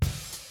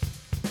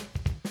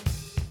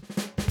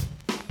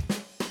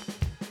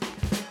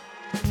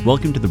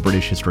Welcome to the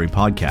British History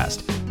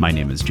Podcast. My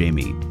name is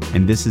Jamie,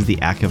 and this is the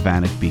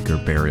Achavanich Beaker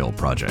Burial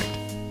Project,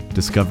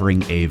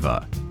 Discovering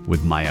Ava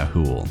with Maya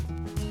Hoole.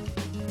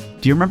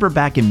 Do you remember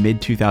back in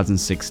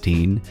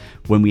mid-2016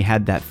 when we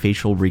had that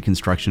facial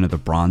reconstruction of the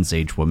Bronze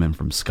Age woman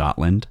from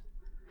Scotland?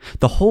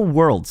 The whole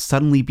world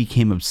suddenly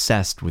became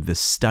obsessed with this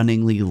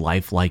stunningly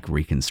lifelike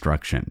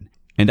reconstruction.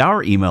 And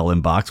our email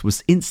inbox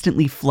was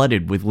instantly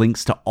flooded with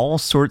links to all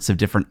sorts of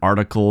different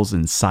articles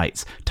and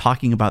sites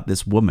talking about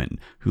this woman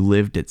who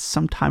lived at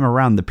some time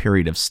around the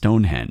period of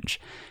Stonehenge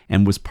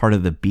and was part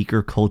of the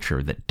Beaker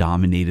culture that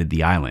dominated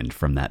the island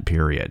from that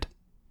period.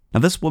 Now,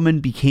 this woman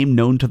became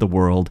known to the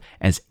world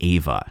as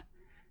Ava,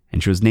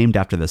 and she was named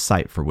after the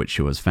site for which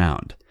she was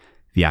found,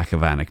 the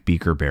Achavanich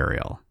Beaker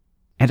burial.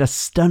 And a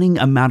stunning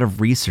amount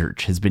of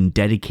research has been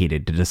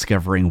dedicated to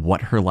discovering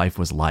what her life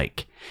was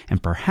like,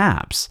 and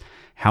perhaps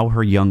how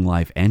her young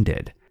life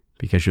ended,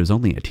 because she was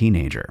only a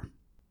teenager.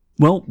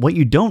 Well, what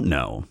you don't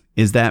know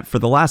is that for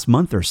the last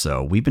month or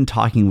so, we've been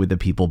talking with the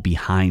people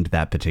behind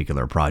that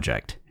particular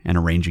project and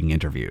arranging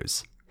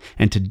interviews.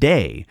 And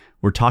today,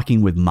 we're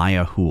talking with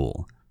Maya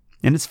Hoole.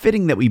 And it's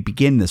fitting that we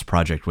begin this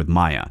project with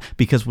Maya,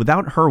 because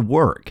without her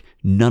work,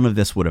 none of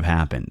this would have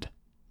happened.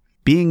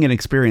 Being an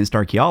experienced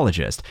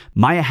archaeologist,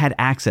 Maya had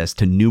access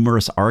to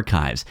numerous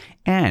archives,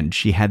 and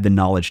she had the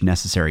knowledge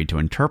necessary to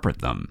interpret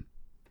them.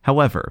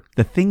 However,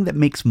 the thing that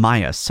makes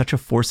Maya such a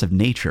force of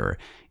nature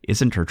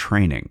isn't her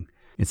training,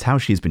 it's how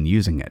she's been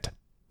using it.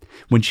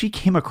 When she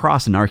came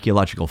across an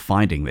archaeological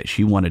finding that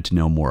she wanted to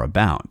know more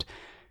about,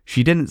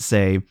 she didn't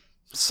say,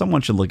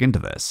 "Someone should look into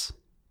this."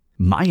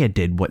 Maya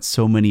did what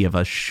so many of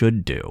us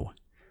should do.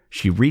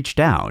 She reached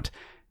out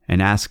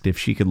and asked if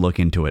she could look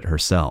into it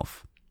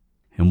herself.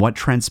 And what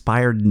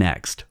transpired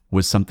next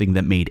was something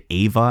that made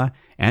Ava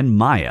and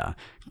Maya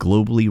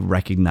globally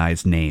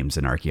recognized names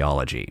in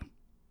archaeology.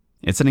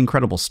 It's an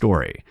incredible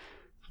story,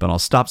 but I'll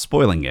stop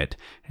spoiling it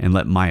and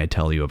let Maya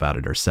tell you about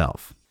it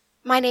herself.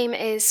 My name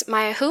is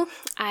Maya Hoole.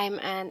 I'm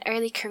an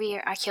early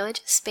career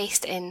archaeologist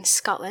based in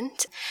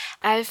Scotland.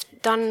 I've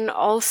done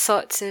all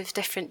sorts of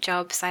different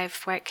jobs.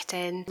 I've worked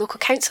in local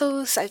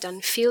councils, I've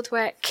done field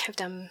work, I've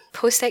done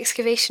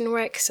post-excavation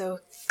work,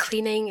 so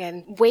cleaning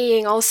and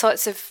weighing all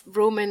sorts of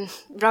Roman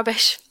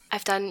rubbish.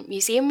 I've done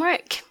museum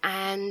work,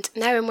 and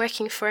now I'm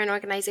working for an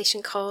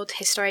organisation called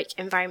Historic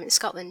Environment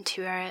Scotland,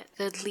 who are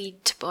the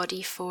lead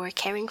body for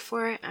caring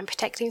for and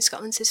protecting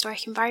Scotland's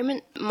historic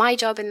environment. My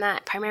job in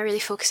that primarily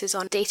focuses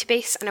on a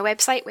database and a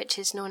website which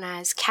is known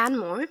as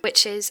Canmore,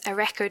 which is a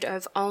record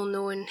of all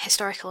known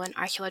historical and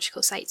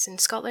archaeological sites in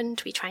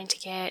Scotland. We try to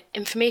get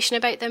information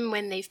about them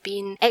when they've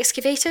been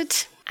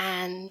excavated,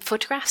 and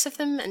photographs of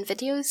them and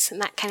videos and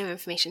that kind of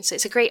information. So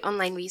it's a great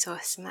online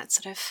resource, and that's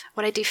sort of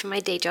what I do for my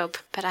day job.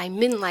 But I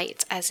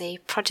moonlight as a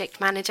project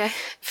manager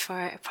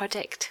for a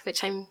project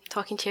which I'm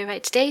talking to you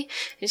about today.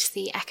 It's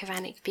the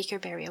Achavanich Beaker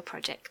Burial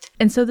Project.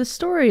 And so the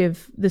story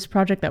of this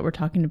project that we're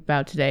talking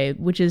about today,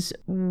 which is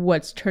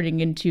what's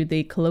turning into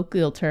the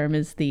colloquial term,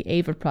 is the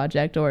Ava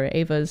Project, or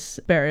Ava's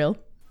burial.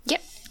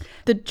 Yep.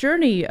 The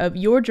journey of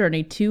your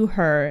journey to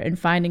her and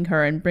finding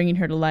her and bringing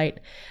her to light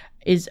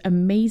is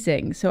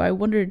amazing. So I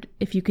wondered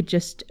if you could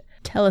just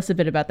tell us a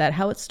bit about that,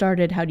 how it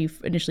started, how you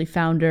initially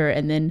found her,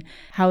 and then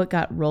how it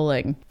got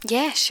rolling.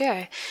 Yeah,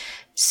 sure.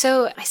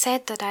 So I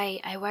said that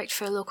I worked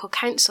for a local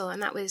council,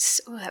 and that was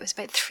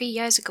about 3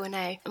 years ago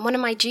now. And one of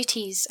my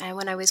duties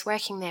when I was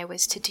working there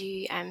was to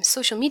do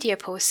social media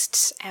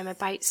posts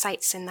about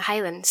sites in the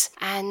Highlands.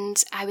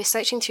 And I was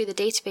searching through the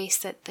database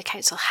that the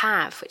council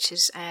have, which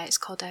is it's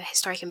called a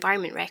Historic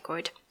Environment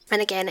Record.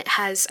 And again, it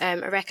has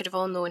a record of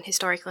all known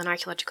historical and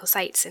archaeological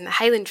sites in the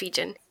Highland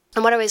region.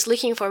 And what I was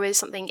looking for was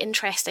something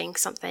interesting,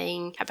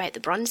 something about the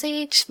Bronze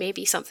Age,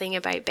 maybe something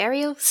about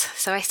burials.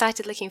 So I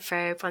started looking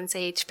for Bronze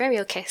Age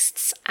burial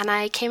kists, and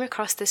I came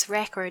across this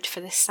record for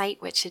this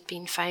site which had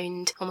been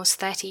found almost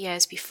 30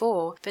 years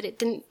before, but it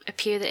didn't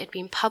appear that it had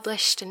been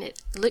published, and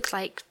it looked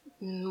like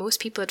most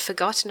people had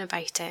forgotten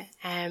about it.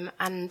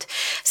 And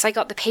so I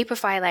got the paper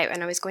file out,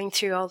 and I was going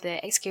through all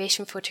the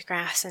excavation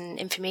photographs and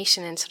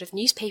information and sort of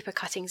newspaper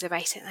cuttings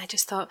about it, and I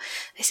just thought,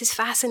 this is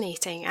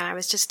fascinating, and I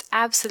was just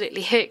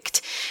absolutely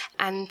hooked.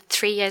 And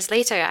 3 years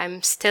later,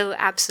 I'm still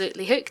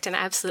absolutely hooked and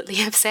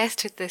absolutely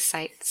obsessed with this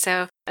site.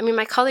 So, I mean,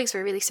 my colleagues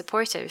were really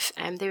supportive,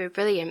 and they were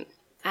brilliant,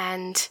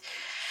 and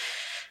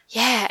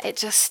yeah, it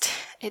just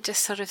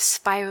sort of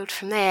spiraled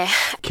from there.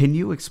 Can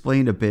you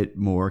explain a bit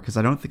more? Because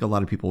I don't think a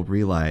lot of people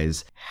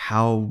realize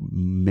how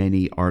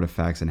many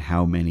artifacts and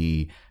how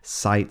many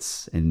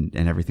sites and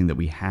everything that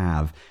we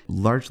have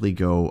largely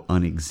go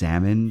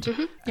unexamined.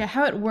 Mm-hmm. Yeah,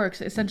 how it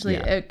works, essentially,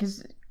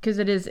 because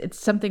it's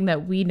something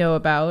that we know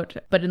about,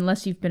 but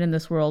unless you've been in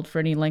this world for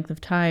any length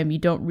of time, you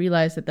don't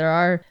realize that there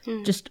are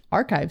just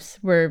archives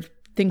where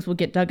things will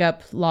get dug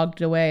up,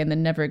 logged away, and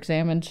then never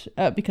examined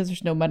because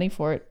there's no money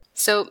for it.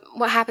 So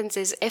what happens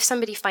is if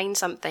somebody finds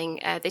something,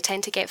 they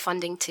tend to get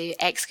funding to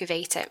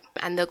excavate it,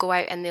 and they'll go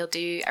out and they'll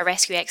do a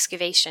rescue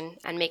excavation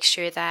and make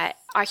sure that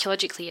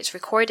archaeologically it's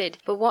recorded.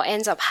 But what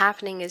ends up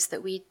happening is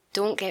that we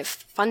don't get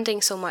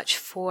funding so much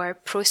for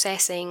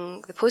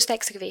processing the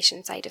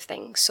post-excavation side of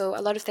things. So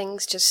a lot of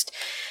things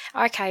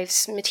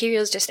archives,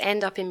 materials just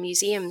end up in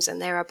museums,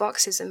 and there are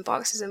boxes and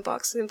boxes and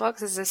boxes and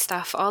boxes of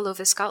stuff all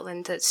over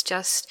Scotland that's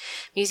just,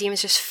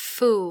 museums just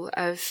full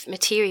of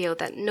material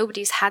that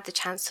nobody's had the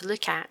chance to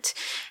look at.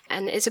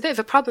 And it's a bit of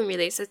a problem,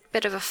 really. It's a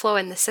bit of a flaw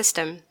in the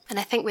system. And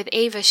I think with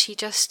Ava,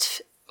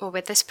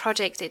 with this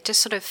project, it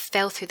just sort of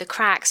fell through the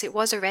cracks. It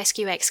was a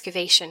rescue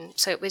excavation.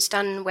 So it was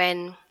done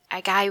when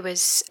a guy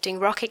was doing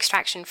rock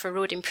extraction for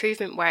road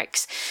improvement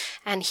works,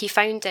 and he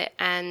found it,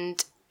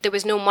 and there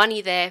was no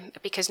money there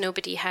because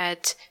nobody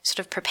had sort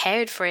of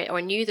prepared for it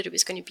or knew that it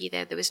was going to be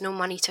there. There was no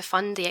money to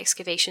fund the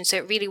excavation. So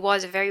it really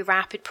was a very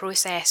rapid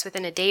process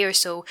within a day or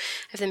so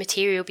of the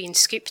material being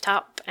scooped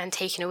up and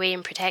taken away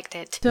and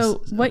protected.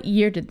 So what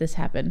year did this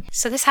happen?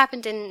 So this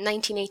happened in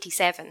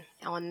 1987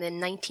 on the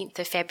 19th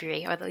of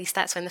February, or at least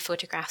that's when the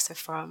photographs are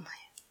from.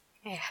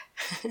 Yeah.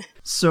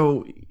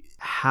 So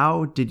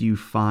how did you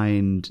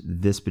find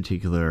this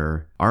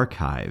particular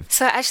archive?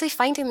 So actually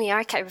finding the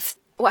archive,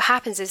 what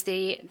happens is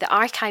the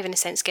archive, in a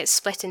sense, gets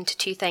split into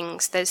two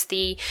things. There's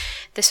the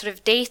sort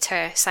of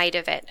data side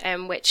of it,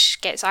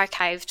 which gets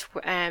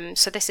archived.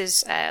 So this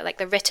is like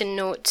the written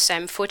notes,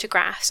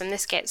 photographs, and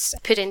this gets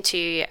put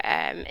into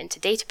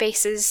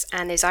databases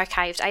and is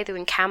archived either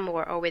in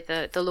Canmore or with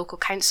the local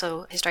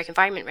council historic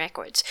environment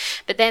records.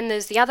 But then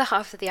there's the other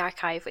half of the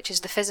archive, which is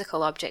the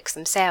physical objects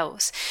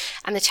themselves.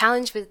 And the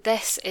challenge with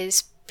this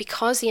is,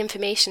 because the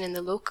information in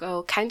the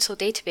local council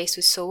database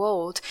was so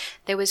old,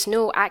 there was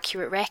no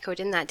accurate record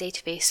in that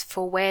database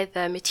for where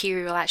the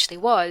material actually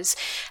was.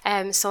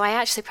 So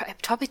it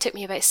probably took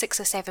me about 6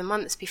 or 7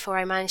 months before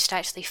I managed to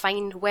actually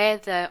find where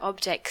the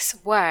objects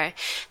were.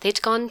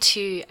 They'd gone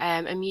to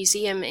a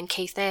museum in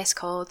Caithness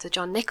called the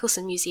John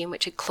Nicholson Museum,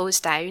 which had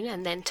closed down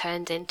and then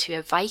turned into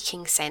a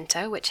Viking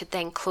centre, which had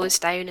then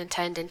closed down and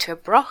turned into a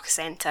Broch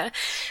centre,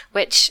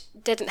 which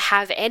didn't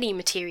have any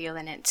material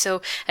in it.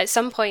 So at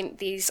some point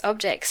these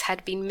objects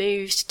had been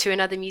moved to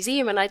another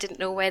museum and I didn't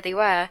know where they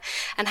were.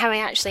 And how I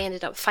actually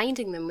ended up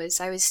finding them was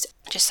I was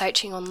just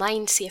searching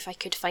online to see if I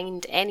could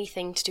find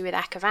anything to do with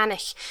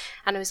Achavanich,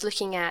 and I was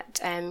looking at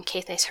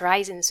Caithness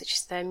Horizons, which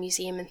is the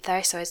museum in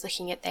Thurso. I was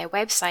looking at their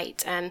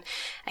website and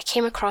I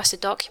came across a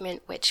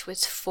document which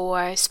was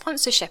for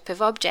sponsorship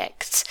of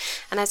objects,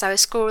 and as I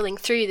was scrolling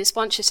through the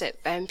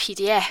sponsorship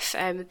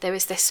PDF, there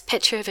was this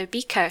picture of a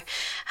beaker,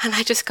 and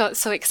I just got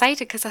so excited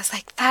because I was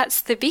like,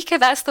 that's the beaker,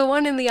 that's the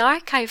one in the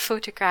archive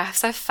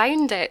photographs, I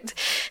found it.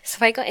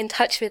 So I got in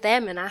touch with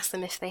them and asked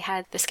them if they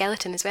had the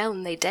skeleton as well,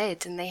 and they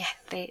did, and they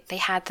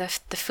had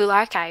the full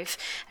archive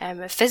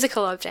of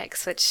physical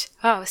objects, which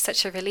was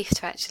such a relief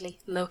to actually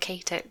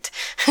locate it.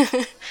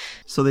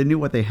 So they knew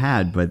what they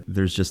had, but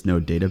there's just no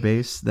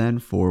database then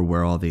for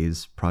where all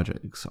these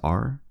projects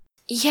are?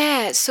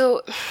 Yeah,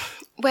 so,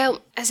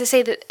 well, as I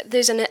say,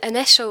 there's an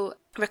initial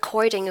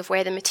recording of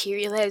where the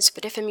material is,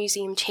 but if a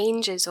museum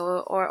changes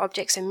or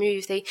objects are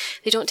moved, they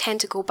don't tend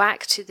to go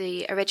back to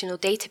the original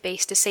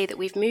database to say that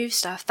we've moved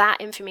stuff. That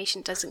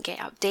information doesn't get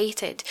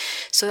updated.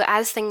 So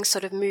as things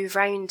sort of move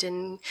around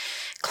and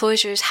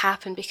closures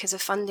happen because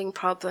of funding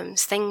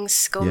problems,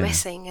 things go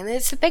missing. And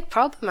it's a big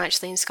problem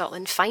actually in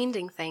Scotland,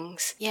 finding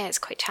things. Yeah, it's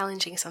quite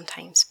challenging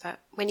sometimes,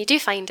 but when you do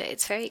find it,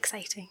 it's very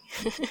exciting.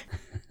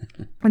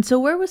 And so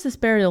where was this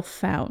burial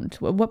found?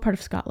 What part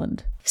of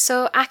Scotland?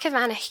 So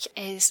Achavanich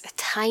is a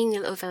tiny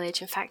little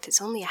village. In fact,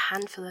 it's only a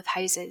handful of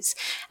houses,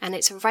 and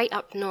it's right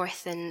up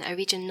north in a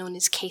region known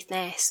as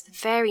Caithness, the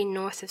very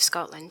north of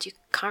Scotland. You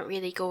can't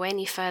really go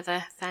any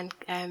further than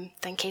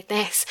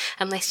Caithness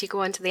unless you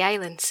go onto the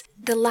islands.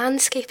 The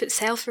landscape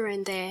itself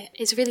around there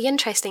is really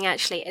interesting,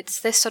 actually.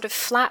 It's this sort of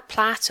flat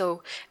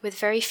plateau with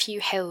very few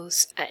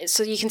hills.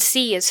 So you can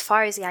see as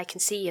far as the eye can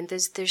see, and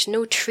there's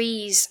no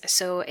trees,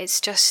 so it's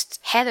just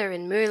heather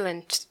and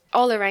moorland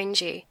all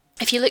around you.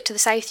 If you look to the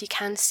south, you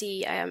can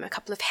see a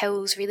couple of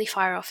hills really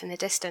far off in the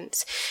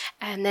distance.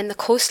 And then the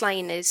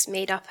coastline is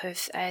made up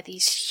of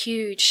these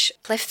huge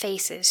cliff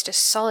faces,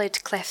 just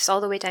solid cliffs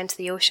all the way down to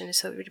the ocean.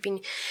 So it would have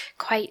been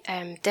quite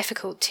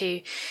difficult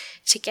to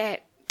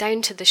get down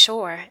to the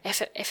shore,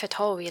 if at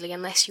all, really,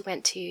 unless you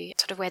went to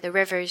sort of where the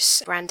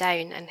rivers ran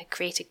down and had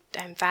created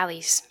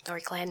valleys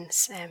or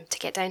glens to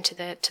get down to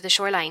the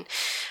shoreline.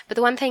 But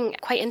the one thing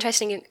quite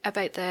interesting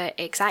about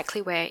exactly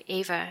where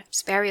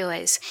Ava's burial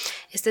is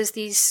there's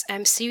these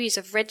series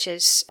of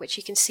ridges, which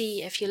you can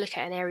see if you look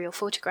at an aerial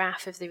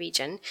photograph of the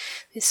region.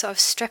 This sort of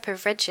strip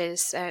of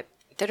ridges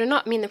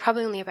they're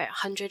probably only about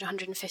 100,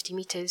 150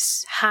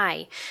 metres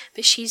high,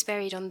 but she's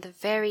buried on the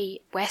very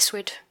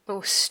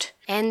westwardmost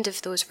end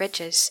of those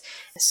ridges,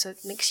 so it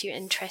makes you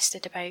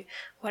interested about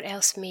what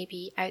else may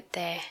be out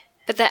there.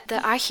 But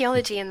the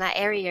archaeology in that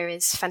area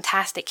is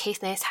fantastic.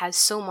 Caithness has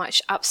so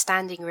much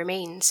upstanding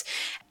remains.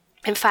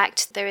 In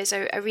fact, there is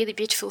a really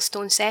beautiful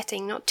stone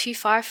setting not too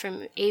far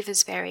from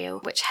Ava's burial,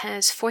 which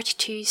has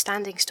 42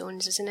 standing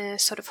stones. It's in a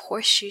sort of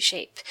horseshoe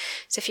shape.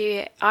 So if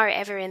you are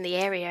ever in the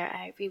area,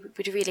 we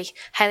would really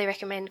highly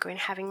recommend going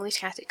and having a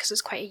look at it, because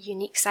it's quite a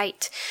unique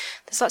site.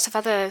 There's lots of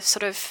other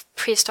sort of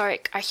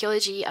prehistoric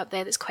archaeology up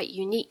there that's quite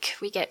unique.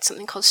 We get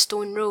something called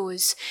stone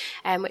rows,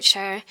 which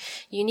are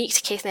unique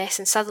to Caithness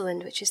and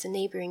Sutherland, which is the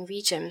neighbouring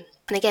region.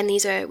 And again,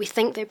 we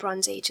think they're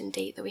Bronze Age in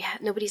date,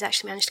 that nobody's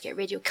actually managed to get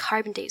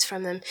radiocarbon dates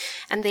from them.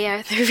 And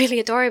they're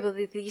really adorable.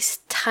 They're these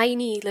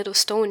tiny little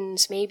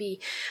stones, maybe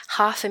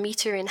half a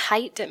metre in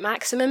height at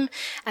maximum.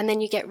 And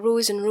then you get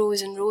rows and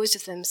rows and rows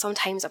of them,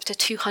 sometimes up to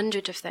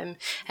 200 of them,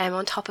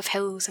 on top of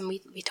hills. And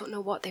we don't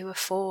know what they were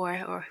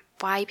for or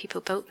why people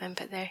built them,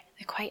 but they're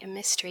quite a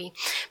mystery.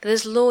 But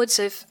there's loads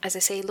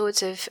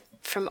of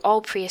from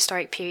all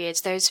prehistoric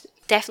periods. There's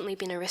definitely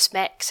been a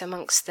respect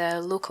amongst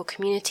the local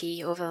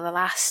community over the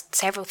last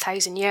several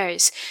thousand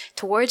years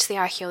towards the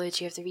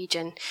archaeology of the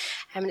region.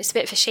 And it's a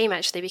bit of a shame,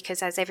 actually,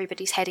 because as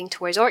everybody's heading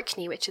towards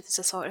Orkney, which is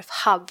a sort of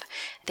hub,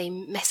 they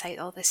miss out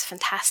all this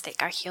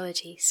fantastic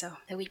archaeology. So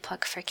a wee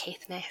plug for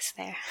Caithness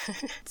there.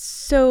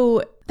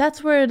 So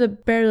that's where the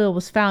burial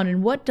was found.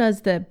 And what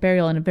does the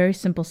burial, in a very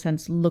simple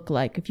sense, look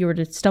like? If you were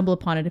to stumble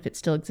upon it, if it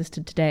still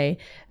existed today,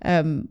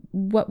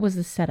 what was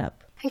the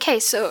setup?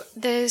 Okay, so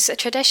there's a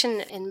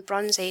tradition in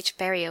Bronze Age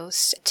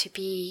burials to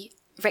be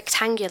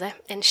rectangular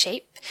in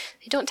shape.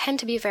 They don't tend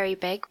to be very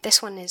big.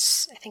 This one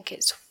is, I think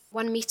it's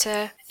 1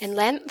 metre in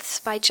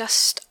length by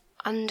just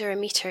under a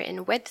metre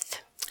in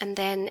width. And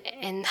then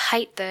in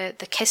height,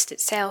 the kist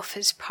itself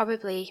is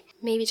probably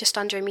maybe just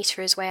under a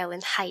metre as well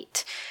in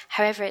height.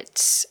 However,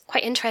 it's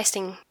quite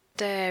interesting,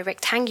 the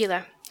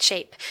rectangular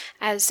shape,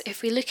 as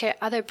if we look at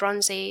other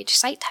Bronze Age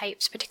site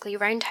types, particularly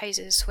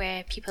roundhouses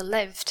where people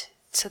lived,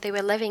 so they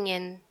were living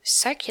in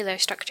circular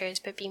structures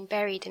but being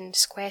buried in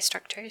square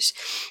structures.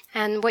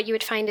 And what you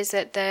would find is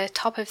that the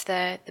top of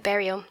the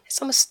burial,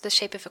 it's almost the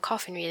shape of a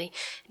coffin really.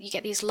 You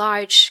get these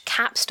large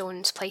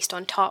capstones placed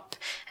on top,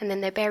 and then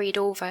they're buried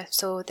over,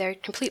 so they're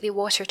completely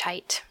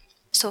watertight.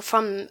 So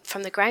from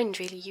the ground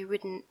really you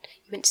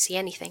wouldn't see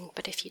anything,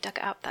 but if you dug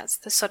it up, that's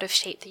the sort of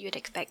shape that you would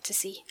expect to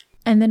see.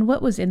 And then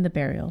what was in the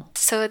burial?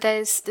 So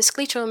there's the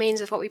skeletal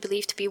remains of what we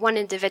believe to be one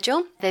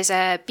individual. There's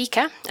a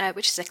beaker,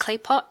 which is a clay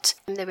pot.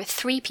 And there were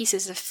 3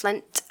 pieces of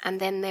flint, and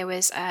then there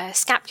was a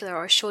scapula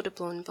or shoulder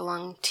bone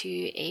belonging to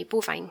a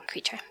bovine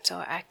creature, so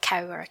a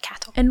cow or a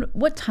cattle. And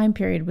what time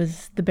period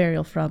was the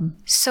burial from?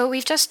 So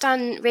we've just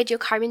done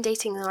radiocarbon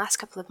dating in the last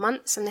couple of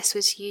months, and this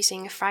was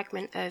using a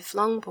fragment of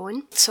long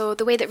bone. So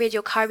the way that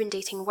radiocarbon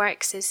dating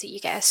works is that you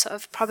get a sort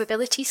of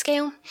probability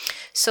scale.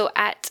 So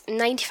at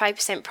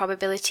 95%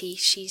 probability,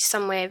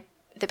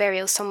 the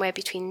burial is somewhere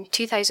between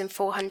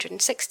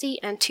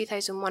 2460 and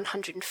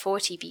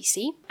 2140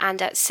 BC.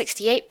 And at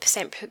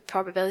 68%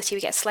 probability, we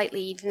get a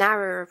slightly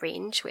narrower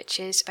range, which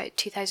is about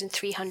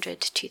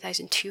 2300 to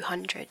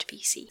 2200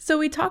 BC. So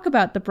we talk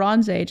about the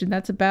Bronze Age, and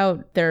that's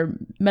about their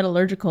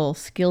metallurgical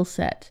skill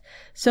set.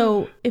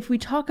 So if we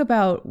talk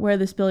about where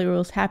this burial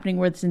was happening,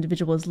 where this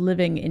individual was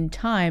living in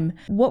time,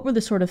 what were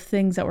the sort of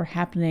things that were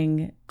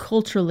happening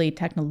culturally,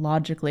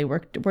 technologically?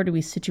 Where do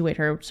we situate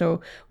her?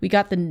 So we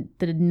got the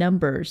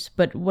numbers,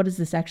 but what does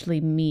this actually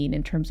mean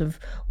in terms of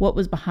what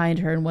was behind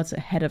her and what's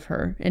ahead of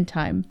her in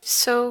time?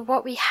 So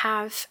what we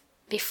have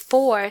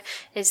before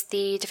is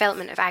the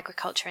development of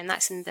agriculture, and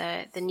that's in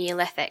the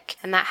Neolithic,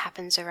 and that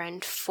happens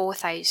around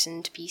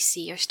 4000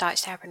 BC, or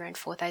starts to happen around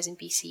 4000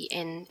 BC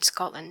in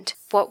Scotland.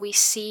 What we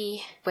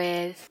see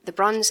with the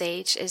Bronze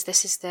Age is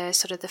this is the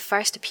sort of the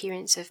first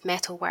appearance of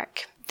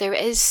metalwork. There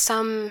is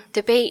some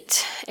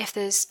debate if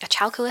there's a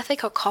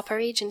Chalcolithic or Copper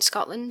Age in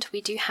Scotland.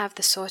 We do have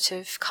the sort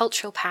of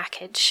cultural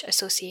package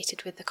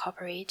associated with the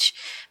Copper Age,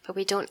 but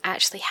we don't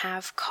actually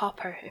have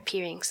copper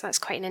appearing. So that's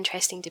quite an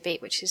interesting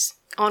debate, which is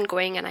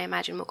ongoing, and I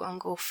imagine will go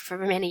on for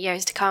many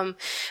years to come.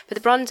 But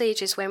the Bronze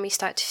Age is when we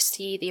start to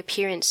see the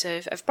appearance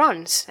of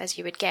bronze, as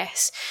you would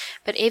guess.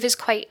 But Ava's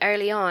quite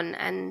early on,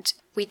 and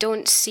we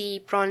don't see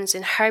bronze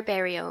in her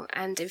burial,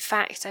 and in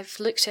fact I've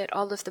looked at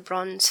all of the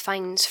bronze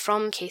finds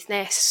from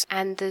Caithness,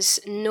 and there's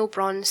no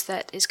bronze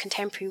that is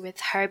contemporary with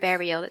her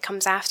burial that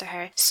comes after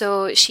her.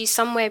 So she's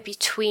somewhere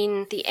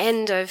between the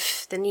end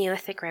of the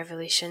Neolithic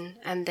Revolution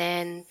and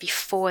then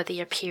before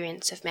the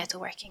appearance of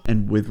metalworking.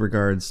 And with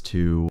regards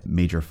to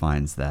major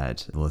finds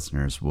that the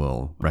listeners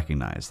will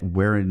recognize,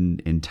 where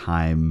in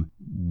time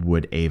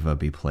would Ava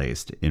be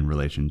placed in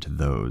relation to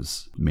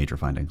those major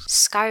findings?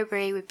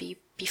 Scarberry would be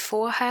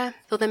before her,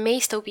 though there may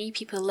still be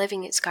people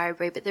living at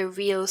Scarberry, but the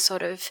real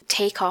sort of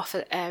takeoff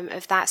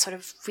of that sort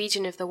of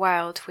region of the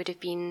world would have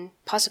been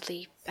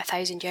possibly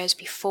 1,000 years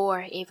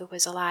before Ava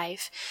was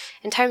alive.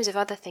 In terms of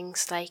other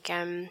things like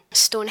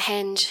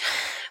Stonehenge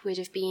would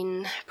have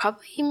been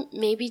probably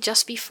maybe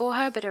just before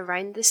her, but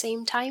around the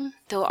same time,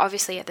 though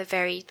obviously at the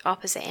very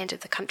opposite end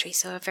of the country,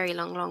 so a very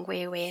long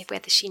way away.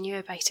 Whether she knew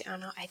about it or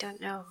not, I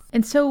don't know.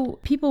 And so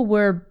people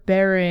were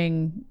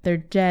burying their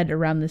dead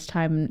around this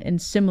time in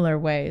similar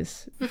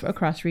ways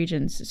across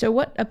regions. So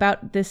what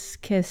about this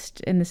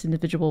kist and this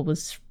individual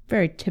was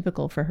very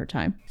typical for her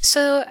time?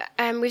 So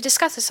we've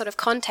discussed the sort of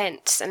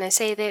contents, and I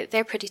say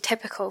they're pretty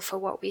typical for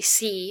what we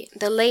see.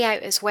 The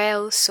layout as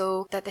well,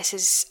 so that this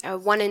is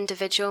one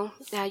individual.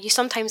 You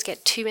sometimes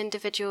get two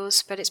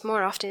individuals, but it's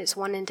more often it's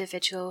one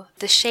individual.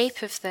 The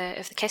shape of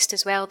the kist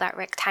as well, that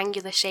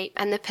rectangular shape,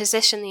 and the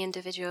position the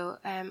individual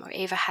or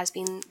Ava has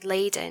been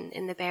laid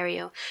in the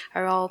burial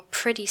are all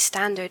pretty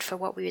standard for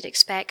what we would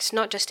expect,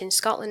 not just in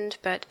Scotland,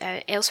 but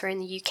elsewhere in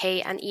the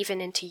UK and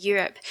even into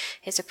Europe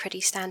is a pretty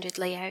standard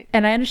layout.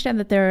 And I understand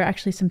that there are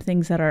actually some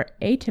things that are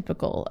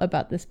atypical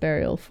about this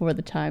burial for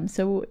the time.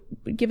 So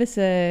give us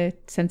a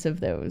sense of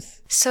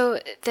those. So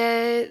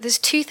there's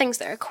two things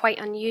that are quite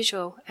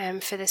unusual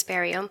for this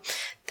burial.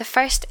 The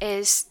first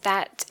is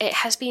that it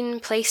has been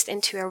placed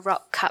into a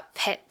rock-cut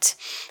pit.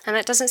 And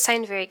that doesn't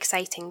sound very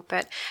exciting,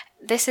 but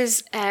this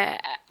is a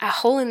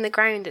hole in the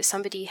ground that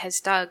somebody has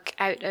dug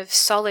out of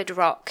solid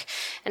rock.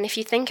 And if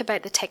you think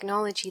about the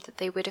technology that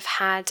they would have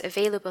had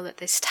available at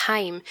this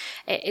time,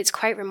 it's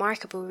quite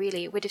remarkable,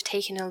 really. It would have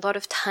taken a lot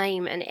of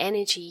time and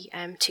energy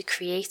to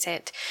create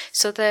it.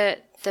 So the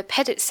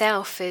pit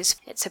itself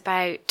it's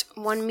about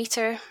 1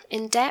 meter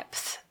in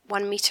depth,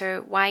 1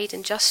 meter wide,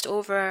 and just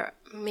over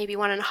maybe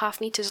 1.5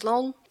 meters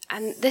long.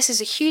 And this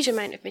is a huge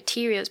amount of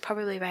material. It's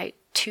probably about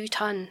 2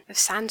 tons of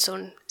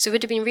sandstone. So it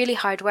would have been really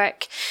hard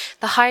work.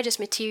 The hardest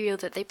material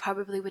that they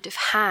probably would have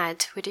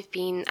had would have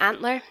been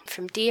antler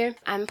from deer,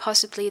 and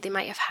possibly they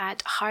might have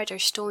had harder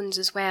stones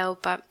as well,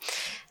 but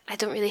I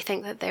don't really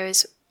think that there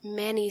is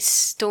many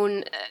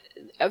stone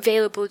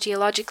available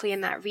geologically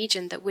in that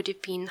region that would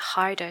have been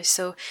harder,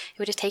 so it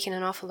would have taken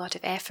an awful lot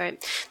of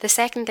effort. The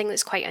second thing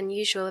that's quite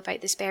unusual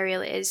about this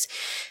burial is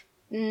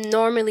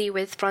normally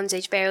with Bronze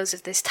Age burials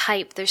of this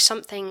type, there's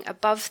something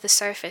above the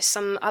surface,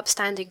 some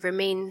upstanding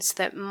remains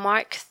that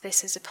mark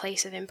this as a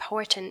place of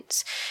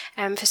importance.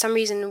 For some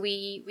reason,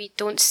 we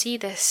don't see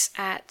this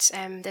at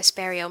this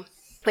burial,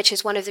 which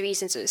is one of the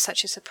reasons it was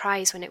such a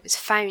surprise when it was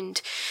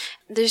found.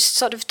 There's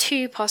sort of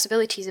two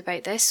possibilities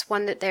about this.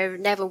 One, that there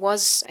never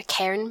was a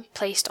cairn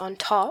placed on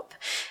top,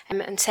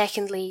 and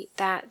secondly,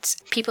 that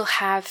people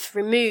have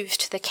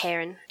removed the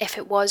cairn if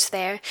it was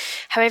there.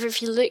 However,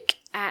 if you look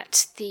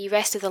at the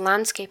rest of the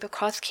landscape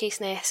across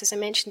Caithness, as I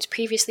mentioned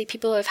previously,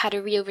 people have had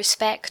a real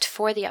respect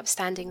for the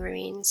upstanding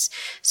remains.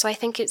 So I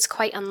think it's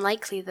quite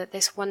unlikely that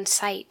this one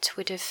site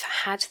would have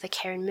had the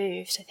cairn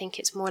moved. I think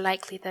it's more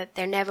likely that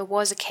there never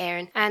was a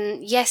cairn.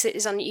 And yes, it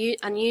is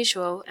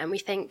unusual, and we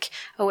think,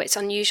 oh, it's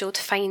unusual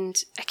to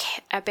find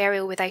a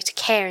burial without a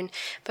cairn.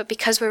 But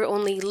because we're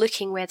only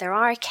looking where there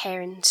are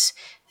cairns,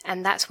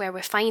 and that's where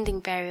we're finding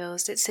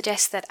burials, it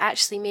suggests that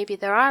actually maybe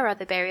there are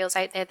other burials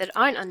out there that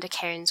aren't under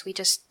cairns. We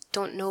just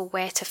don't know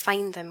where to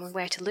find them or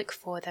where to look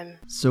for them.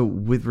 So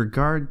with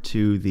regard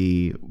to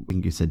I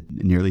think you said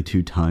nearly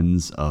 2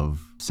 tons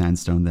of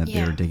sandstone that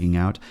they were digging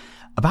out,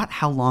 about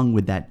how long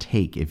would that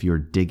take if you're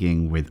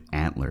digging with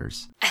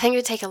antlers? I think it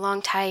would take a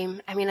long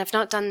time. I mean, I've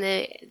not done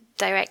the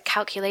direct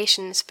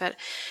calculations, but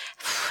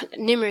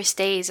numerous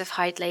days of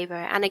hard labour.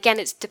 And again,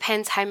 it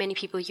depends how many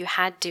people you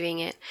had doing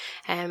it.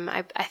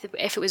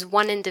 If it was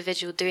one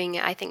individual doing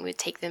it, I think it would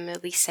take them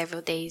at least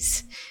several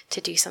days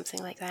to do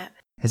something like that.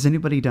 Has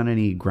anybody done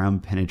any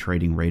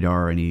ground-penetrating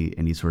radar,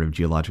 any sort of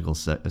geological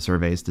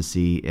surveys to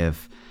see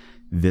if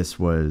this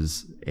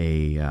was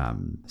a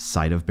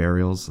site of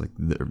burials,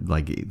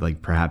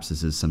 like perhaps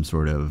this is some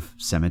sort of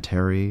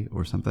cemetery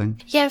or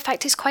something? Yeah, in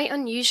fact, it's quite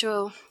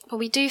unusual. Well,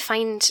 we do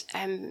find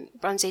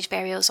Bronze Age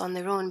burials on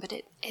their own, but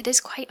it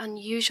is quite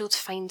unusual to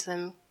find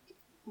them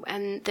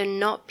and there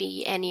not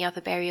be any other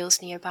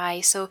burials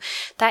nearby. So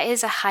that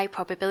is a high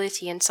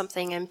probability and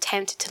something I'm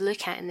tempted to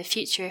look at in the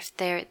future if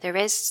there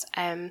is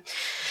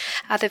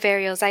other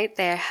burials out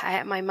there.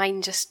 My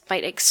mind just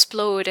might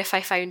explode if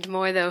I found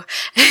more, though.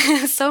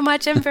 So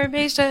much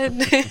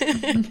information.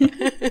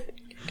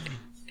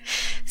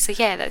 So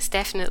yeah, that's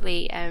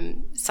definitely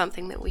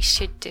something that we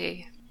should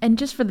do. And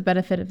just for the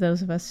benefit of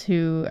those of us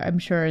who I'm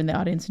sure are in the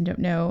audience and don't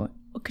know,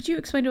 could you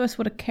explain to us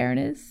what a cairn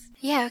is?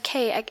 Yeah,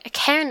 okay. A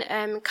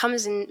cairn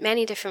comes in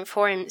many different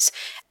forms.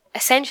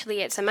 Essentially,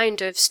 it's a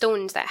mound of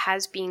stones that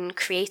has been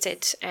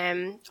created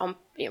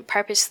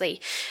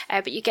purposely,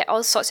 but you get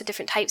all sorts of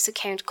different types of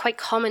cairns. Quite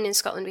common in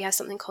Scotland, we have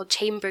something called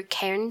chambered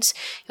cairns.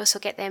 You also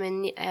get them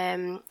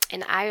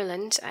in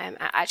Ireland.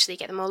 Actually,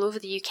 get them all over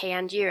the UK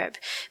and Europe.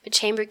 But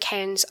chambered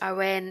cairns are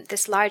when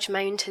this large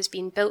mound has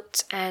been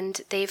built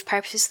and they've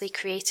purposely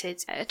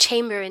created a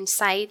chamber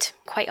inside,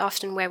 quite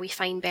often where we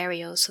find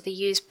burials. So they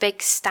use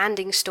big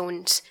standing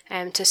stones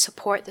to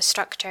support the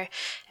structure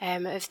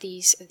of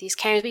these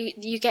cairns.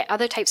 But you get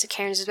other types of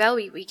cairns as well.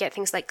 We get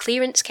things like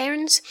clearance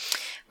cairns,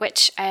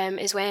 which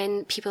is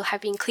when people have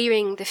been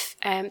clearing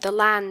the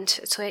land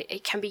so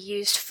it can be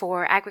used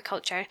for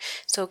agriculture.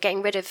 So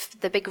getting rid of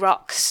the big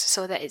rocks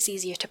so that it's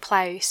easier to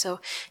plough. So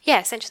yeah,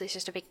 essentially it's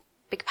just a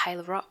big pile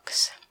of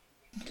rocks.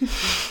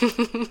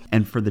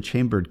 And for the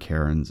chambered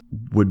cairns,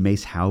 would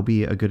Mace Howe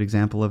be a good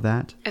example of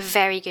that? A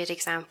very good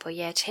example,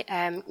 yeah.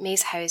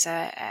 Mace Howe is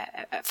a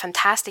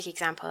fantastic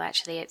example,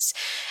 actually. It's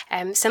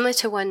similar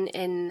to one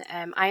in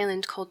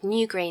Ireland called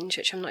Newgrange,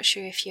 which I'm not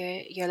sure if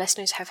your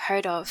listeners have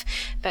heard of,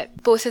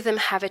 but both of them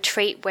have a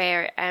trait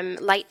where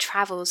light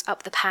travels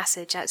up the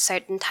passage at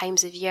certain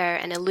times of year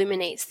and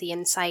illuminates the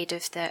inside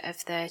of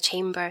the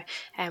chamber,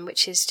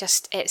 which is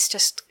just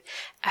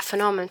a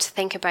phenomenon to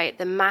think about,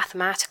 the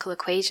mathematical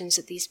equations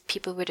that these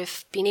people would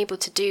have been able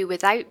to do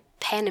without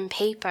pen and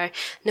paper.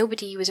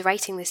 Nobody was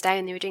writing this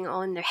down. They were doing it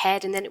all in their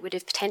head, and then it would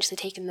have potentially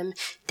taken them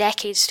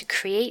decades to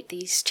create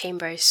these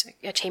chambered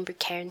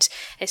cairns.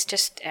 It's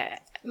just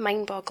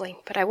mind-boggling,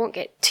 but I won't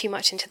get too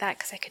much into that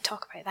because I could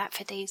talk about that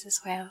for days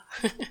as well.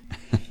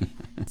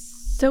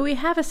 So we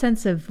have a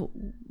sense of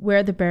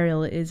where the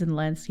burial is in the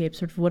landscape,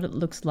 sort of what it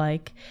looks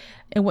like,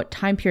 and what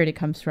time period it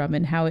comes from,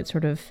 and how it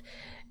sort of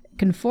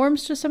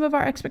conforms to some of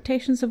our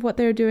expectations of what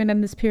they're doing in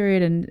this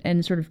period,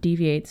 and sort of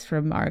deviates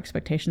from our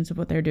expectations of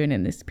what they're doing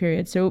in this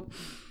period. So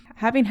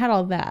having had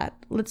all that,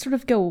 let's sort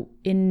of go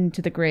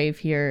into the grave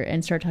here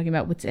and start talking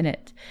about what's in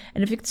it.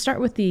 And if you could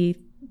start with the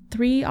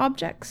 3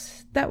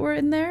 objects that were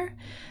in there.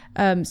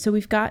 So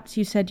we've got,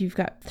 you said you've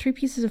got 3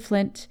 pieces of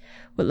flint,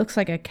 what looks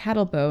like a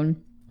cattle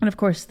bone, and of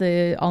course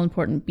the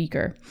all-important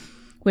beaker,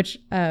 which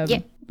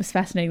was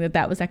fascinating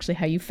that was actually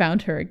how you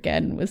found her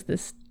again, was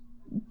this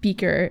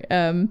beaker.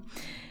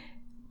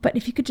 But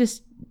if you could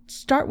just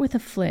start with a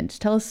flint,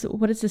 tell us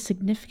what is the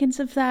significance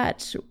of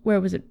that,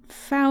 where was it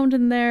found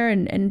in there,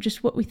 and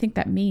just what we think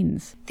that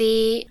means.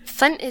 The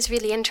flint is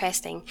really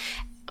interesting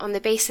on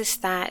the basis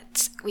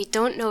that we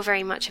don't know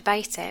very much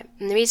about it.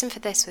 And the reason for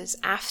this was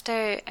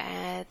after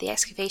the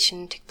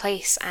excavation took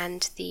place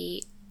and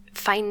the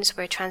finds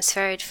were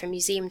transferred from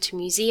museum to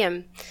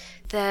museum,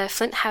 the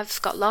flint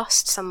have got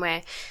lost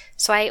somewhere.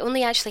 So I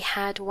only actually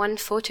had 1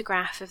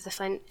 photograph of the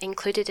flint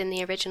included in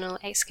the original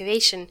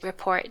excavation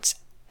report.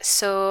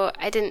 So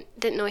I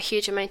didn't know a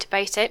huge amount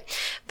about it,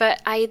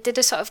 but I did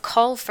a sort of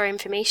call for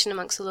information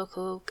amongst the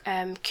local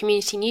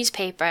community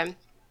newspaper.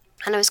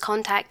 And I was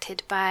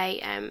contacted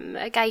by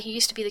a guy who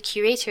used to be the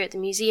curator at the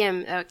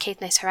museum,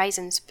 Caithness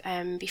Horizons,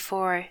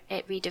 before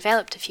it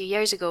redeveloped a few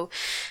years ago.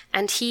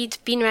 And he'd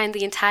been around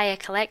the entire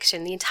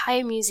collection, the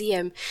entire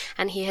museum,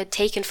 and he had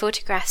taken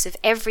photographs of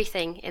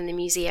everything in the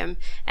museum,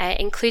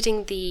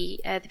 including the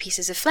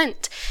pieces of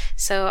flint.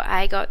 So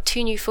I got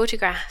 2 new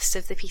photographs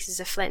of the pieces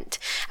of flint.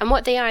 And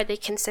what they are, they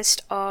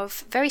consist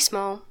of very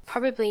small,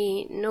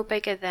 probably no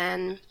bigger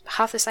than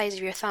half the size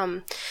of your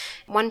thumb.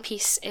 One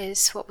piece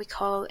is what we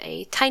call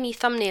a tiny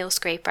thumbnail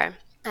scraper,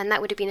 and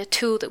that would have been a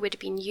tool that would have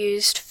been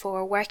used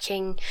for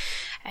working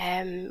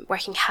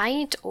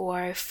hide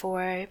or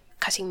for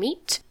cutting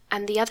meat.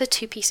 And the other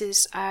 2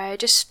 pieces are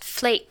just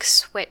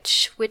flakes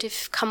which would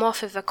have come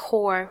off of a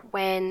core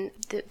when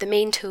the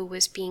main tool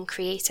was being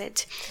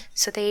created.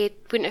 So they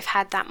wouldn't have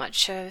had that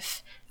much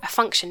of a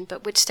function,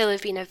 but would still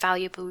have been a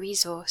valuable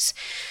resource.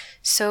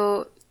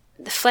 So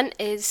the flint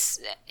is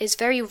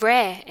very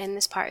rare in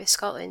this part of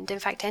Scotland. In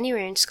fact,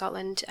 anywhere in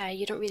Scotland,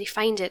 you don't really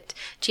find it.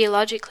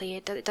 Geologically,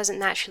 it doesn't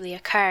naturally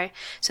occur.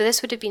 So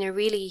this would have been a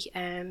really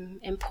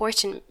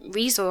important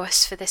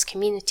resource for this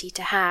community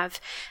to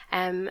have.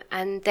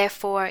 And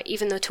therefore,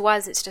 even though to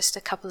us it's just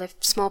a couple of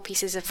small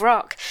pieces of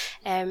rock,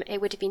 it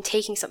would have been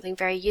taking something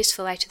very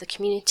useful out of the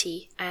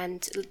community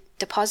and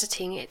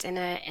depositing it in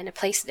a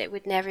place that it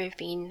would never have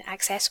been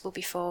accessible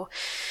before.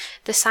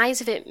 The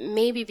size of it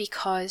may be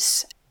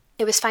because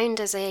it was found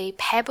as a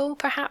pebble,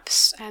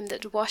 perhaps,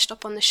 that washed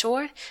up on the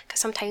shore, because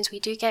sometimes we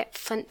do get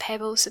flint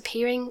pebbles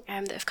appearing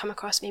that have come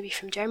across maybe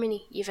from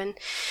Germany even.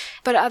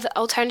 But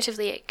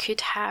alternatively, it could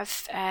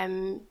have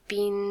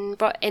been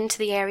brought into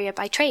the area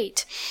by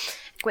trade,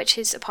 which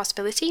is a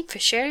possibility for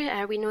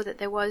sure. We know that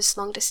there was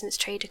long-distance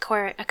trade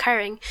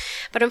occurring,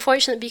 but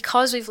unfortunately,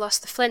 because we've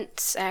lost the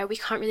flints, we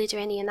can't really do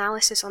any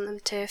analysis on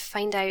them to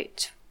find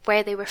out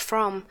where they were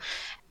from,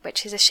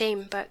 which is a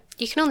shame, but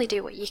you can only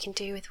do what you can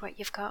do with what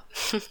you've got.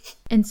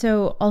 And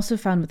so also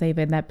found with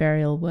Ava in that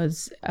burial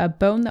was a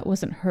bone that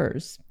wasn't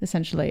hers,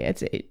 essentially.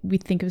 We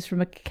think it was from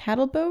a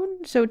cattle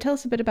bone. So tell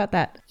us a bit about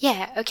that.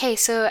 Yeah, okay,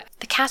 so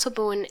the cattle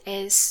bone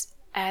is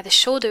the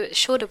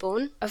shoulder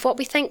bone of what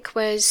we think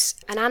was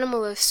an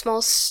animal of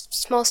small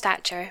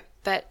stature,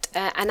 but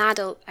an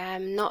adult,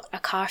 not a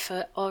calf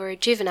or a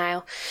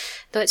juvenile,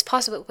 though it's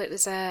possible it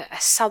was a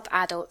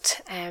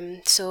sub-adult,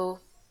 so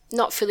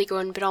not fully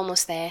grown, but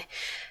almost there.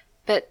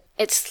 But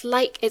it's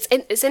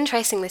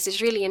interesting. This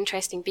is really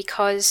interesting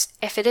because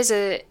if it is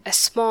a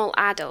small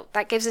adult,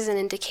 that gives us an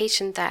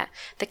indication that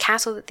the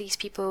cattle that these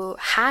people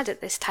had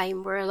at this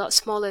time were a lot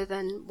smaller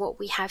than what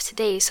we have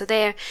today. So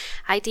their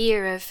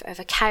idea of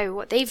a cow,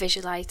 what they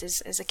visualized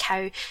as a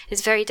cow,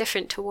 is very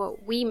different to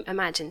what we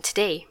imagine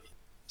today.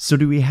 So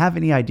do we have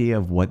any idea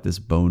of what this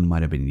bone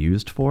might have been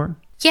used for?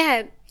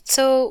 Yeah.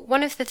 So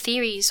one of the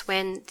theories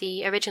when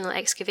the original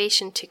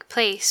excavation took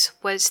place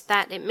was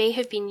that it may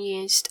have been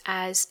used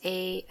as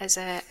a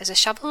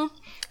shovel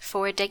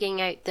for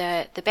digging out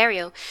the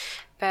burial.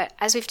 But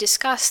as we've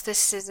discussed,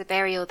 this is a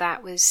burial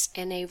that was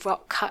in a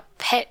rock-cut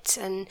pit,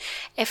 and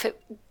if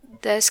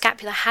the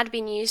scapula had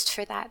been used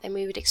for that, then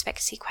we would expect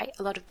to see quite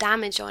a lot of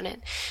damage on it.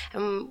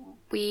 And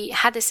we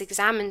had this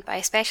examined by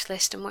a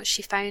specialist, and what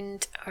she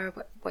found, or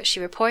what she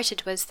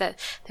reported, was that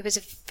there was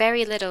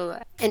very little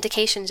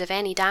indications of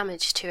any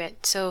damage to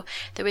it. So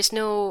there was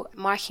no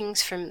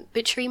markings from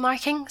butchery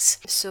markings,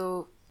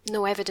 so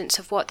no evidence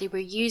of what they were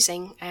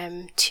using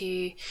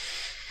to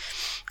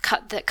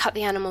cut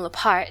the animal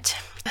apart.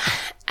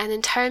 And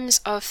in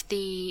terms of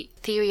the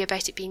theory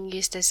about it being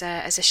used as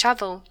a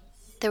shovel,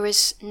 there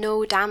was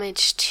no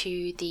damage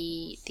to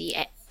the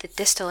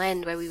distal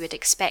end where we would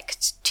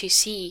expect to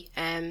see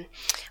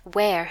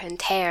wear and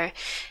tear.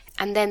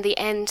 And then the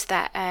end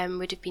that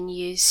would have been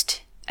used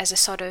as a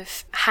sort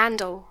of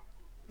handle,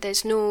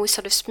 there's no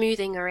sort of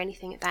smoothing or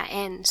anything at that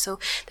end. So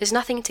there's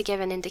nothing to give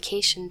an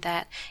indication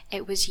that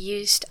it was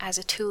used as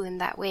a tool in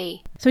that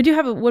way. So I do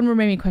have one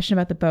remaining question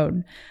about the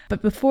bone.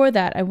 But before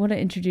that, I want to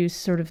introduce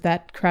sort of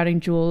that crowning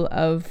jewel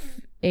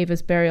of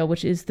Eva's burial,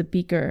 which is the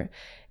beaker.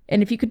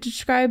 And if you could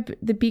describe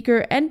the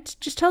beaker and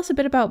just tell us a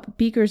bit about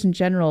beakers in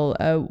general,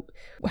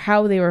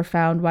 how they were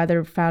found, why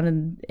they're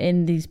found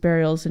in these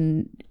burials,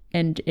 and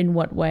in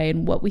what way,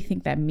 and what we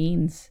think that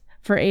means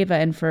for Eva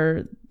and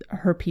for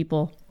her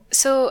people.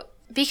 So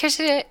beakers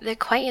are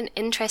quite an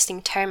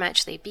interesting term,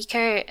 actually.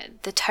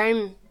 The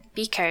term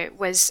beaker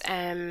was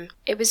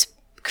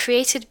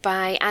created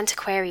by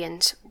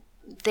antiquarians.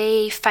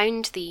 They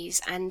found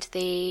these, and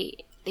they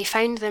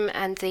found them,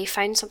 and they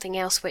found something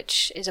else,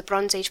 which is a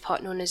Bronze Age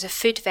pot known as a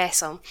food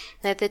vessel.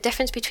 Now, the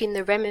difference between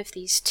the rim of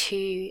these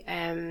two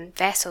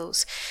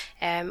vessels,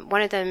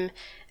 one of them,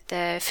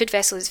 the food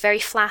vessel, is very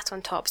flat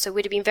on top, so it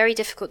would have been very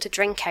difficult to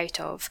drink out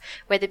of,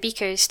 where the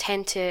beakers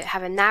tend to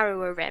have a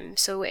narrower rim.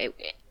 So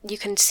you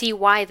can see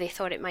why they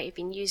thought it might have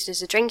been used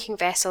as a drinking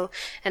vessel,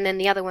 and then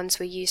the other ones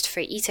were used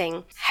for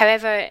eating.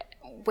 However,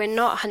 we're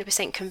not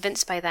 100%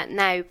 convinced by that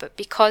now, but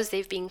because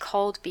they've been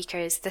called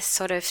beakers, this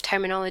sort of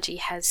terminology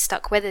has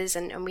stuck with us,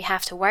 and we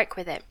have to work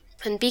with it.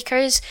 And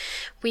beakers,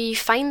 we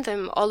find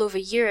them all over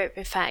Europe.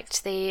 In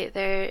fact,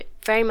 they're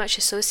very much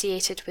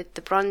associated with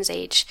the Bronze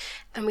Age,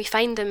 and we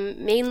find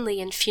them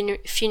mainly in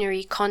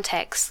funerary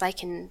contexts,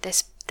 like in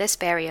this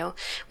burial.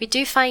 We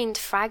do find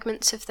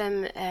fragments of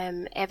them,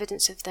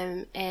 evidence of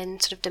them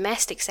in sort of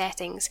domestic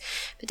settings,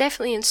 but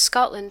definitely in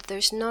Scotland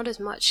there's not as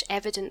much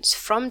evidence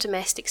from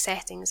domestic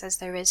settings as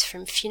there is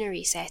from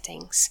funerary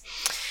settings.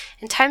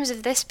 In terms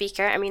of this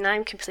beaker, I mean,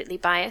 I'm completely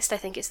biased. I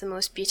think it's the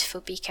most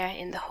beautiful beaker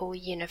in the whole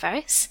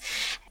universe,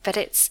 but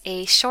it's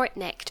a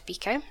short-necked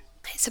beaker.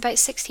 It's about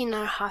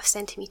 16.5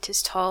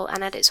 centimetres tall,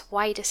 and at its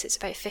widest it's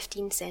about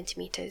 15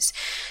 centimetres.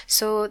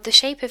 So the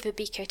shape of a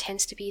beaker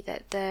tends to be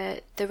that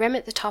the rim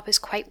at the top is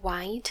quite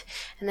wide,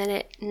 and then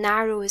it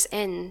narrows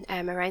in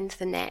around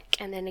the neck,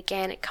 and then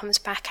again it comes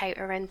back out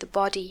around the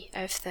body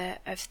of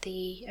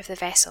the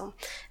vessel,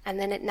 and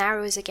then it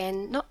narrows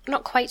again,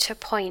 not quite to a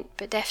point,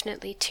 but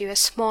definitely to a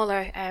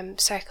smaller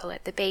circle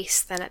at the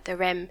base than at the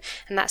rim,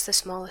 and that's the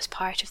smallest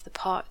part of the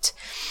pot.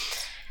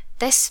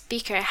 This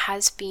beaker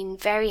has been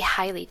very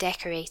highly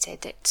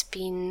decorated. It's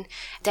been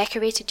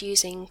decorated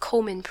using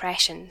comb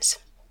impressions,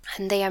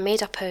 and they are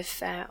made up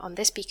of, on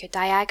this beaker,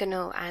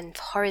 diagonal and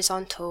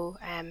horizontal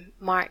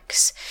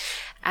marks.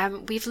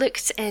 We've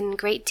looked in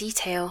great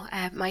detail,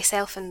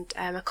 myself and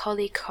a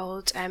colleague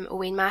called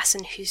Owain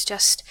Masson, who's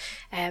just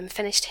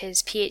finished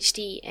his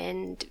PhD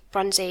in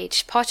Bronze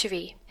Age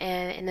pottery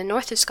in the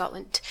north of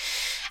Scotland.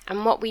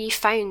 And what we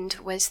found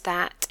was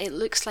that it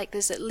looks like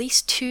there's at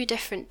least 2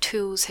 different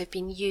tools have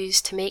been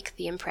used to make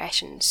the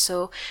impressions.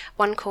 So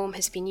one comb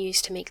has been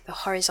used to make the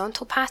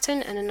horizontal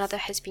pattern, and another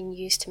has been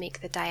used to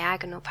make the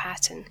diagonal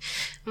pattern.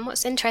 And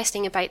what's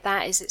interesting about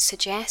that is it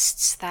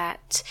suggests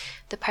that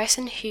the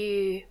person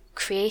who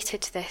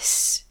created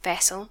this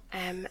vessel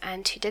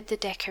and who did the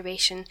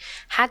decoration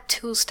had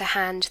tools to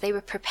hand. They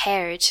were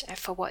prepared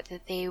for what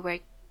they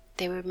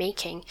were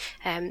making.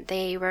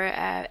 They were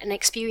an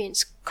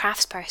experienced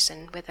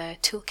craftsperson with a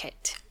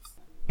toolkit.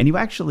 And you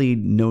actually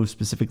know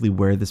specifically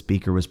where this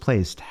beaker was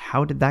placed.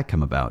 How did that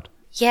come about?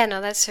 Yeah, no,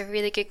 that's a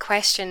really good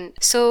question.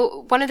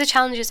 So one of the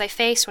challenges I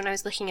faced when I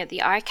was looking at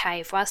the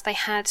archive, whilst I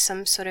had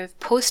some sort of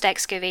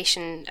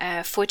post-excavation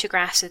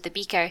photographs of the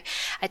beaker,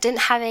 I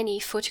didn't have any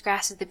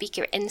photographs of the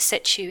beaker in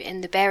situ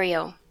in the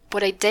burial.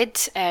 What I did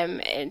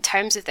in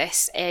terms of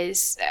this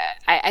is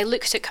I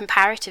looked at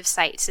comparative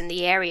sites in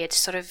the area to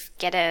sort of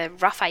get a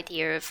rough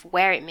idea of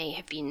where it may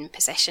have been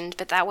positioned,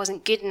 but that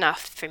wasn't good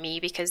enough for me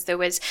because there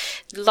was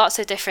lots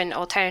of different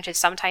alternatives.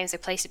 Sometimes they're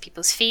placed at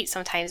people's feet,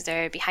 sometimes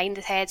they're behind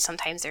the head,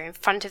 sometimes they're in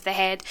front of the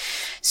head.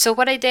 So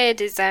what I did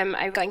is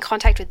I got in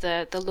contact with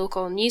the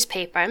local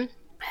newspaper,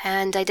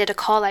 And I did a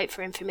call out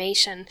for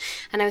information,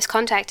 and I was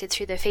contacted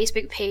through their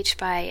Facebook page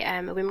by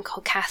a woman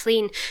called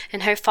Kathleen,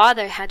 and her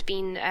father had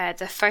been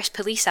the first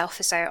police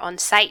officer on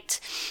site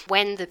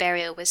when the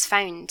burial was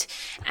found.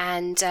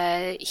 And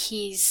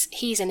he's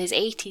in his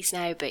 80s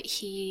now, but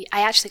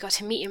I actually got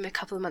to meet him a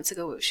couple of months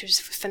ago, which was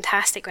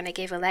fantastic when I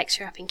gave a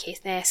lecture up in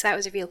Caithness. So that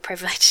was a real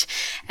privilege.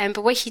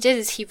 But what he did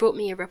is he wrote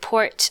me a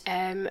report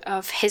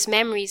of his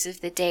memories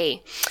of the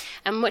day.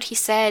 And what he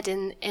said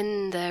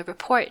in the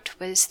report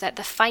was that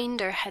the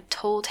finder had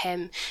told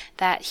him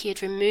that he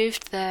had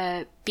removed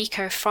the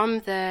beaker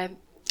from the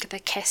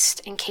kist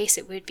in case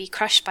it would be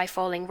crushed by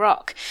falling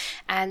rock,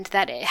 and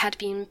that it had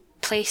been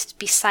placed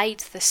beside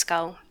the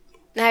skull.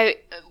 Now,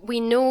 we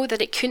know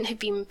that it couldn't have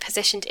been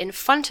positioned in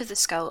front of the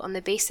skull on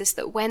the basis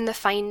that when the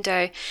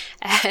finder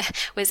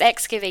was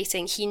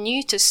excavating, he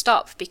knew to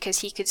stop because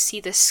he could see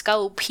the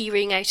skull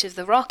peering out of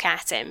the rock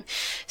at him.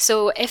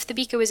 So if the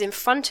beaker was in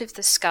front of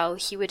the skull,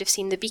 he would have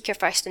seen the beaker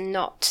first and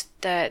not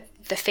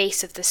the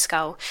face of the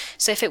skull.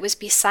 So if it was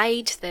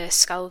beside the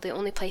skull, the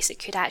only place it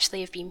could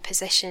actually have been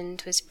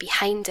positioned was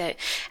behind it.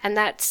 And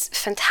that's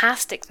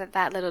fantastic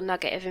that little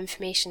nugget of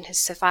information has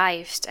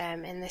survived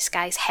in this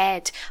guy's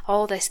head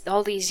all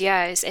these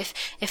years.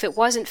 If it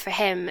wasn't for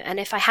him, and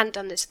if I hadn't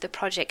done the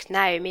project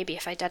now, maybe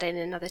if I'd done it in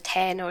another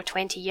 10 or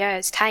 20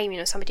 years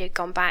time, somebody had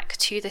gone back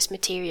to this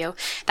material,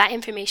 that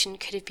information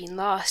could have been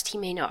lost. He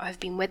may not have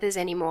been with us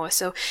anymore.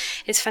 So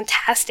it's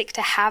fantastic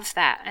to have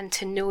that and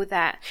to know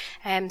that.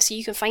 So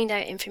you can find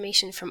out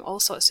information from all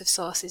sorts of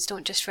sources.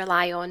 Don't just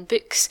rely on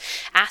books.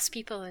 Ask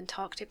people and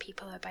talk to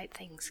people about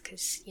things,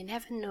 because you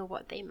never know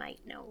what they might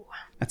know.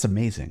 That's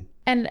amazing.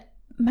 And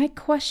my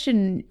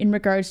question in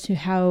regards to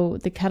how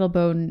the cattle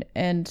bone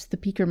and the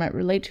beaker might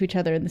relate to each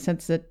other, in the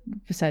sense that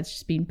besides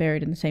just being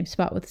buried in the same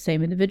spot with the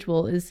same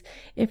individual, is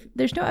if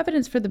there's no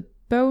evidence for the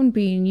bone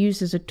being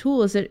used as a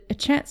tool, is it a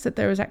chance that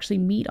there was actually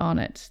meat on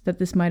it, that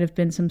this might have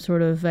been some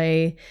sort of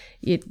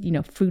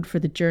food for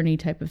the journey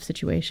type of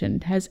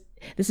situation?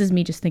 This is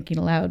me just thinking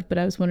aloud, but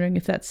I was wondering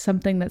if that's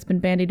something that's been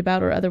bandied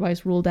about or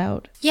otherwise ruled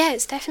out. Yeah,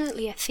 it's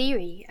definitely a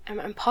theory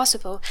and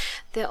possible.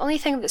 The only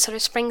thing that sort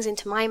of springs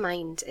into my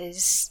mind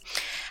is,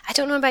 I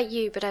don't know about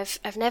you, but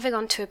I've never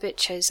gone to a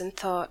butcher's and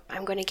thought,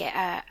 I'm going to get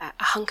a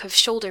hunk of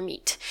shoulder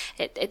meat.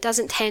 It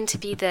doesn't tend to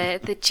be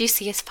the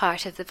juiciest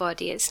part of the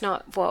body. It's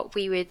not what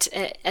we would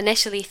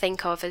initially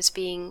think of as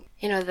being,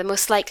 the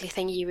most likely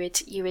thing you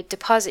would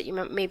deposit. You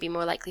may be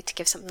more likely to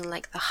give something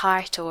like the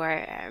heart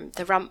or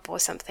the rump or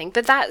something.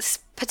 But that's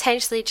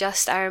potentially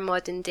just our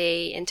modern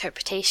day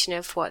interpretation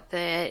of what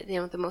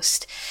the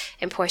most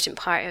important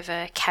part of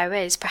a cow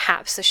is.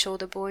 Perhaps the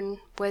shoulder bone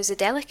was a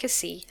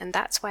delicacy and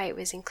that's why it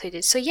was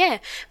included. So yeah,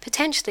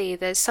 potentially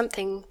there's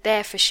something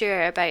there for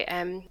sure about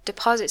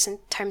deposits in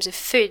terms of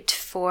food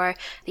for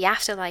the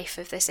afterlife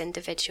of this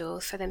individual,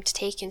 for them to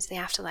take into the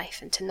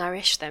afterlife and to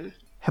nourish them.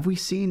 Have we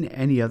seen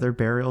any other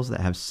burials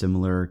that have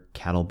similar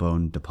cattle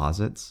bone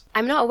deposits?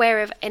 I'm not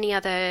aware of any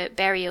other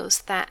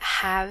burials that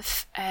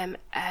have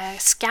a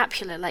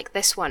scapula like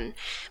this one,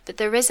 but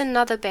there is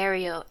another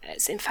burial.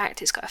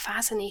 It's got a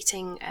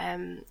fascinating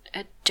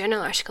a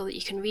journal article that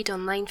you can read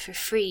online for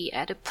free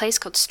at a place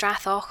called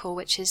Strathauchel,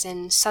 which is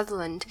in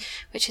Sutherland,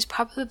 which is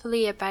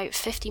probably about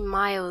 50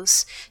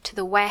 miles to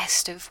the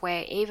west of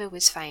where Ava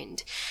was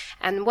found.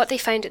 And what they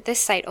found at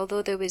this site,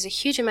 although there was a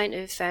huge amount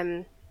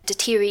of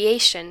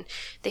deterioration,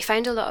 they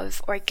found a lot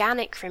of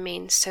organic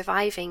remains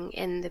surviving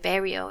in the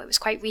burial. It was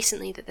quite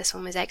recently that this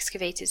one was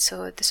excavated,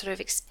 so the sort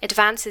of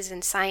advances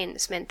in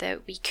science meant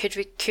that we could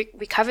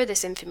recover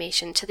this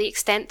information to the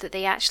extent that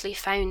they actually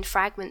found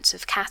fragments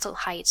of cattle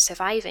hides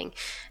surviving,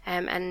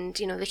 and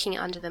looking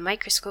at under the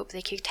microscope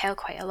they could tell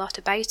quite a lot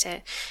about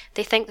it.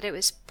 They think that it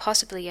was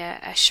possibly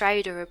a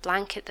shroud or a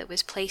blanket that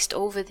was placed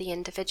over the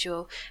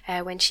individual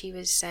when she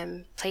was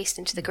placed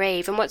into the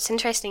grave. And what's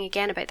interesting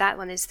again about that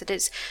one is that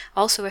it's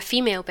also a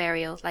female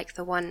burial, like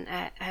the one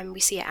we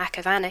see at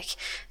Achavanich.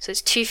 So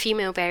it's two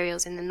female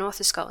burials in the north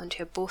of Scotland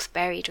who are both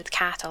buried with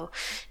cattle.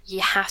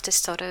 You have to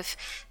sort of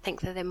think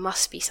that there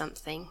must be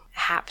something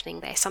happening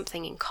there,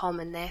 something in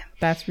common there.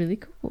 That's really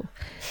cool.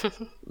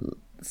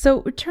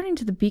 So returning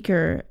to the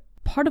beaker,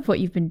 part of what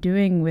you've been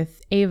doing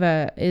with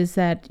Ava is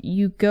that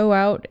you go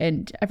out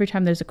and every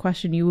time there's a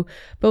question, you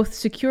both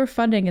secure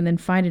funding and then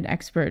find an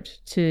expert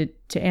to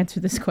answer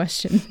this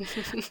question.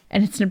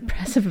 And it's an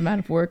impressive amount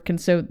of work. And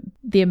so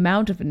the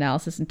amount of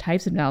analysis and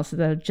types of analysis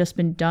that have just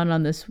been done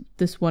on this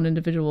one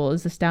individual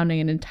is astounding,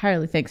 and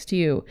entirely thanks to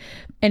you.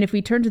 And if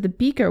we turn to the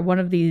beaker, one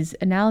of these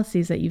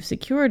analyses that you've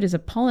secured is a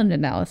pollen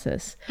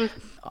analysis.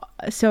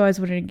 So I was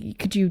wondering,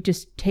 could you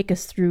just take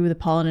us through the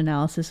pollen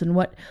analysis and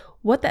what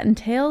that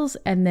entails,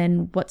 and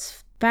then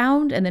what's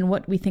found, and then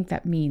what we think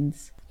that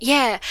means?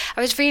 Yeah,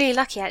 I was really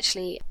lucky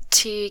actually.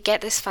 to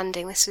get this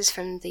funding, this was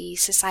from the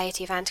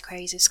Society of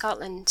Antiquaries of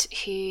Scotland,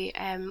 who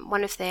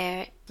one of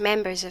their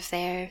members of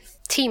their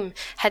team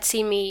had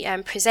seen me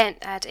present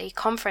at a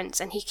conference,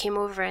 and he came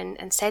over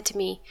and said to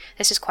me,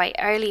 this was quite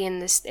early in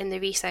the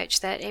research,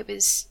 that it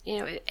was,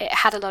 it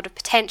had a lot of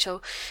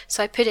potential.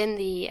 So I put in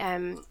the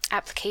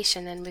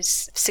application and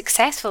was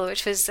successful,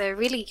 which was a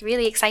really,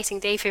 really exciting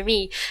day for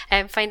me,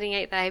 finding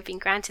out that I had been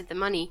granted the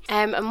money.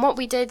 And what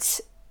we did,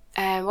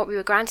 what we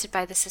were granted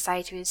by the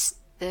society was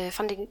the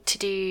funding to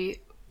do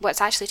what's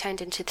actually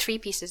turned into 3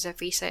 pieces of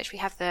research. We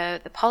have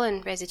the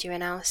pollen residue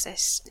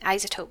analysis,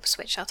 isotopes,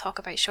 which I'll talk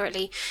about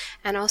shortly,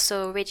 and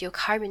also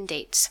radiocarbon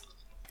dates.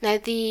 Now,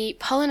 the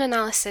pollen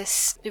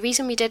analysis, the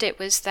reason we did it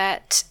was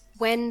that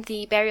when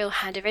the burial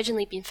had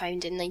originally been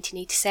found in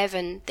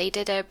 1987, they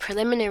did a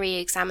preliminary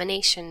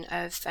examination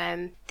of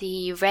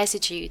the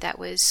residue that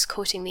was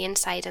coating the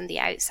inside and the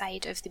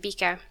outside of the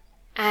beaker.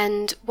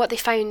 And what they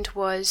found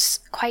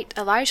was quite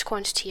a large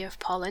quantity of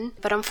pollen,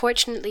 but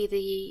unfortunately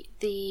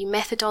the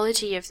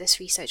methodology of this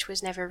research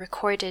was never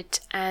recorded,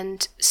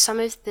 and some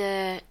of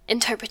the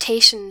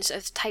interpretations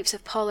of types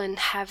of pollen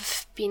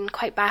have been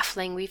quite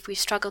baffling. We've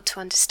struggled to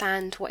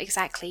understand what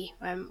exactly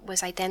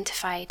was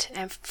identified.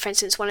 For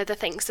instance, one of the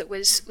things that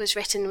was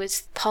written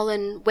was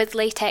pollen with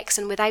latex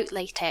and without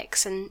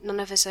latex, and none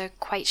of us are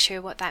quite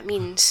sure what that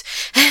means.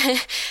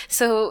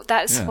 So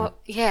that's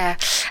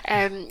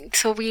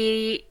so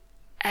we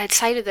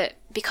decided that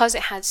because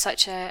it had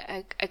such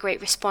a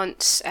great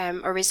response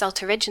or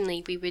result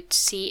originally, we would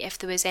see if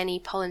there was any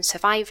pollen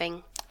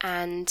surviving,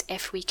 and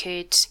if we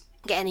could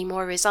get any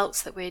more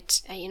results that would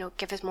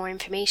give us more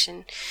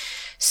information.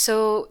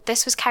 So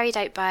this was carried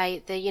out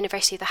by the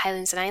University of the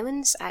Highlands and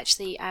Islands,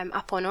 actually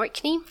up on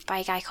Orkney, by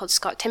a guy called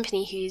Scott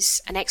Timpany,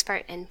 who's an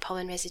expert in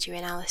pollen residue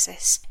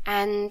analysis.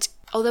 And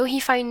although he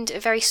found a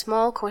very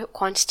small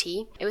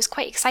quantity, it was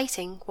quite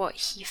exciting what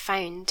he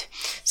found.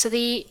 So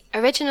the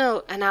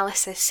original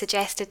analysis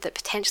suggested that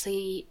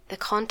potentially the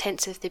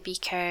contents of the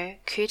beaker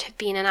could have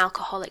been an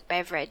alcoholic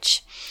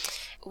beverage,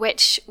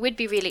 which would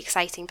be really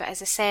exciting. But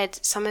as I said,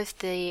 some of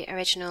the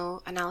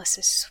original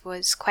analysis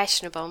was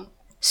questionable.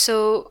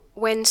 So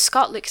when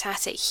Scott looked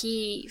at it,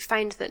 he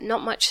found that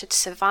not much had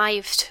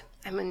survived.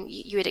 I mean,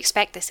 you would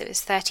expect this, it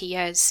was 30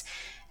 years.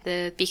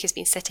 The beaker's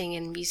been sitting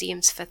in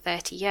museums for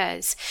 30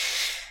 years.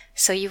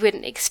 So you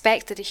wouldn't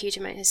expect that a huge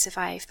amount has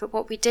survived. But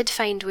what we did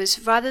find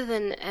was, rather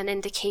than an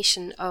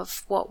indication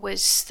of what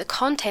was the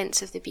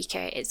contents of the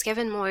beaker, it's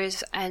given more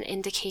as an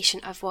indication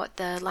of what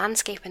the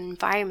landscape and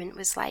environment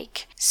was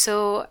like.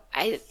 So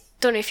I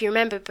don't know if you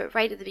remember, but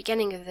right at the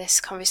beginning of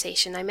this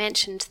conversation, I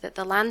mentioned that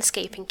the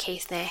landscape in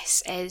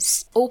Caithness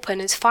is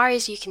open as far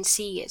as you can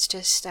see. It's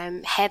just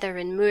heather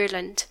and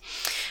moorland.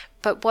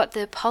 But what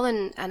the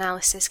pollen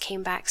analysis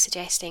came back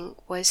suggesting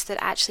was that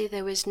actually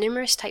there was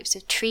numerous types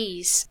of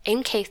trees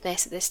in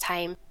Caithness at this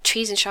time.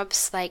 Trees and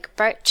shrubs like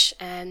birch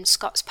and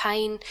Scots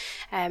pine,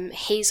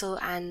 hazel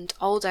and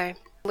alder,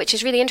 which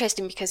is really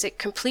interesting because it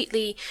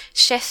completely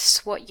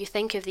shifts what you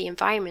think of the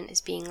environment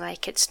as being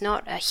like. It's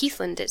not a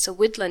heathland, it's a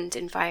woodland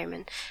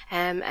environment,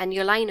 and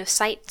your line of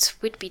sight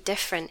would be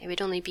different. It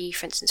would only be,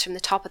 for instance, from the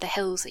top of the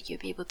hills that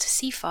you'd be able to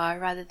see far,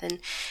 rather than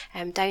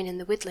down in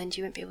the woodland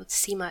you wouldn't be able to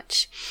see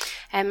much.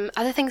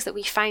 Other things that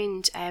we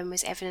found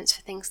was evidence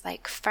for things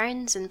like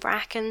ferns and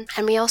bracken,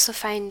 and we also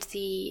found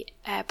the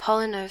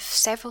pollen of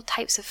several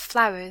types of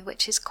flower,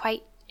 which is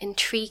quite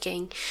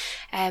intriguing.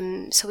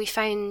 So we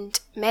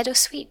found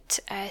meadowsweet,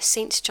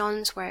 St.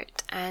 John's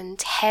wort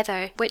and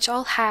heather, which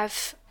all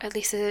have, at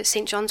least the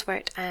St. John's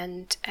wort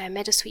and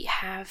meadowsweet,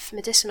 have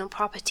medicinal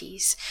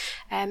properties.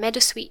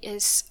 Meadowsweet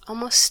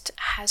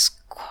has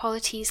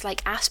qualities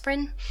like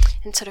aspirin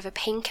and sort of a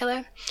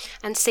painkiller,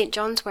 and St.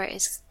 John's wort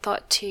is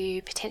thought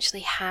to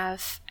potentially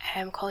have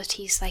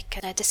qualities like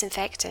a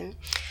disinfectant.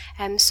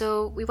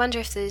 So we wonder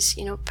if there's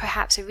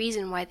perhaps a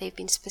reason why they've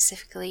been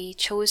specifically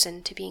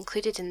chosen to be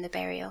included in the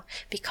burial,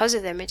 because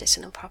of their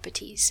medicinal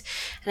properties.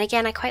 And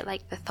again, I quite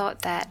like the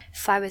thought that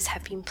flowers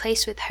have been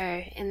placed with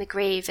her in the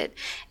grave.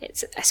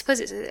 I suppose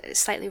it's a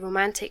slightly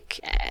romantic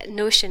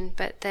notion,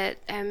 but that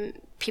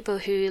people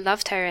who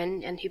loved her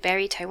and who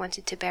buried her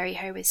wanted to bury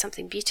her with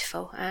something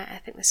beautiful. I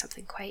think there's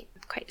something quite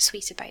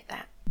sweet about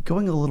that.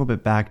 Going a little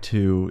bit back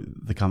to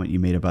the comment you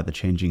made about the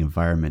changing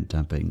environment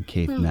dumping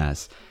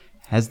Caithness,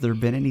 has there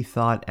been any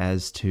thought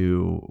as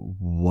to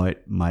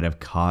what might have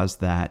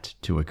caused that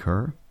to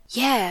occur?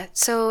 Yeah,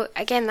 so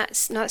again,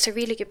 that's a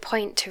really good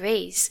point to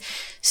raise.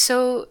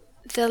 So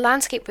the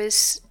landscape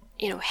was,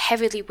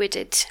 heavily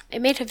wooded.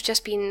 It may have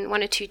just been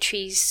one or two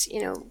trees,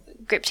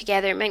 grouped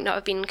together. It might not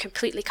have been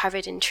completely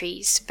covered in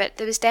trees, but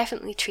there was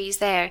definitely trees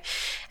there.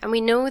 And we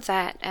know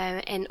that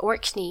in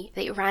Orkney,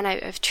 they ran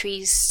out of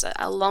trees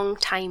a long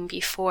time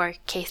before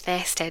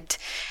Caithness did.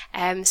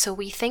 So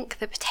we think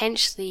that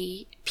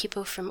potentially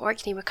people from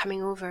Orkney were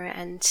coming over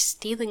and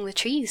stealing the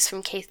trees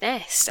from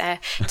Caithness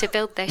to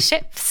build their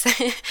ships.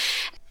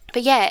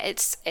 But yeah,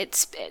 it's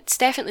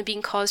definitely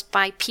been caused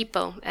by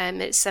people.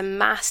 It's a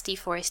mass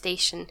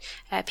deforestation.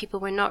 People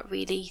were not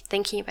really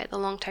thinking about the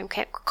long-term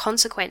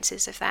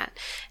consequences of that.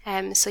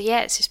 So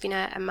yeah, it's just been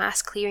a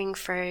mass clearing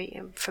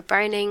for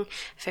burning,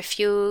 for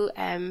fuel,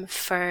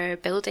 for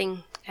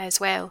building as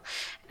well.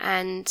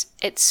 And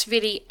it's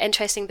really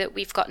interesting that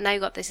we've now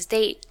got this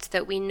date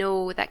that we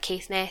know that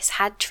Caithness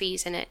had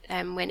trees in it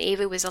when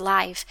Ava was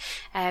alive.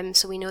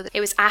 So we know that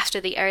it was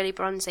after the early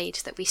Bronze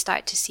Age that we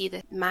start to see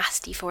the mass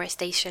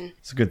deforestation.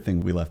 It's a good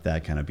thing we left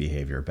that kind of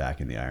behavior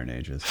back in the Iron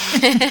Ages.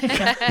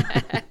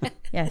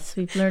 Yes,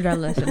 we've learned our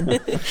lesson.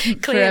 Clearly,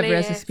 forever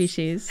as a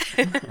species.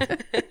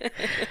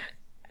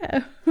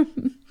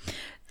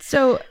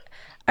 So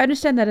I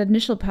understand that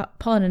initial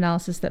pollen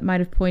analysis that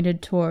might have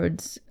pointed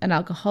towards an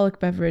alcoholic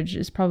beverage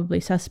is probably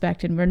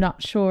suspect, and we're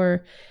not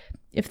sure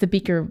if the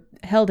beaker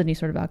held any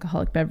sort of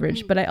alcoholic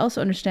beverage. But I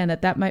also understand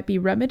that might be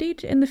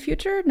remedied in the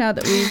future now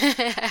that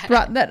we've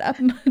brought that up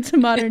to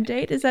modern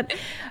date. Is that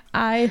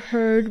I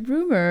heard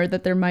rumor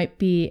that there might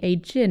be a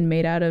gin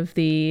made out of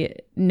the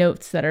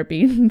notes that are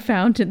being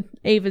found in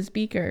Ava's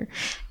beaker.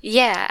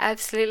 Yeah,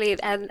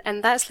 absolutely.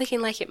 And that's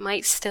looking like it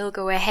might still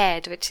go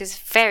ahead, which is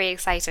very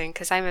exciting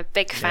because I'm a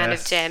big fan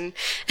of gin.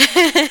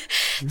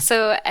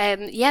 So,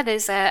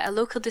 there's a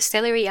local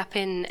distillery up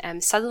in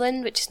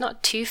Sutherland, which is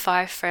not too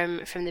far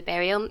from the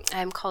burial,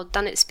 called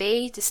Dunnett's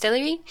Bay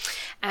Distillery.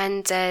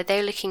 And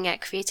they're looking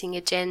at creating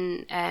a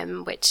gin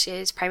which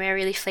is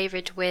primarily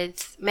flavoured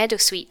with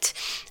meadowsweet,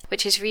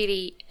 which is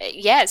really,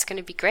 it's going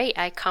to be great.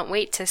 I can't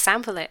wait to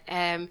sample it.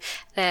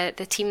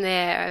 The team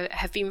there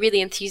have been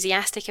really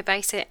enthusiastic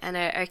about it and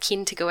are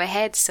keen to go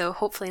ahead. So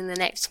hopefully in the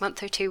next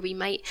month or two, we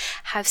might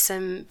have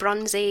some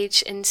Bronze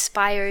Age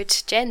inspired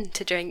gin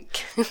to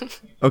drink.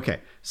 Okay,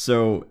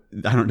 so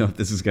I don't know if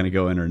this is going to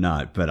go in or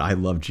not, but I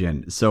love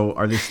gin. So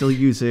are they still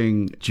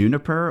using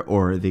juniper,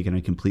 or are they going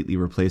to completely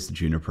replace the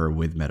juniper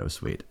with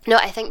meadowsweet? No,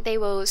 I think they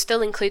will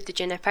still include the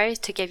juniper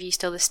to give you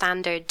still the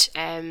standard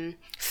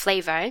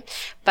flavour,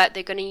 but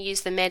they're going to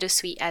use the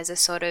meadowsweet as a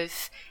sort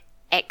of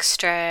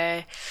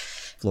extra...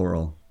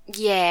 floral.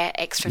 Yeah,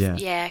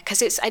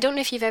 because I don't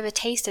know if you've ever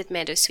tasted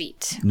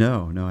meadowsweet.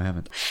 No, I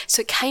haven't.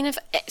 So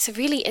it's a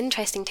really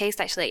interesting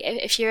taste actually.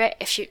 If you,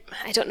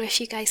 I don't know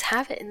if you guys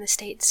have it in the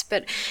States,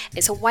 but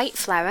it's a white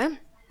flower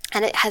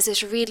and it has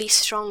this really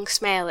strong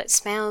smell. It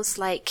smells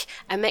like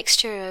a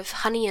mixture of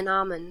honey and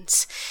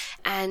almonds,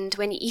 and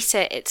when you eat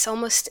it, it's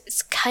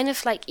kind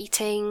of like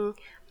eating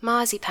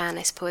marzipan,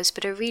 I suppose,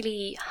 but a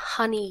really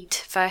honeyed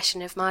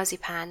version of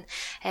marzipan.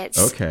 It's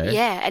okay.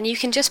 Yeah, and you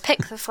can just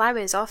pick the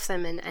flowers off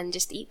them and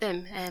just eat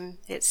them.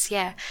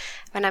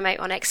 When I'm out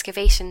on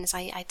excavations,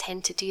 I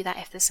tend to do that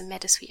if there's some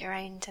meadowsweet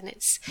around, and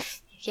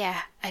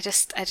I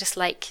just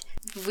like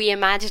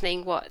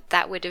reimagining what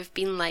that would have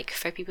been like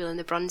for people in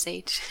the Bronze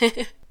Age.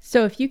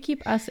 So if you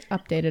keep us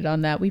updated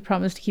on that, we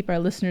promise to keep our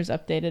listeners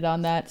updated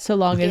on that, so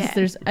long as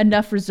there's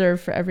enough reserve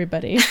for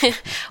everybody.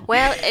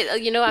 Well,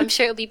 I'm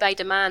sure it'll be by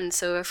demand.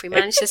 So if we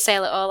manage to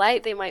sell it all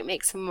out, they might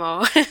make some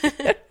more.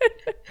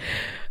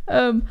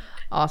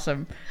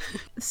 Awesome.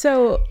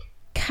 So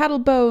cattle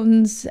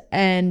bones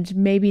and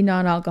maybe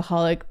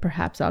non-alcoholic,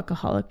 perhaps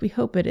alcoholic, we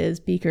hope it is,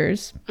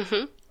 beakers.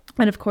 Mm-hmm.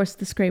 And of course,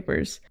 the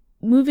scrapers.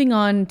 Moving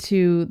on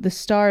to the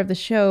star of the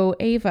show,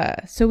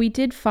 Ava. So we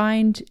did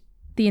find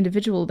the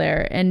individual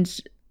there, and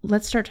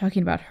let's start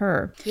talking about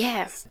her.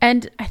 Yes.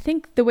 And I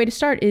think the way to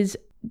start is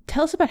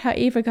tell us about how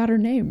Ava got her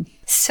name.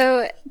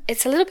 So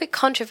it's a little bit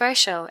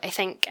controversial, I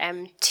think,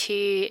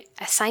 to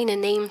assign a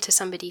name to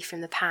somebody from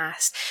the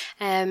past.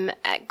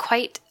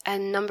 Quite a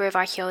number of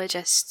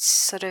archaeologists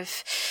sort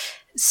of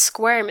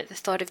squirm at the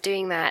thought of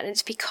doing that, and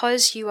it's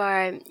because you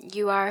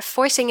are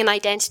forcing an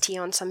identity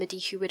on somebody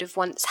who would have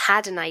once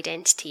had an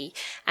identity,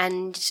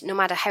 and no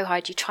matter how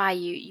hard you try,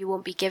 you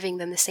won't be giving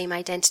them the same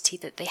identity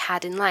that they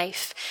had in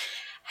life.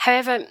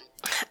 However,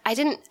 I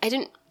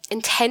didn't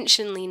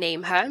intentionally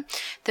name her.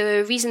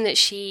 The reason that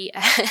she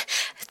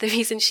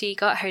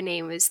got her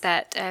name was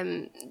that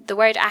the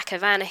word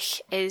Achavanich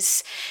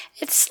it's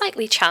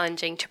slightly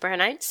challenging to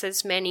pronounce,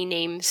 as many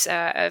names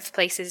of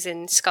places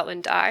in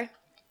Scotland are.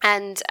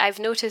 And I've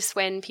noticed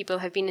when people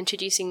have been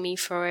introducing me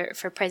for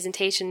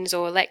presentations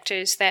or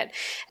lectures that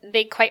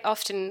they quite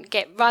often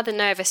get rather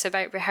nervous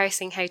about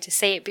rehearsing how to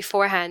say it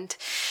beforehand.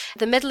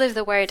 The middle of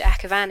the word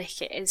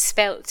Achavanich is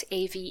spelt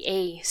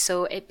AVA,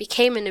 so it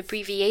became an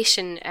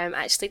abbreviation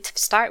actually to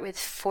start with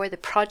for the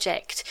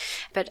project.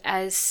 But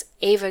as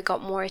Ava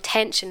got more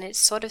attention, it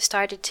sort of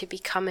started to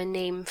become a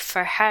name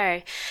for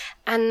her.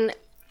 And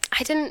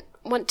I didn't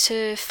want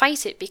to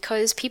fight it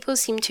because people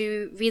seem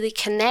to really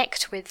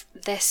connect with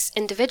this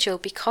individual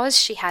because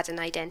she had an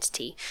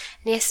identity.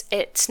 And yes,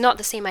 it's not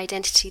the same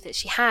identity that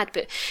she had,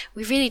 but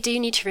we really do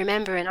need to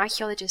remember, and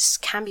archaeologists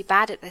can be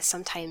bad at this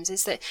sometimes,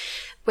 is that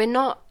we're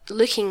not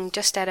looking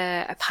just at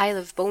a pile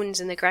of bones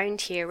in the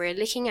ground here. We're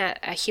looking at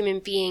a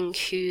human being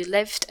who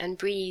lived and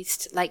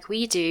breathed like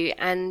we do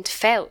and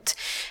felt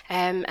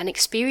and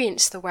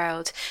experienced the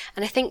world.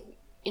 And I think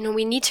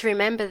we need to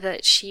remember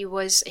that she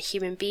was a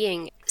human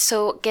being.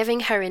 So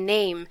giving her a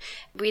name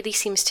really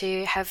seems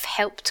to have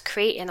helped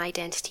create an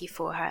identity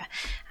for her.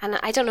 And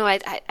I don't know,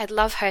 I'd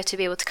love her to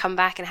be able to come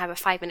back and have a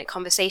 5-minute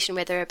conversation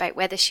with her about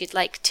whether she'd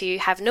like to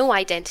have no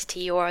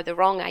identity or the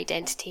wrong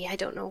identity. I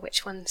don't know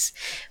which one's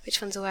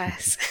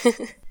worse.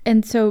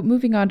 And so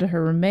moving on to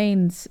her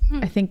remains,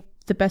 I think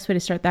the best way to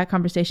start that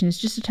conversation is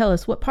just to tell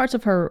us what parts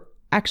of her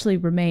actually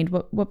remained,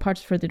 what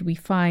parts of her did we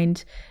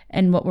find,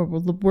 and what we're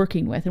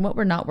working with and what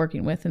we're not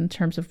working with in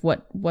terms of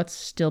what's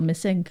still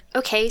missing.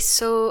 Okay,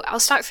 so I'll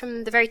start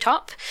from the very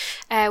top.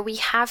 We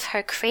have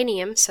her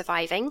cranium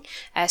surviving,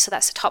 so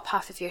that's the top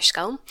half of your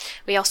skull.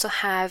 We also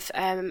have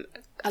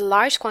a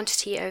large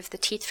quantity of the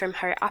teeth from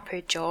her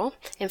upper jaw.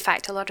 In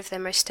fact, a lot of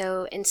them are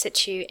still in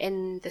situ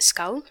in the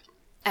skull.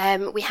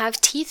 We have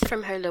teeth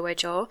from her lower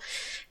jaw,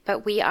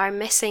 but we are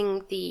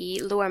missing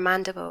the lower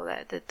mandible,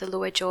 the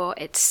lower jaw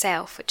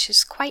itself, which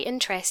is quite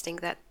interesting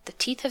that the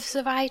teeth have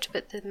survived,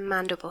 but the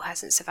mandible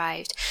hasn't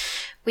survived.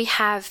 We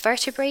have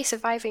vertebrae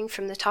surviving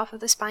from the top of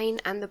the spine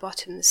and the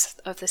bottom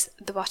of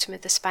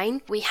the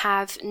spine. We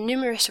have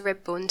numerous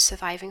rib bones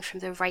surviving from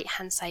the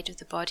right-hand side of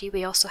the body.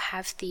 We also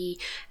have the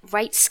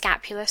right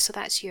scapula, so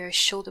that's your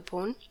shoulder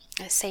bone.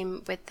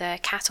 Same with the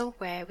cattle,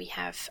 where we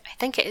have, I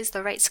think it is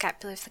the right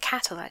scapula of the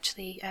cattle,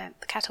 actually,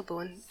 the cattle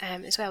bone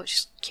as well, which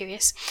is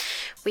curious.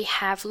 We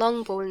have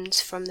long bones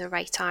from the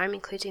right arm,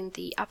 including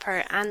the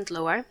upper and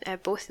lower,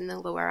 both in the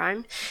lower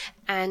arm.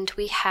 And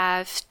we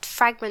have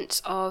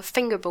fragments of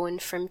finger bone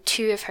from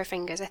 2 of her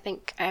fingers, I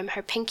think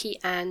her pinky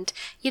and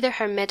either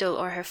her middle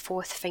or her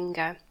 4th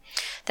finger.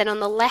 Then on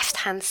the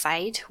left-hand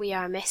side, we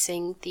are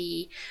missing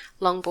the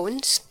long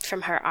bones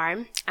from her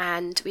arm,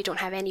 and we don't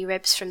have any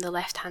ribs from the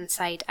left-hand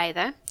side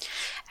either.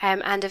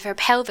 And of her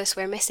pelvis,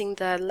 we're missing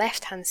the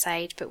left-hand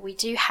side, but we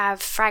do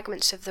have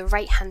fragments of the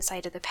right-hand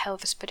side of the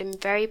pelvis, but in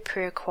very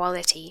poor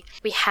quality.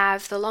 We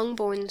have the long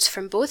bones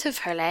from both of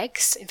her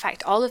legs, in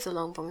fact, all of the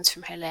long bones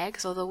from her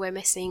legs, although we're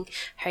missing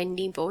her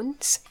knee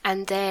bones.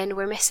 And then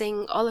we're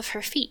missing all of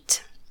her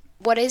feet.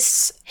 What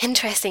is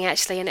interesting,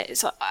 actually, and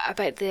it's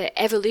about the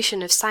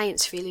evolution of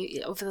science,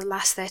 really, over the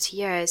last 30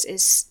 years,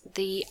 is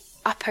the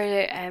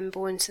upper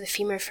bone, so the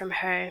femur from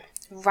her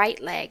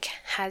right leg,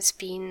 has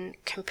been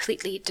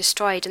completely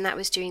destroyed, and that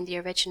was during the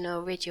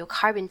original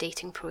radiocarbon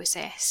dating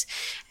process.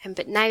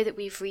 But now that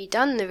we've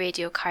redone the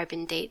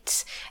radiocarbon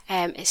dates,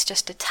 it's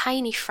just a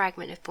tiny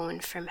fragment of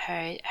bone from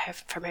her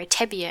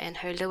tibia and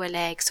her lower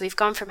leg. So we've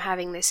gone from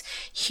having this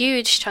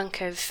huge chunk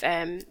of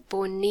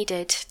bone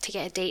needed to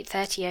get a date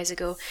 30 years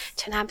ago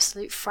to an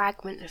absolute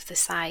fragment of the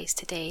size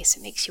today. So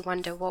it makes you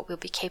wonder what we'll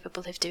be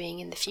capable of doing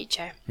in the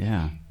future.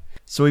 Yeah.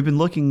 So we've been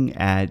looking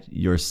at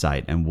your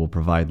site, and we'll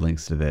provide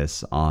links to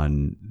this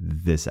on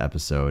this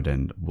episode,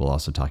 and we'll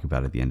also talk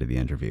about it at the end of the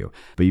interview.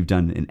 But you've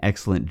done an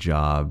excellent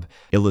job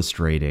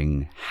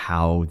illustrating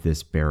how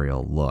this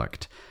burial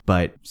looked.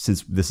 But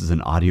since this is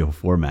an audio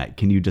format,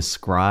 can you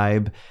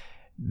describe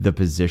the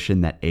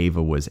position that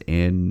Ava was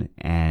in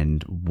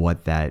and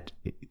what that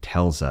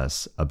tells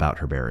us about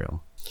her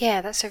burial? Yeah,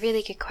 that's a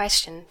really good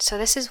question. So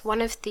this is one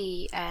of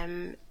the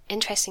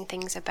interesting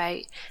things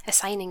about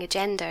assigning a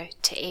gender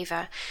to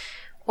Ava.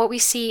 What we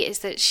see is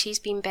that she's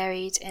been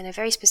buried in a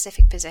very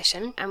specific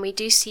position, and we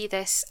do see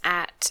this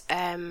at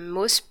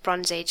most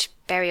Bronze Age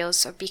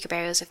burials or Beaker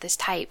burials of this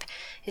type,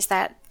 is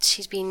that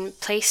she's been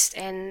placed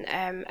in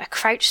a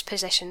crouched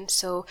position.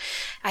 So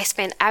I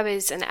spent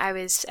hours and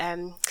hours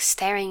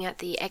staring at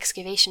the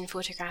excavation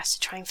photographs to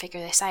try and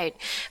figure this out.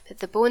 But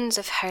the bones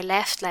of her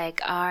left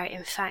leg are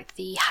in fact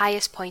the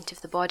highest point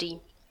of the body.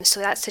 So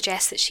that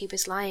suggests that she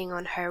was lying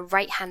on her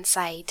right-hand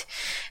side.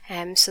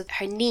 So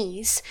her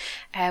knees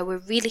were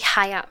really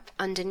high up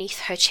underneath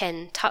her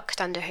chin, tucked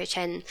under her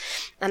chin.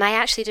 And I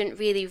actually didn't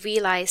really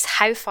realise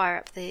how far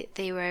up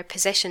they were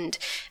positioned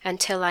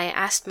until I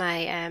asked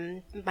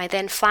my my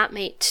then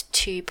flatmate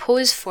to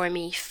pose for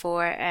me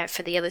for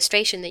the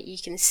illustration that you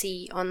can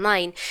see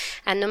online.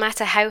 And no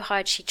matter how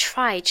hard she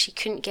tried, she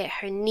couldn't get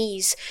her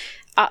knees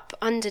up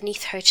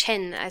underneath her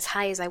chin as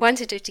high as I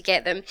wanted her to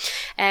get them.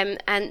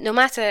 And no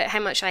matter how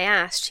much I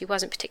asked, she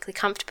wasn't particularly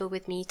comfortable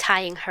with me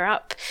tying her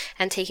up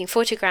and taking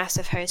photographs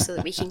of her so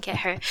that we can get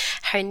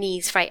her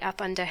knees right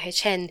up under her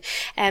chin.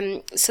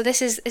 So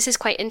this is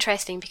quite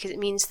interesting because it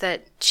means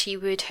that she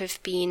would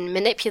have been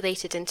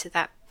manipulated into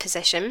that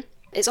position.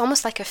 It's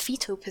almost like a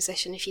fetal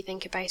position if you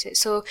think about it.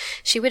 So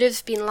she would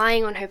have been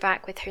lying on her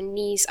back with her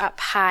knees up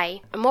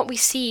high. And what we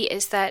see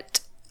is that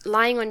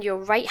lying on your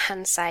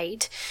right-hand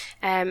side,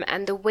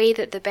 and the way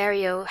that the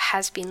burial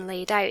has been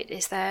laid out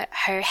is that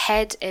her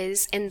head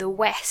is in the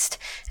west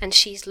and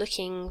she's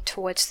looking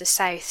towards the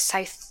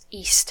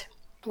southeast,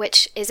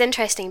 which is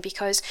interesting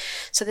because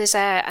there's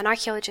an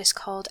archaeologist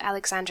called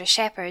Alexandra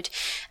Shepherd,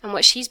 and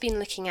what she's been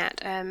looking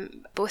at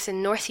both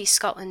in northeast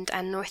Scotland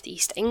and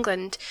northeast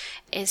England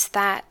is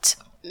that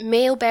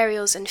male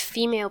burials and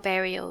female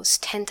burials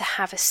tend to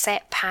have a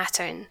set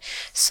pattern.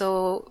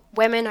 So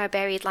women are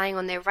buried lying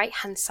on their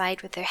right-hand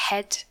side with their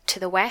head to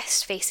the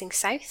west facing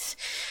south,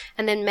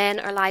 and then men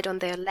are laid on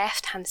their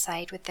left-hand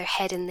side with their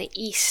head in the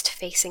east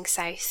facing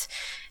south.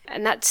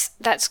 And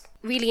that's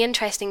really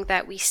interesting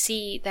that we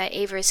see that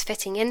Ava is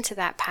fitting into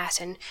that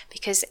pattern,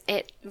 because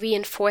it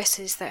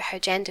reinforces that her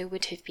gender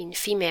would have been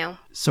female.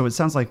 So it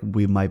sounds like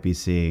we might be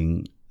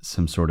seeing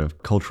some sort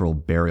of cultural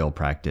burial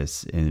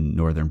practice in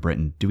northern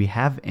Britain. Do we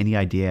have any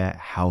idea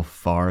how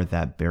far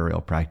that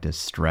burial practice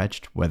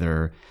stretched,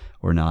 whether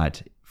or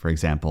not, for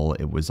example,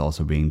 it was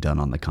also being done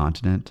on the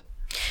continent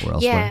or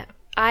elsewhere? Yeah.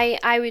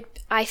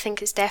 I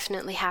think it's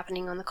definitely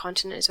happening on the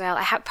continent as well.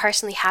 I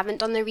personally haven't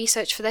done the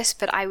research for this,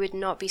 but I would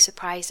not be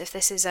surprised if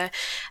this is a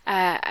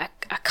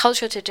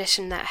cultural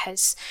tradition that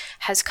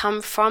has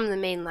come from the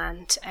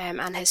mainland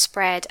and has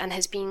spread and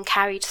has been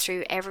carried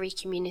through every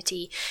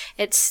community.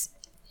 It's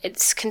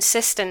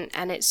consistent,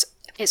 and it's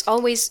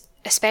always,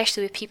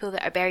 especially with people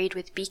that are buried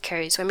with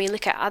beakers. When we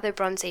look at other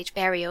Bronze Age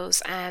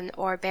burials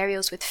or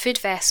burials with food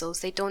vessels,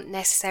 they don't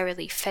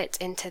necessarily fit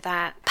into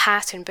that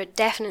pattern, but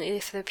definitely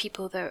for the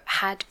people that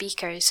had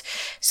beakers.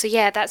 So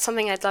yeah, that's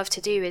something I'd love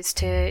to do, is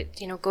to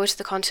go to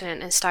the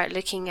continent and start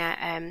looking at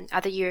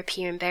other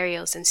European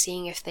burials and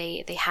seeing if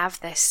they have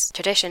this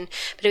tradition.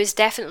 But it was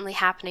definitely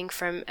happening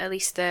from at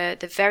least the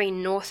very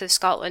north of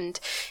Scotland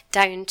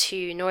down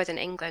to northern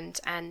England,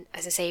 and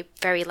as I say,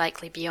 very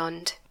likely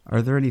beyond.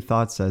 Are there any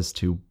thoughts as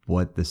to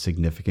what the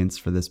significance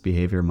for this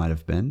behavior might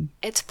have been?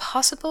 It's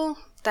possible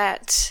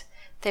that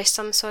there's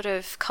some sort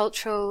of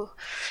cultural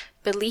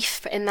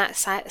belief in that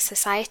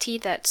society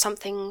that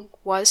something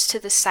was to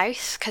the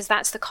south, because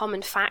that's the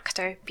common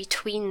factor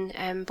between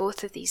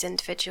both of these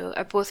individual,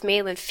 or both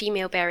male and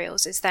female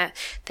burials, is that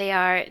they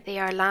are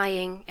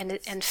lying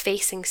and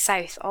facing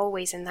south,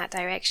 always in that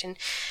direction.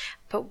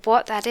 But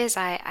what that is,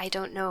 I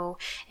don't know.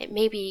 It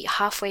may be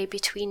halfway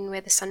between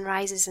where the sun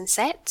rises and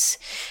sets,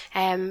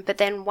 but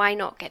then why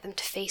not get them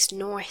to face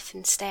north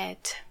instead?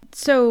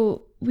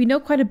 So we know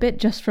quite a bit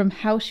just from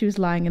how she was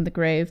lying in the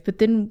grave, but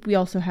then we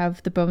also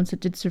have the bones that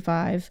did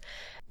survive.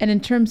 And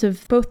in terms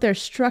of both their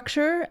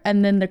structure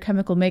and then their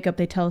chemical makeup,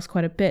 they tell us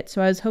quite a bit.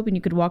 So I was hoping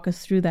you could walk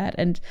us through that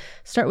and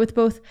start with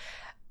both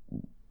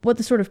what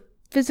the sort of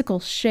physical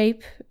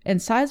shape and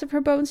size of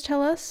her bones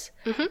tell us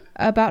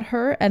about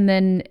her, and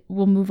then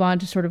we'll move on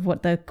to sort of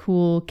what the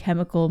cool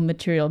chemical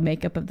material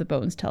makeup of the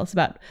bones tell us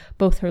about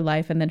both her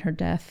life and then her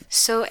death.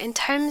 So in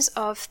terms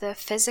of the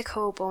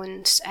physical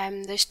bones,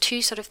 there's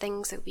two sort of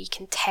things that we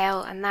can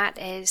tell, and that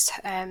is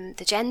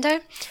the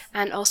gender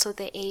and also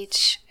the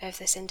age of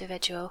this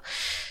individual.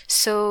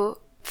 So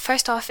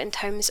first off, in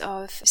terms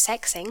of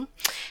sexing,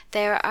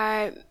 there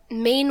are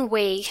main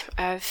way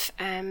of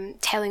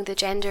telling the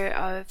gender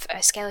of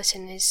a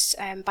skeleton is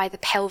by the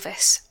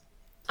pelvis.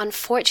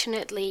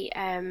 Unfortunately,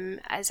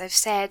 as I've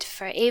said,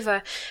 for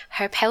Ava,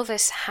 her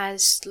pelvis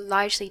has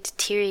largely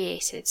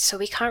deteriorated, so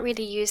we can't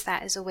really use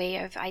that as a way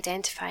of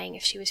identifying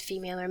if she was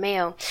female or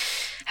male.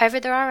 However,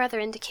 there are other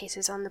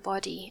indicators on the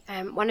body.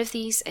 One of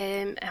these,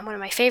 and one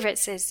of my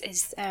favourites,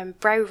 is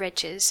brow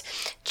ridges.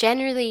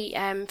 Generally,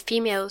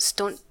 females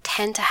don't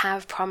tend to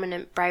have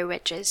prominent brow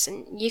ridges,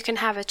 and you can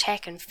have a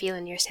check and feel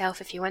in yourself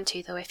if you want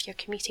to, though if you're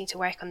commuting to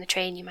work on the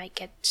train, you might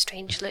get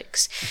strange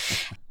looks.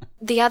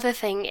 The other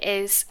thing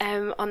is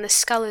on the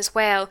skull as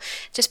well,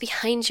 just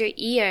behind your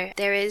ear,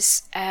 there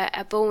is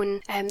a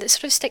bone that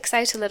sort of sticks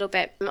out a little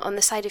bit on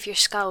the side of your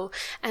skull.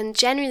 And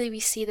generally we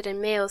see that in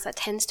males that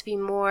tends to be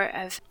more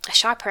of a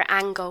sharper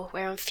angle,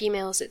 where on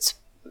females it's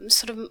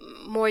sort of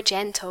more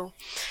gentle.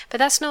 But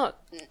that's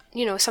not,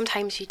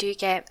 sometimes you do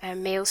get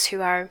males who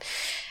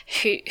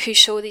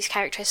show these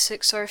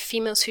characteristics, or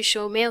females who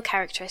show male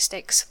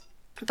characteristics.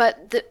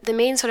 But the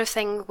main sort of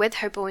thing with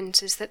her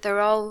bones is that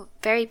they're all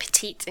very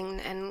petite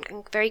and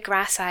very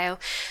gracile.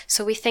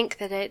 So we think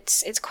that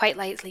it's quite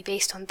likely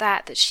based on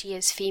that she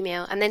is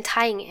female. And then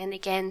tying it in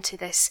again to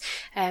this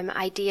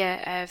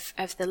idea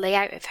of the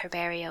layout of her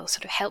burial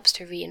sort of helps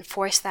to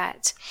reinforce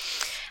that.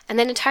 And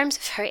then in terms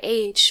of her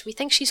age, we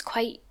think she's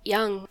quite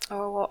young,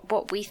 or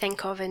what we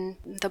think of in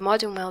the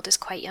modern world as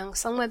quite young,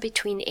 somewhere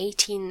between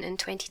 18 and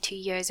 22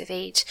 years of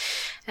age.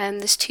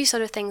 There's two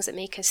sort of things that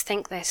make us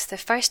think this. The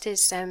first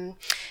is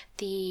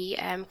the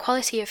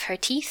quality of her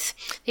teeth.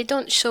 They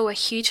don't show a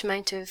huge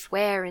amount of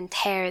wear and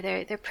tear.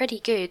 They're pretty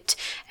good,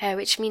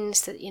 which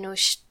means that,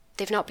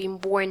 they've not been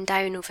worn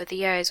down over the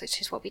years,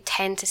 which is what we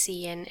tend to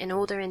see in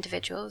older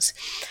individuals.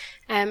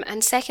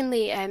 And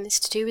secondly, it's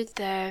to do with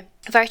the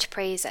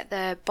vertebrae at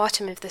the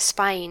bottom of the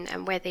spine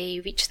and where they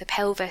reach the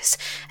pelvis.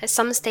 At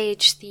some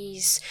stage,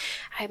 these,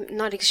 I'm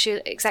not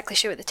exactly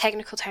sure what the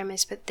technical term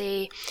is, but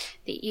they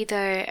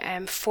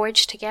either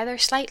forge together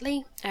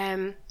slightly,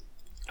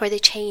 or they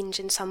change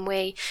in some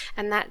way,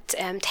 and that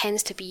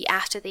tends to be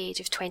after the age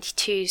of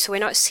 22. So we're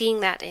not seeing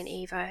that in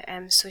Ava.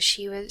 So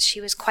she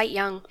was quite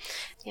young,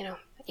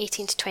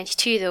 18 to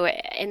 22, though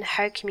in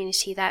her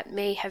community that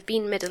may have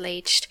been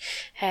middle-aged.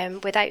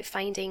 Without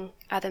finding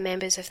other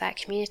members of that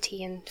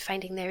community and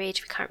finding their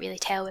age, we can't really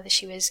tell whether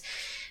she was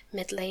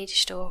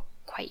middle-aged or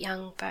quite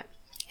young, but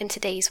in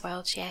today's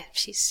world, yeah,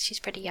 she's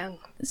pretty young.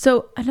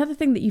 So another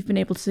thing that you've been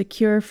able to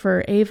secure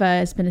for Ava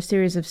has been a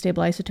series of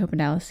stable isotope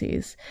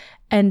analyses.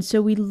 And so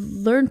we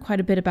learned quite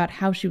a bit about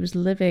how she was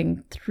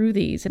living through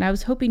these. And I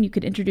was hoping you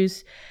could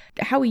introduce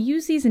how we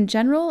use these in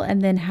general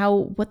and then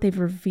what they've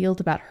revealed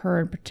about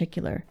her in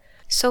particular.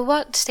 So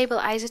what stable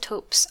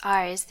isotopes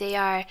are is they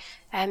are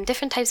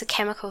different types of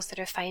chemicals that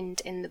are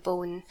found in the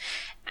bone,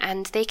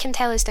 and they can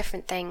tell us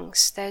different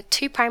things. The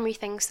two primary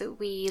things that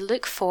we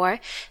look for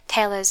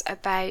tell us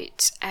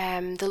about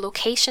the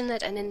location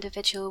that an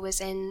individual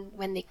was in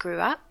when they grew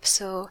up,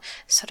 so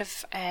sort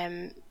of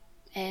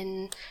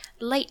in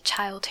late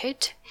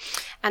childhood,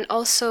 and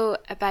also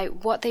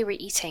about what they were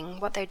eating,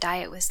 what their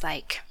diet was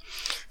like.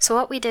 So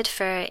what we did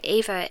for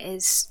Ava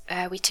is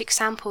we took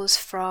samples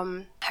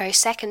from her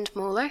second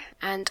molar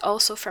and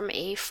also from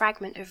a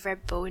fragment of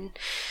rib bone.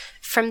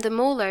 From the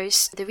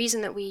molars, the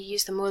reason that we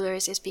use the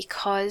molars is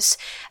because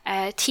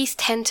teeth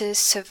tend to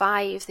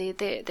survive.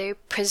 They're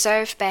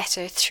preserved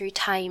better through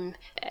time,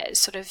 in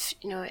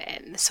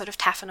the sort of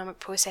taphonomic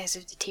process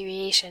of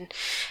deterioration.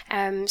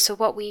 So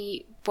what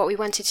we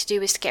wanted to do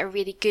was to get a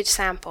really good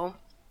sample.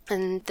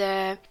 And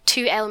the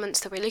two elements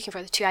that we're looking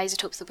for, the two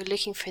isotopes that we're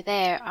looking for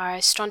there, are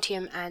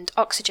strontium and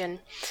oxygen.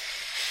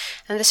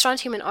 And the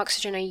strontium and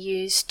oxygen are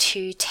used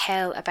to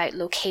tell about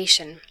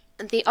location.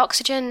 The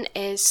oxygen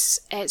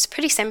it's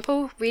pretty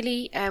simple,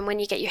 really, when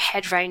you get your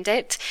head around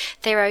it.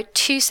 There are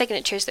two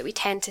signatures that we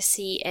tend to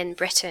see in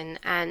Britain,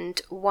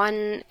 and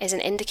one is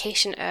an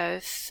indication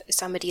of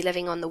somebody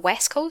living on the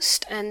west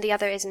coast, and the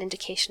other is an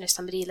indication of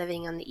somebody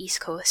living on the east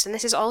coast. And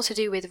this is all to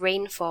do with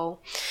rainfall.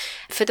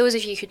 For those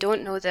of you who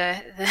don't know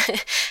the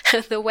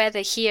the weather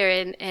here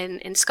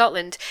in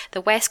Scotland, the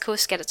west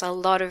coast gets a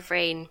lot of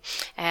rain,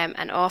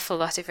 an awful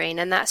lot of rain,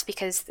 and that's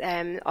because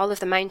all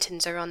of the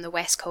mountains are on the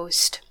west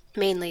coast.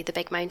 Mainly the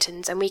big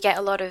mountains, and we get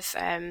a lot of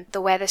the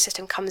weather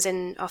system comes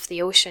in off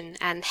the ocean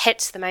and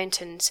hits the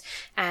mountains,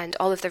 and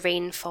all of the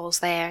rain falls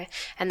there,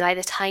 and by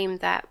the time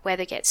that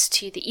weather gets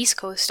to the east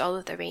coast, all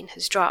of the rain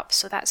has dropped.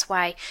 So that's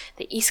why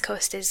the east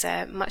coast is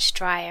a much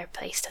drier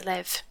place to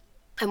live.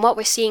 And what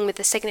we're seeing with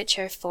the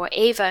signature for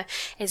Ava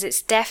is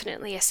it's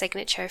definitely a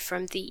signature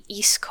from the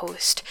east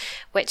coast,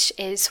 which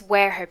is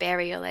where her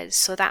burial is,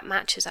 so that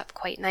matches up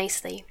quite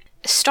nicely.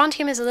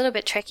 Strontium is a little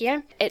bit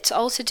trickier. It's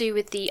all to do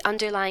with the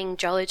underlying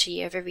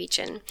geology of a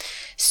region.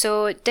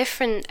 So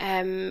different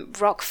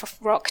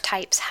rock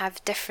types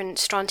have different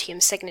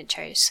strontium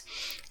signatures.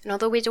 And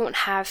although we don't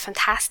have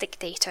fantastic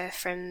data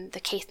from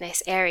the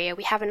Caithness area,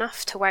 we have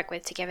enough to work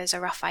with to give us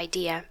a rough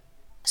idea.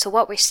 So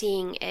what we're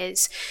seeing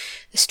is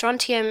the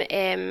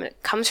strontium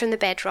comes from the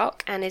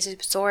bedrock and is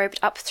absorbed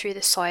up through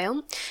the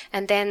soil,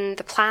 and then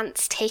the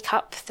plants take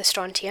up the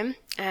strontium,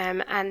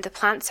 and the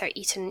plants are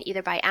eaten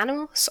either by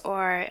animals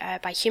or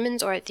by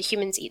humans, or the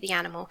humans eat the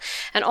animal.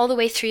 And all the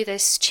way through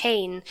this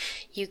chain,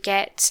 you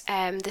get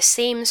the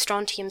same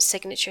strontium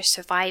signature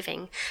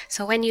surviving.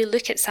 So when you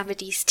look at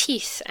somebody's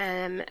teeth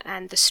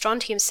and the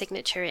strontium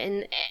signature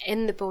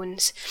in the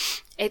bones,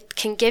 it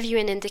can give you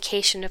an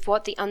indication of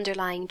what the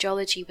underlying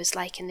geology was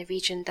like in the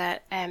region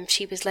that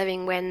she was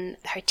living when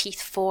her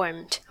teeth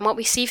formed. And what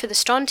we see for the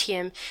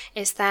strontium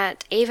is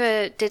that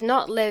Ava did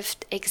not live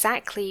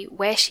exactly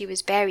where she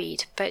was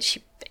buried, but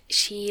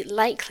she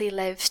likely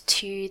lived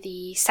to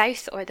the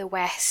south or the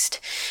west,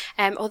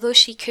 although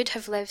she could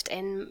have lived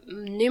in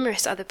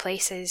numerous other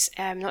places,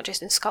 not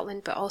just in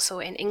Scotland but also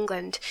in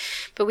England.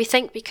 But we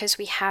think because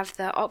we have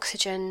the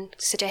oxygen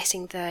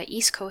suggesting the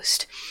east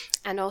coast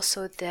and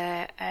also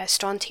the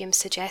strontium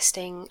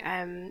suggesting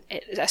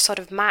a sort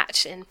of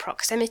match in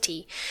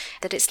proximity,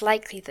 that it's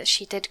likely that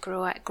she did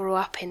grow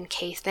up in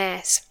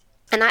Caithness.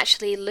 And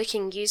actually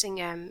using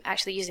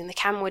the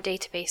CAMWO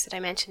database that I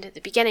mentioned at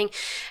the beginning,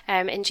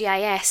 in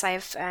GIS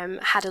I've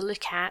had a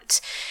look at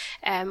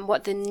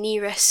what the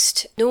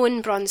nearest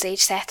known Bronze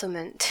Age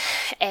settlement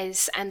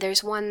is, and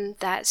there's one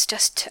that's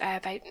just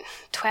about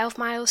 12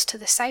 miles to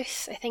the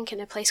south, I think, in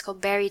a place called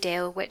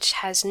Berrydale, which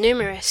has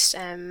numerous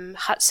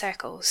hut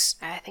circles.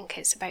 I think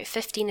it's about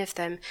 15 of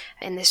them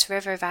in this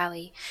river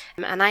valley,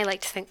 and I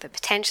like to think that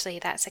potentially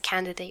that's a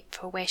candidate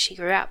for where she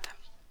grew up,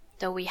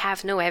 though we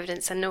have no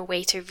evidence and no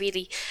way to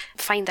really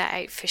find that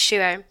out for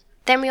sure.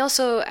 Then we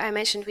also, I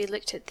mentioned we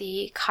looked at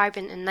the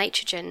carbon and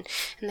nitrogen,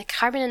 and the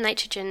carbon and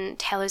nitrogen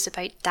tell us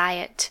about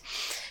diet.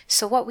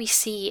 So what we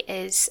see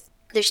is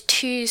there's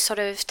two sort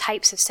of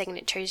types of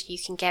signatures you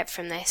can get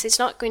from this. It's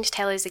not going to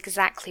tell us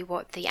exactly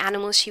what the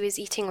animals she was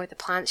eating or the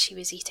plants she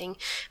was eating,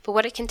 but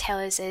what it can tell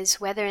us is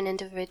whether an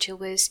individual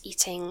was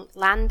eating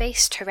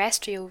land-based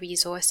terrestrial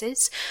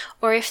resources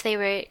or if they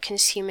were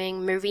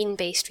consuming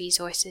marine-based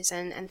resources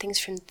and things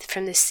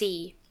from the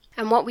sea.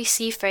 And what we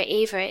see for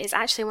Ava is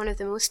actually one of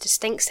the most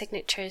distinct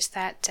signatures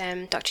that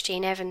Dr.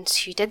 Jane Evans,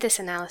 who did this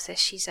analysis,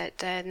 she's at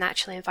the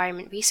Natural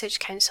Environment Research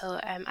Council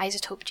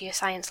Isotope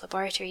Geoscience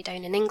Laboratory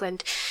down in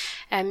England.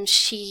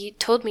 She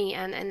told me,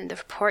 and in the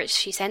reports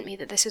she sent me,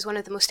 that this is one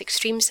of the most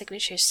extreme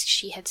signatures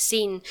she had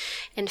seen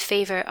in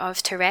favour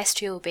of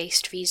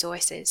terrestrial-based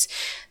resources.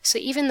 So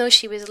even though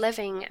she was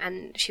living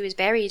and she was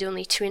buried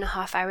only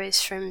 2.5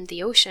 hours from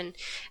the ocean,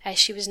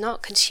 she was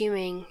not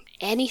consuming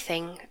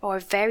anything or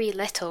very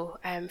little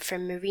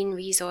from marine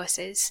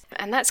resources.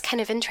 And that's kind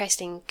of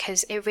interesting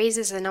because it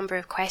raises a number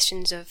of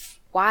questions of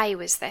why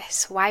was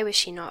this? Why was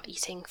she not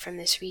eating from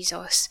this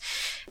resource?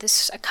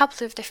 There's a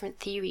couple of different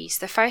theories.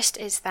 The first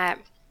is that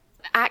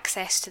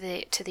access to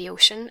the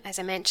ocean, as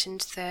I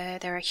mentioned,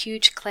 there are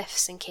huge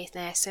cliffs in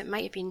Caithness, so it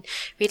might have been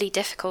really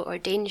difficult or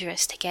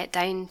dangerous to get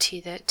down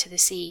to the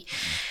sea.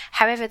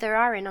 However, there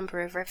are a number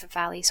of river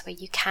valleys where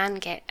you can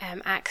get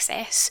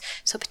access,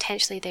 so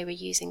potentially they were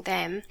using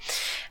them.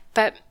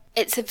 But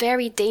it's a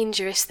very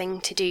dangerous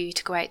thing to do,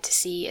 to go out to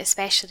sea,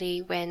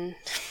 especially when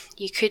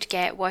you could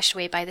get washed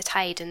away by the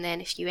tide, and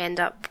then if you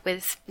end up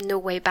with no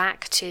way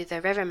back to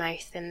the river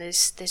mouth, then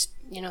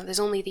there's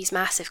only these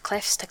massive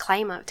cliffs to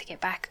climb up to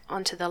get back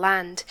onto the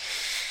land.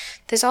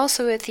 There's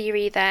also a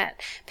theory that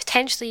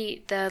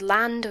potentially the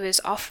land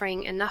was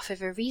offering enough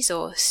of a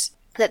resource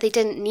that they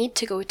didn't need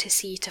to go to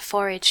sea to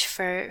forage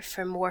for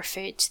more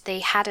food. They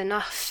had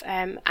enough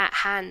at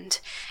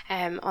hand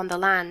on the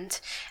land,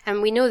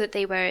 and we know that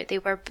they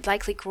were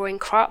likely growing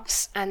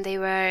crops and they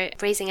were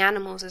raising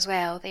animals as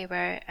well. They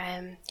were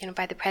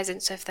by the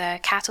presence of the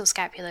cattle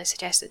scapula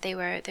suggests that they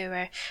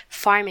were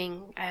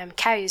farming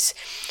cows,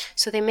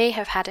 so they may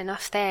have had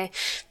enough there.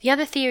 The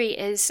other theory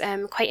is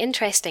quite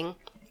interesting.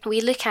 We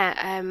look at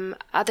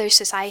other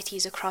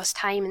societies across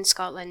time in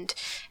Scotland.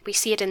 We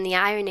see it in the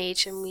Iron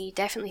Age, and we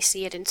definitely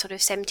see it in sort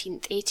of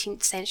 17th,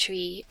 18th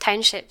century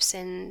townships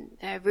in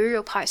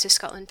rural parts of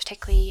Scotland,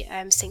 particularly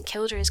St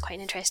Kilda is quite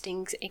an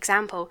interesting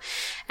example.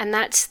 And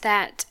that's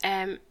that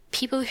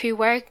people who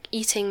were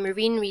eating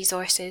marine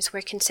resources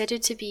were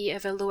considered to be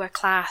of a lower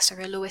class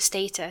or a lower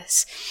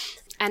status.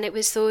 And it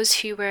was those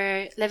who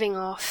were living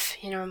off,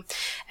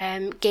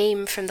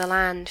 game from the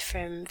land,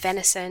 from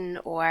venison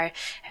or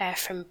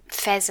from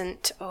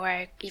pheasant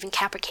or even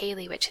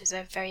capercaillie, which is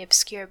a very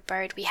obscure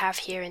bird we have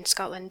here in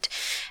Scotland.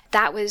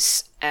 That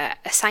was a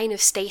sign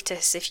of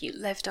status if you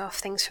lived off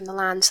things from the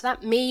land. So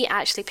that may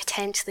actually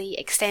potentially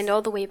extend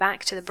all the way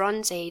back to the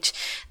Bronze Age,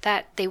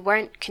 that they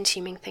weren't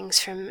consuming things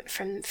from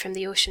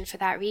the ocean for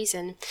that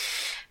reason.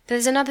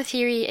 There's another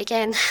theory,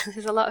 again,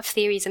 there's a lot of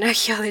theories in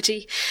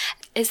archaeology,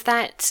 is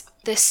that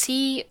the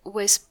sea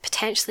was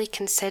potentially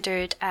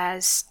considered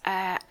as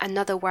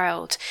another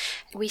world.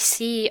 We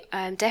see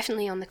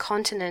definitely on the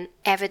continent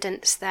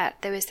evidence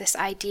that there was this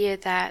idea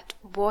that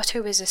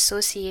water was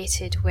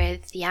associated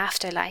with the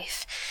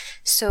afterlife.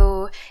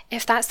 So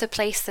if that's the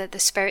place that the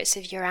spirits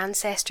of your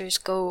ancestors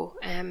go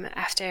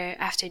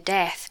after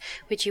death,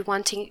 would you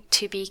want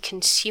to be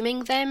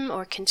consuming them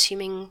or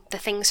consuming the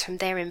things from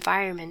their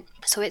environment?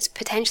 So it's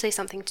potentially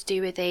something to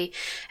do with a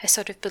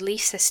sort of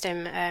belief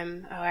system,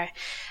 or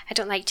I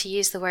don't like to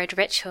use the word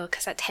ritual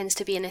because that tends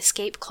to be an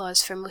escape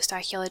clause for most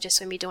archaeologists.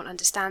 When we don't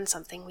understand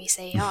something, we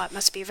say, oh, it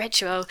must be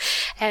ritual.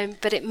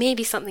 But it may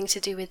be something to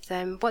do with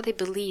what they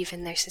believe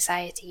in their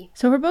society.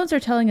 So her bones are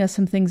telling us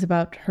some things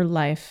about her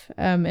life,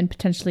 and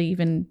potentially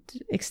even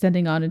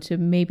extending on into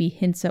maybe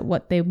hints at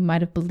what they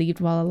might have believed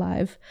while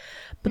alive.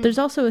 But there's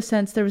also a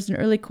sense, there was an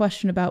early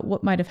question about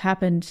what might have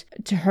happened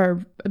to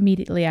her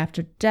immediately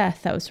after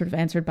death that was sort of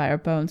answered by her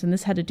bones. And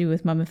this had to do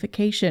with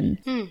mummification.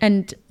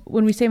 And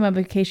when we say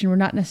mummification, we're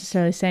not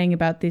necessarily saying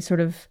about these sort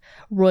of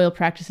royal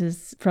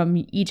practices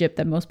from Egypt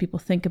that most people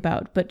think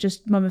about, but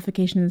just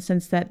mummification in the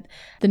sense that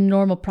the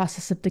normal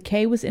process of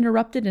decay was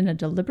interrupted in a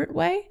deliberate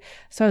way.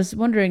 So I was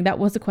wondering, that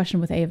was the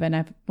question with Ava, and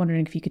I'm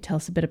wondering if you could tell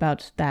us a bit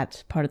about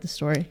that part of the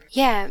story.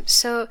 Yeah,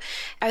 so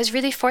I was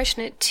really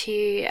fortunate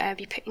to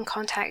be put in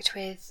contact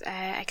with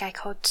a guy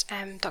called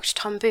Dr.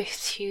 Tom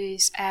Booth,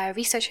 who's a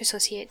research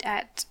associate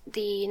at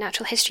the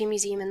Natural History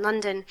Museum in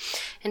London,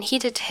 and he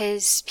did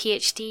his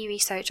PhD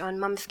research on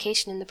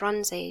mummification in the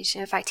Bronze Age.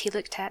 In fact, he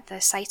looked at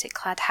the site at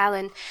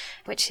Cladhallen,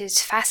 which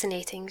is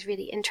fascinating. It's a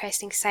really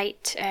interesting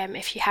site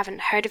if you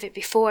haven't heard of it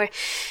before.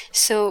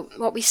 So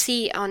what we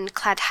see on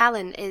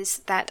Cladhallen is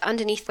that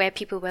underneath where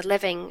people were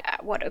living,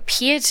 what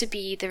appeared to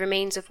be the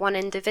remains of one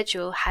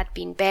individual had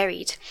been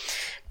buried.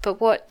 But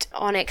what,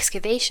 on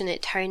excavation,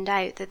 it turned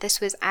out that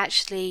this was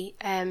actually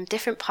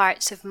different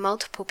parts of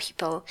multiple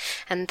people.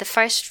 And the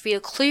first real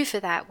clue for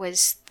that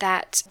was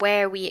that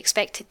where we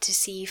expected to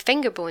see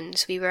finger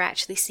bones, we were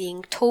actually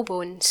seeing toe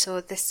bones.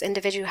 So this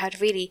individual had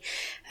really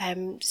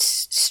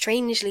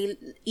strangely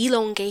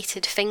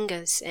elongated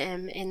fingers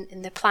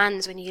in the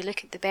plans when you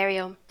look at the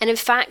burial. And in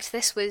fact,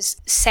 this was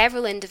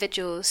several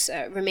individuals,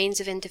 remains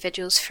of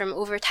individuals from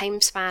over a time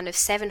span of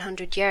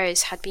 700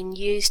 years had been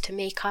used to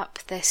make up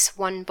this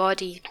one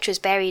body, which was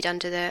buried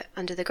under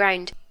the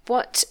ground.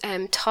 what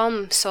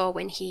Tom saw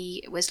when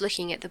he was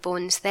looking at the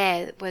bones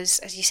there was,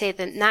 as you say,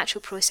 the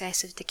natural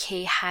process of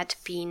decay had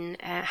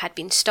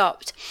been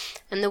stopped.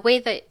 And the way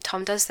that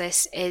Tom does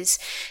this is,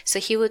 so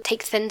he will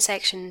take thin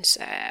sections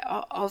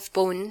of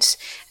bones.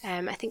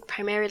 I think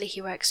primarily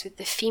he works with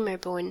the femur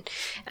bone,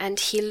 and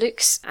he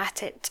looks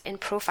at it in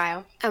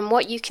profile. And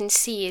what you can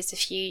see is,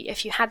 if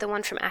you had the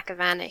one from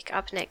Achavanich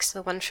up next to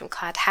the one from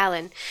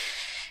Cladhallen,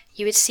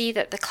 you would see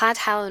that the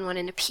Cladhallen one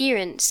in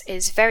appearance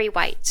is very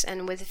white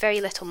and with very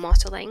little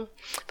mottling.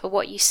 But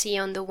what you see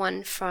on the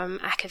one from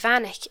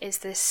Achavanich is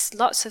this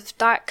lots of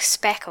dark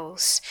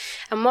speckles.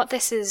 And what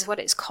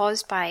it's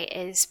caused by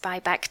is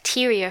by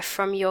bacteria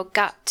from your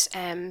gut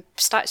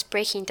starts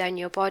breaking down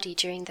your body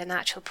during the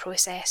natural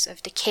process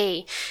of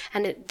decay.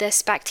 And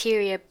this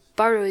bacteria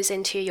burrows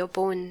into your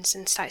bones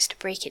and starts to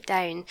break it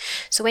down.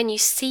 So when you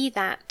see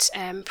that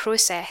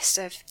process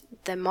of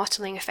the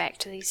mottling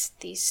effect, of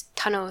these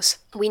tunnels,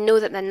 we know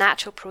that the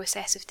natural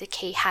process of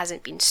decay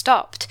hasn't been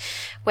stopped.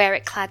 Where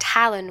at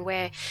Cladhallen,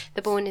 where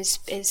the bone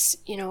is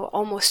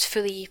almost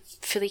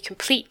fully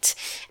complete,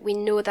 we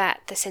know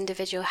that this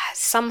individual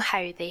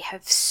they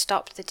have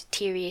stopped the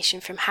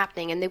deterioration from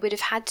happening, and they would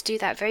have had to do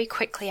that very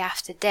quickly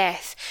after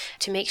death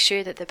to make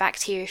sure that the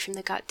bacteria from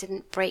the gut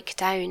didn't break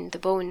down the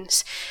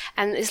bones.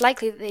 And it's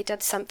likely that they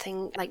did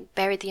something like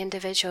buried the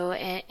individual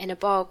in a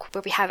bog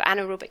where we have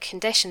anaerobic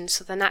conditions,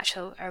 so the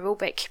natural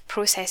aerobic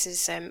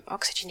processes,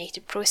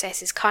 oxygenated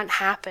processes can't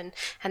happen,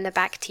 and the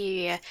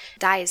bacteria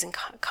dies and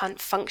can't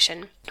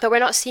function. But we're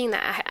not seeing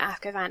that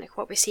at Achavanich.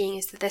 What we're seeing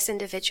is that this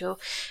individual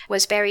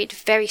was buried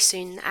very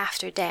soon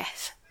after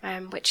death,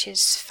 which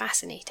is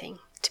fascinating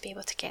to be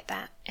able to get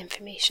that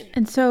information.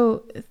 And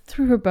so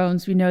through her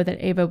bones, we know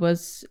that Ava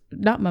was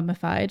not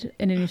mummified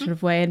in any sort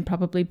of way and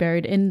probably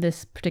buried in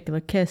this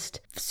particular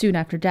kist soon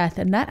after death.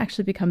 And that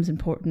actually becomes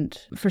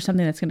important for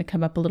something that's going to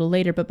come up a little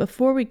later. But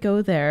before we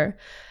go there,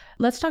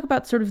 let's talk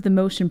about sort of the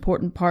most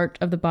important part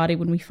of the body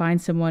when we find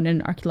someone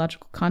in an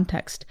archaeological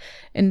context,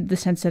 in the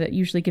sense that it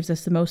usually gives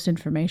us the most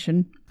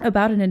information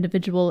about an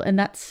individual, and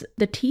that's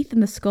the teeth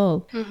and the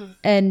skull.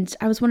 And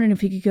I was wondering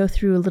if you could go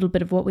through a little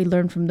bit of what we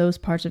learned from those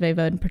parts of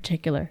Ava in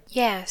particular.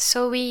 Yeah,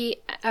 so we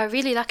are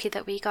really lucky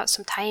that we got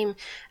some time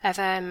of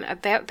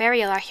a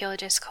burial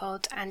archaeologist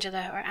called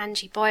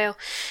Angie Boyle,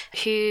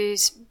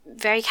 who's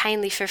very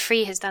kindly for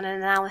free has done an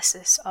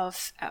analysis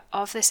of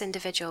this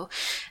individual.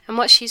 And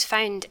what she's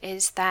found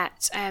is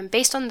that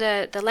based on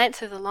the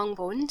length of the long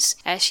bones,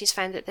 she's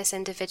found that this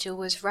individual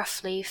was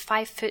roughly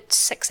 5 foot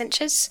 6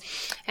 inches,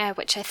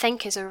 which I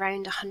think is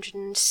around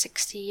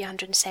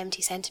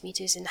 170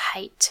 centimeters in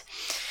height.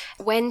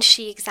 When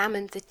she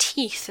examined the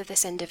teeth of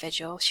this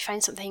individual, she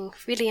found something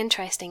really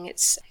interesting.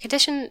 It's a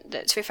condition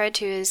that's referred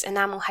to as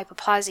enamel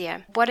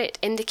hypoplasia. What it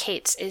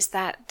indicates is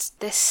that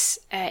this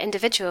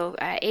individual,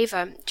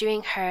 Ava,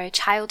 during her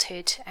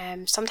childhood,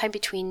 sometime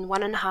between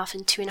 1.5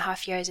 and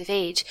 2.5 years of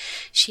age,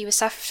 she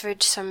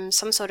suffered some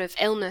sort of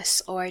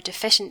illness or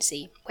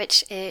deficiency,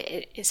 which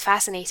is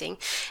fascinating.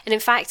 And in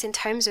fact, in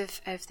terms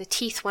of the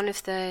teeth, one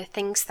of the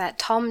things that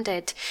Tom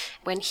did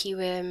when he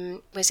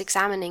was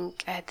examining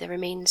the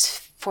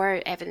remains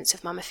for evidence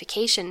of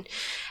mummification,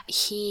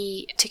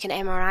 he took an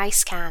MRI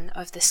scan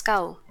of the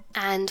skull.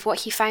 And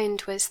what he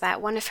found was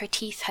that one of her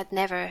teeth had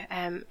never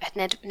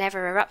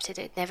erupted,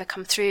 it had never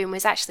come through, and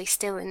was actually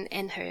still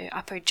in her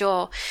upper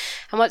jaw.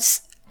 And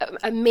what's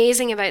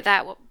amazing about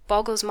that, what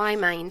boggles my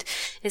mind,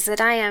 is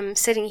that I am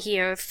sitting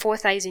here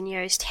 4,000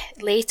 years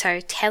later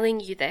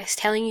telling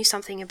you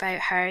something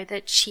about her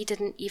that she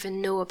didn't even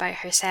know about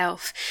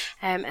herself,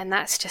 and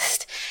that's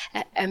just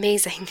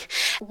amazing.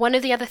 One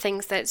of the other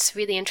things that's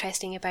really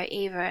interesting about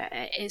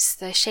Ava is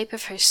the shape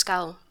of her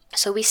skull.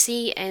 So we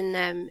see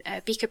in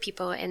Beaker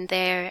people, in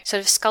their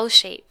sort of skull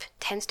shape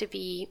tends to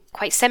be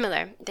quite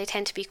similar. They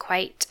tend to be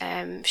quite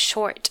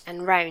short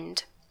and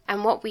round.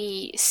 And what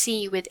we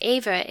see with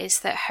Ava is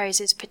that hers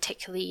is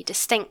particularly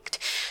distinct.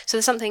 So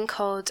there's something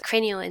called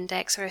cranial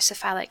index or a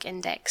cephalic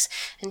index,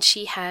 and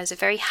she has a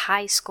very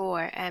high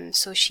score.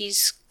 So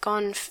she's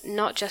gone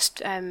not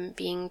just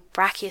being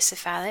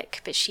brachiocephalic,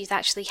 but she's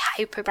actually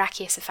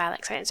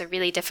hyperbrachiocephalic. So it's a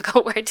really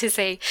difficult word to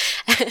say.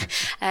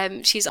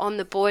 She's on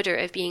the border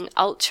of being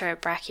ultra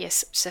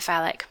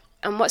brachiocephalic.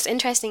 And what's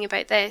interesting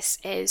about this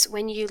is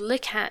when you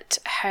look at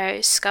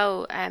her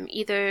skull,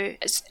 either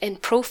in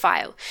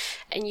profile,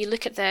 and you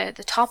look at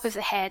the top of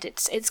the head,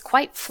 it's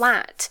quite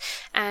flat,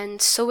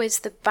 and so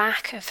is the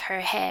back of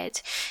her head.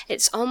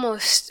 It's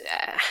almost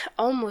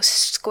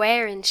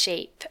square in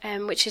shape,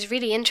 which is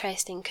really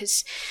interesting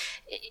because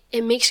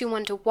it makes you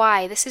wonder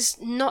why. This is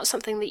not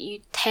something that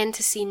you tend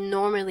to see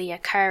normally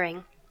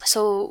occurring.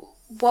 So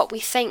what we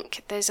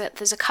think, there's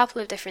a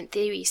couple of different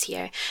theories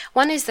here.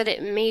 One is that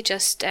it may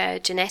just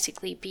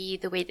genetically be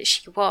the way that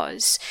she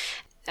was.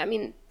 I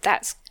mean,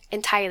 that's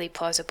entirely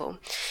plausible.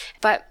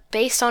 But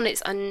based on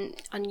its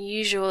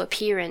unusual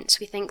appearance,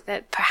 we think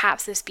that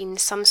perhaps there's been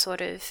some sort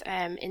of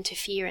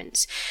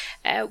interference.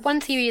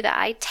 One theory that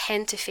I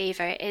tend to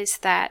favour is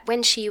that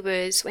when she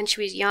was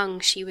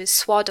young, she was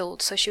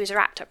swaddled, so she was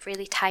wrapped up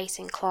really tight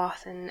in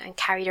cloth and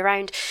carried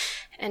around,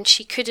 and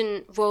she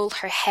couldn't roll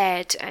her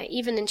head.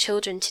 Even in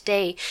children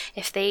today,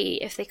 if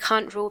they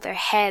can't roll their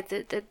head,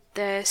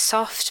 the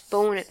soft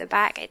bone at the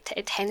back,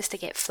 it tends to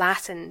get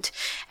flattened,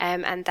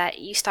 and that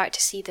you start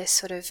to see this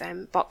sort of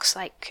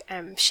box-like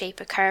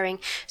shape occurring.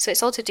 So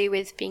it's all to do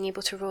with being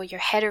able to roll your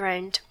head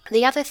around.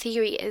 The other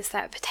theory is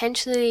that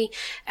potentially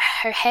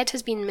her head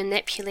has been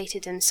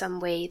manipulated in some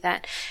way,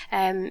 that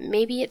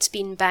maybe it's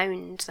been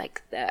bound,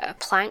 like a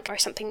plank or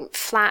something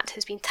flat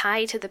has been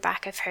tied to the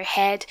back of her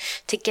head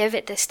to give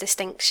it this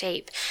distinct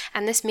shape.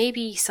 And this may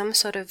be some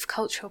sort of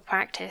cultural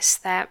practice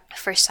that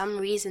for some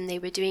reason they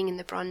were doing in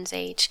the Bronze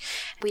Age.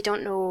 We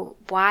don't know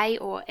why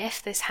or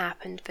if this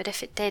happened, but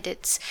if it did,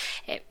 it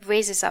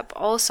raises up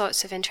all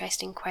sorts of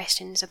interesting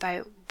questions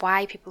about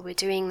why people were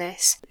doing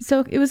this.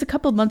 So it was a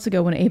couple of months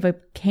ago when Ava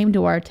came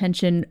to our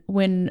attention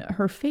when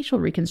her facial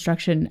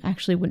reconstruction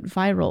actually went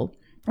viral.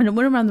 And it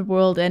went around the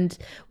world, and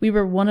we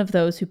were one of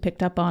those who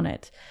picked up on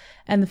it.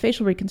 And the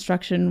facial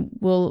reconstruction,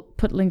 we'll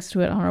put links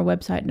to it on our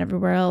website and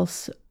everywhere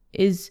else,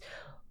 is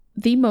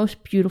the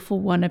most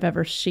beautiful one I've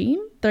ever seen.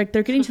 They're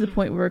getting to the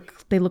point where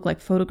they look like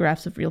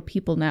photographs of real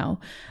people now.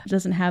 It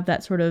doesn't have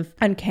that sort of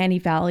uncanny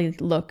valley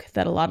look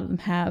that a lot of them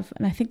have.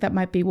 And I think that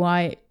might be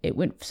why it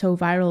went so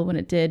viral when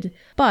it did.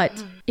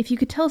 But if you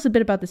could tell us a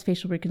bit about this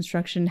facial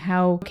reconstruction,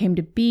 how it came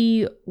to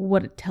be,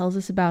 what it tells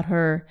us about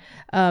her,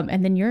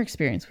 and then your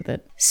experience with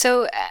it.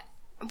 So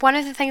one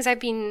of the things I've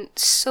been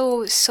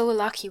so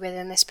lucky with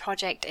in this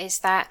project is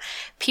that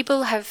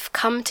people have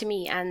come to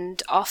me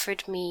and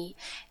offered me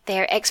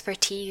their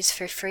expertise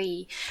for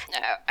free.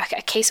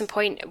 A case in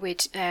point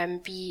would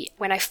be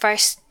when I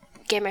first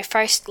gave my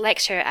first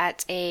lecture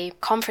at a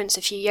conference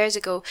a few years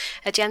ago.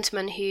 A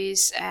gentleman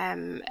who's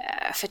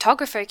a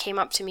photographer came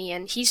up to me,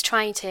 and he's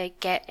trying to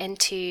get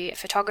into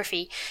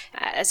photography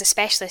as a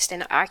specialist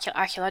in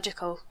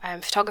archaeological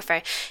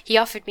photographer. He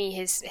offered me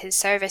his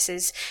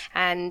services,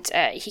 and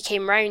he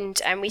came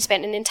round, and we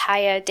spent an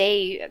entire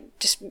day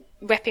just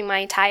ripping my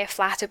entire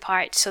flat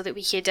apart so that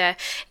we could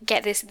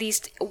get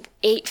these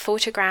 8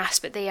 photographs,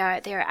 but they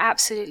are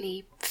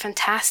absolutely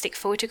fantastic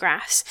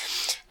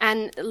photographs.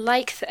 And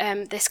like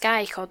this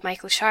guy called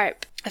Michael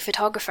Sharp, a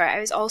photographer, I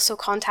was also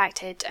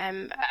contacted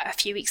a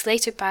few weeks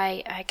later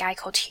by a guy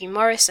called Hugh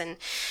Morrison.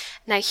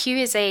 Now, Hugh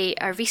is a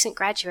recent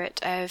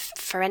graduate of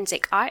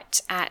forensic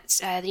art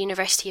at the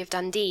University of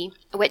Dundee,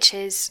 which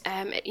is,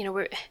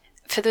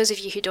 for those of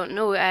you who don't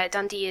know,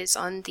 Dundee is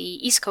on the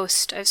east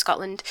coast of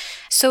Scotland.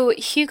 So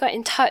Hugh got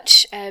in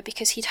touch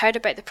because he'd heard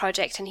about the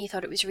project and he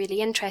thought it was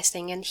really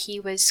interesting, and he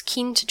was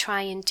keen to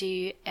try and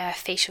do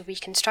facial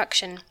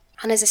reconstruction.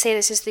 And as I say,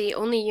 this is the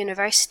only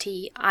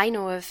university I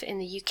know of in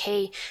the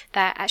UK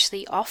that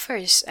actually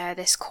offers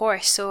this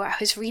course. So I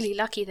was really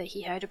lucky that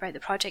he heard about the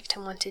project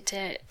and wanted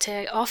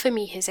to offer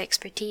me his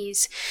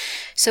expertise.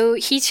 So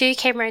he too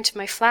came around to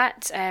my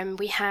flat.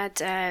 We had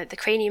the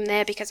cranium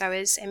there because I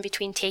was in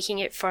between taking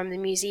it from the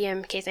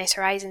museum, Caithness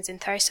Horizons in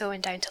Thurso,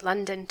 and down to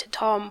London to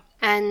Tom.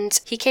 And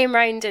he came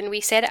round and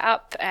we set it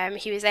up.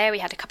 He was there, we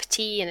had a cup of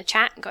tea and a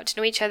chat and got to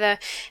know each other,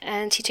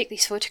 and he took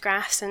these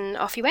photographs and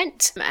off he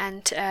went.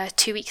 And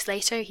 2 weeks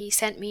later he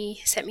sent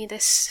me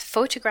this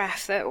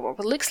photograph that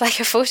looks like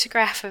a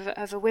photograph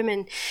of a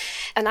woman,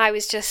 and I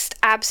was just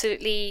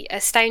absolutely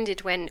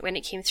astounded when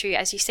it came through.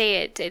 As you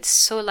say, it's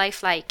so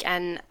lifelike,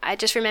 and I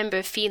just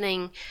remember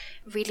feeling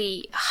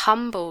really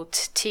humbled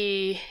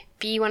to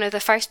be one of the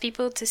first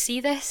people to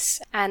see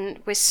this, and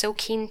was so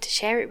keen to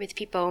share it with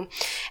people.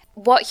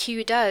 What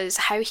Hugh does,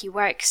 how he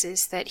works,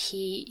 is that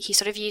he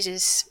sort of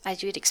uses,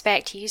 as you would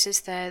expect, he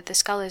uses the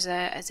skull as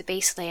a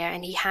base layer,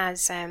 and he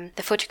has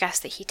the photographs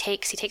that he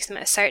takes them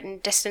at a certain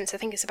distance. I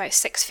think it's about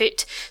 6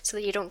 foot, so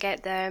that you don't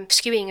get the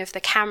skewing of the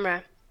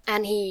camera.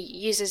 And he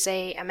uses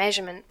a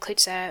measurement,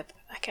 includes a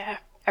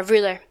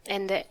ruler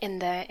in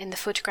the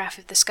photograph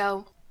of the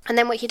skull. And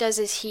then what he does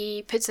is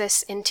he puts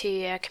this into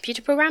a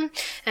computer program,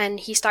 and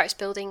he starts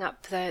building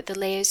up the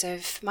layers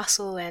of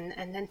muscle and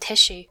then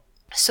tissue.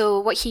 So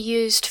what he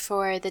used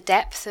for the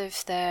depth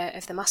of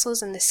the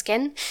muscles and the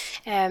skin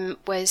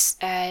was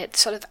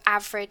sort of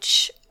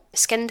average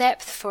skin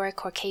depth for a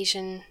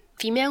Caucasian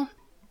female.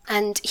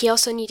 And he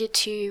also needed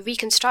to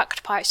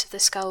reconstruct parts of the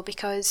skull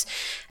because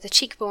the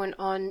cheekbone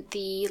on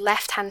the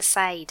left-hand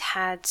side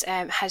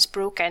has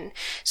broken.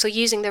 So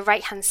using the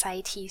right-hand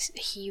side,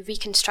 he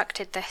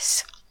reconstructed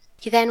this.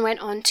 He then went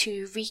on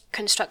to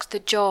reconstruct the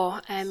jaw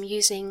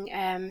using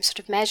sort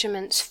of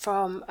measurements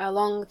from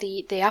along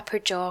the upper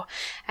jaw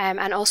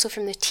and also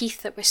from the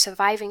teeth that were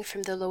surviving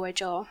from the lower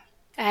jaw.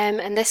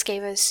 And this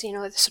gave us,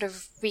 the sort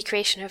of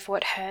recreation of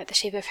what the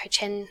shape of her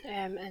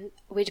chin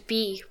would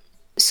be.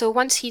 So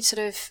once he'd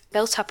sort of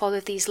built up all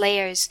of these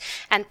layers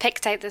and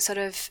picked out the sort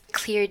of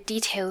clear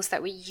details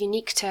that were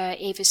unique to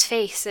Ava's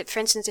face, that, for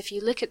instance, if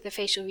you look at the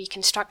facial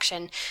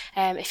reconstruction,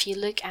 if you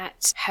look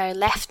at her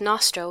left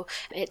nostril,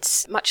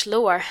 it's much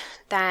lower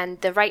than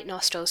the right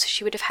nostril. So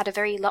she would have had a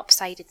very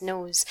lopsided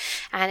nose,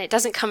 and it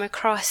doesn't come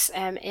across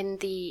in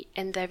the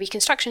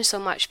reconstruction so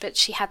much, but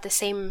she had the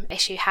same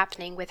issue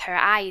happening with her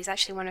eyes.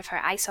 Actually, one of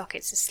her eye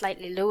sockets is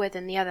slightly lower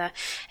than the other.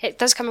 It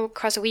does come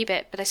across a wee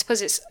bit, but I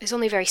suppose it's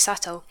only very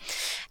subtle.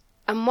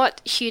 And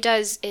what Hugh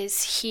does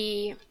is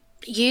he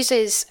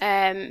uses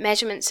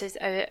measurements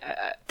that,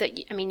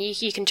 I mean,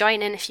 you can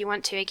join in if you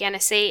want to. Again, I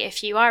say,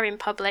 if you are in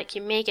public,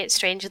 you may get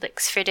strange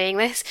looks for doing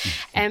this.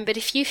 But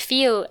if you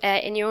feel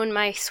in your own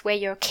mouth where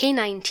your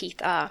canine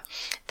teeth are,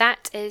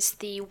 that is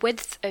the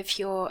width of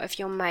your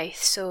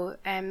mouth. So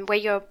where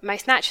your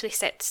mouth naturally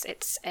sits,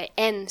 it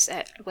ends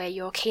at where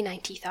your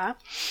canine teeth are.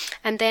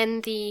 And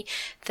then the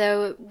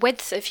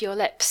width of your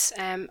lips,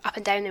 up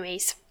and down the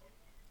ways,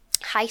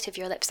 height of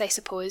your lips, I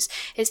suppose,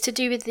 is to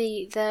do with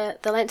the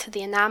length of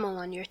the enamel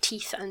on your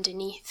teeth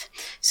underneath.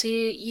 So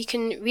you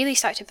can really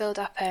start to build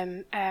up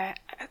a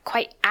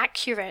quite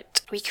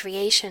accurate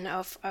recreation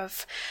of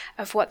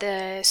what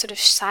the sort of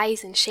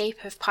size and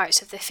shape of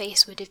parts of the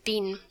face would have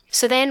been.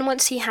 So then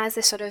once he has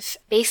this sort of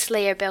base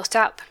layer built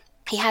up,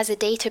 he has a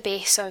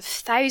database of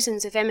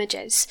thousands of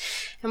images,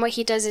 and what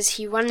he does is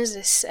he runs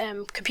this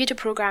computer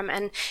program,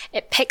 and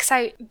it picks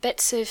out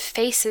bits of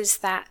faces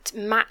that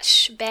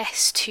match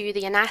best to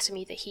the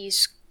anatomy that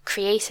he's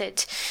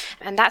created.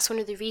 And that's one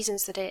of the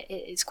reasons that it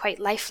is quite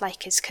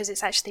lifelike, is because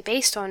it's actually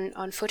based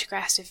on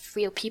photographs of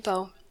real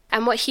people.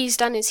 And what he's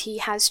done is he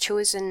has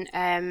chosen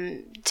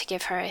to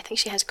give her, I think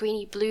she has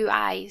greeny blue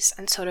eyes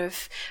and sort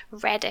of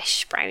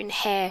reddish brown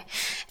hair.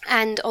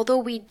 And although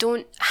we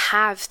don't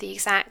have the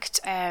exact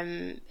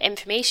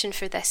information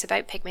for this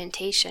about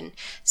pigmentation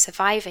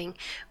surviving,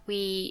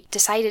 we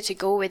decided to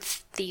go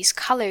with these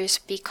colours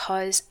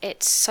because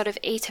it's sort of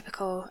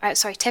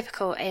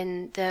typical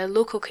in the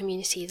local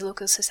community, the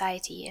local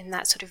society in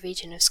that sort of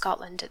region of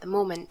Scotland at the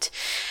moment.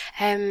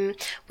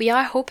 We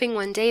are hoping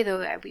one day,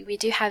 though, we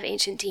do have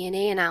ancient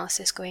DNA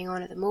analysis going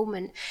on at the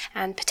moment,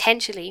 and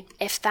potentially,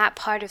 if that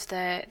part of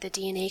the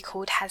DNA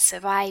code has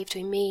survived,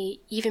 we may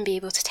even be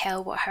able to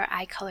tell what her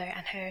eye colour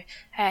and her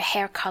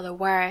hair colour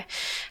were.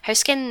 Her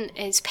skin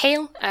is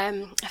pale.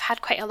 I've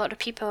had quite a lot of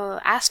people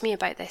ask me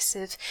about this,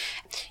 of,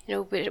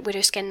 would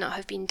her skin not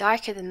have been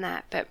darker than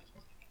that? But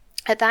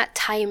at that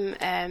time,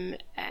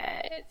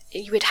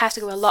 you would have to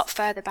go a lot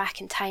further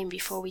back in time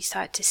before we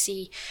start to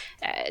see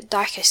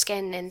darker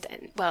skin, and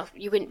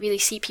you wouldn't really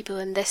see people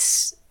in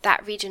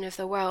that region of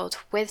the world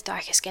with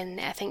darker skin.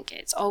 I think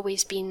it's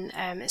always been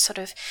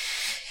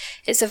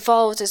it's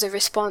evolved as a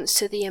response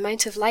to the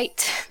amount of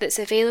light that's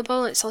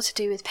available. It's all to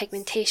do with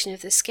pigmentation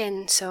of the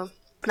skin, so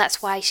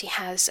that's why she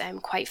has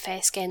quite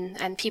fair skin,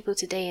 and people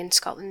today in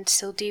Scotland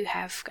still do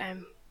have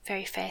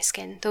very fair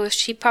skin, though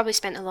she probably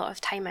spent a lot of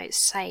time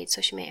outside,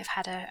 so she may have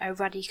had a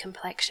ruddy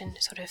complexion,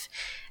 sort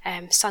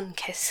of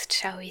sun-kissed,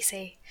 shall we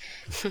say.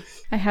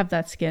 I have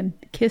that skin.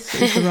 Kiss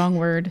is the wrong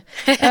word.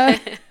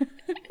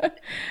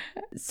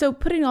 So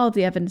putting all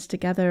the evidence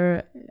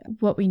together,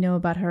 what we know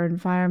about her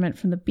environment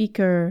from the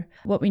Beaker,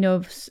 what we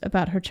know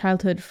about her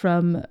childhood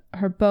from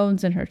her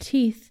bones and her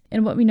teeth,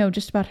 and what we know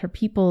just about her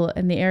people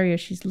and the area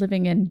she's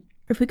living in,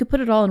 if we could put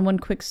it all in one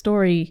quick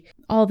story,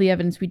 all the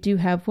evidence we do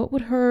have, what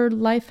would her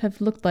life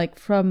have looked like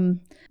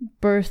from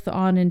birth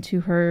on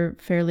into her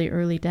fairly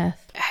early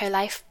death? Her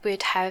life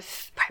would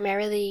have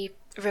primarily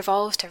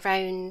revolved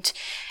around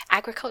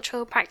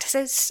agricultural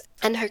practices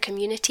in her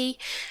community.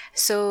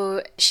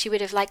 So she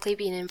would have likely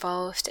been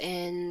involved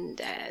in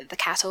the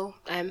cattle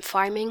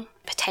farming,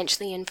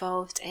 potentially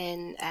involved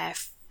in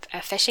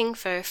fishing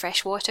for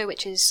fresh water,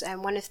 which is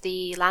one of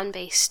the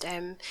land-based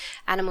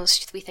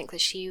animals we think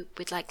that she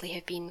would likely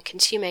have been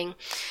consuming.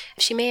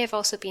 She may have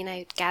also been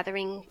out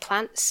gathering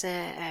plants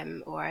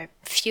or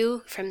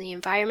fuel from the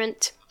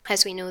environment,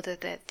 as we know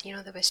that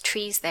there was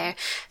trees there.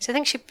 So I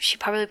think she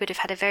probably would have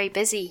had a very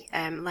busy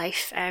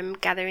life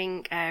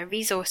gathering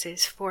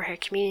resources for her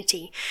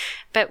community.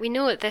 But we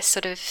know at this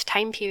sort of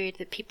time period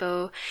that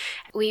people,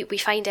 we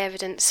find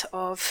evidence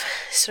of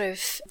sort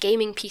of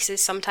gaming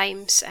pieces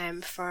sometimes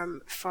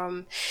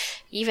from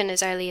even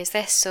as early as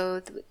this.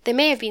 So there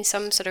may have been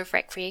some sort of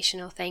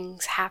recreational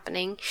things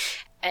happening.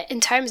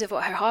 In terms of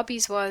what her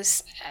hobbies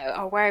was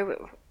or where,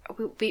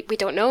 we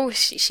don't know.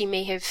 She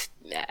may have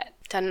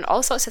done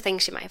all sorts of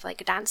things. She might have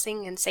liked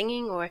dancing and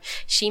singing, or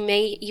she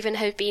may even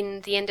have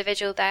been the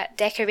individual that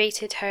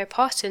decorated her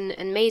pot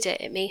and made it.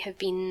 It may have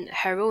been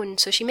her own.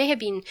 So she may have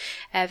been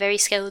very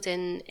skilled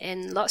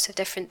in lots of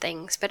different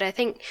things. But I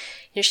think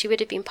she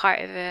would have been part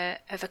of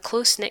a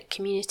close-knit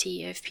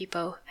community of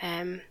people.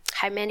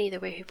 How many there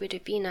would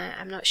have been,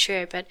 I'm not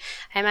sure, but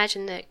I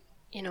imagine that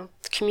the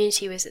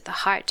community was at the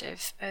heart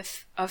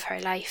of her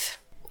life.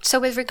 So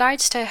with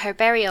regards to her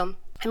burial,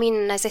 I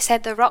mean, as I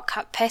said, the rock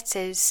cut pit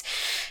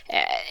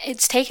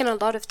it's taken a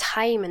lot of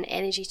time and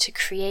energy to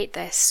create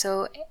this.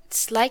 So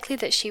it's likely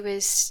that she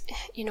was,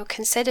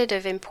 considered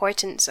of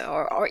importance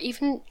or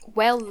even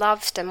well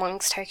loved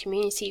amongst her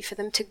community for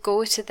them to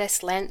go to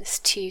this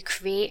length to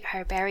create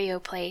her burial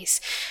place.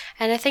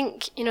 And I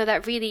think,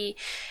 that really,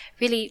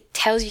 really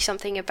tells you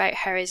something about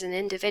her as an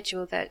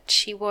individual, that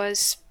she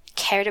was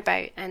cared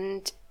about,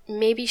 and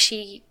maybe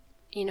she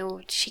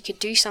could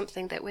do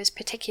something that was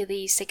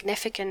particularly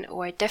significant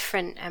or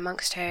different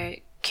amongst her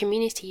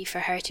community for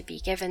her to be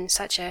given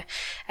such a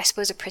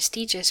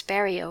prestigious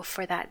burial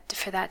for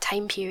that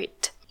time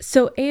period.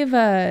 So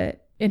Ava,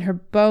 in her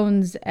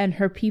bones and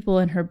her people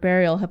in her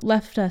burial, have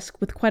left us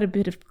with quite a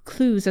bit of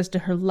clues as to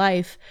her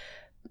life,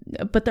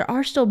 but there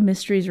are still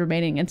mysteries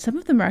remaining, and some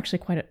of them are actually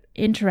quite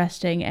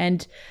interesting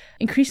and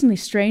increasingly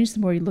strange the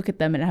more you look at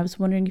them. And I was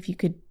wondering if you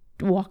could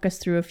walk us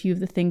through a few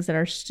of the things that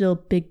are still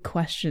big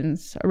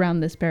questions around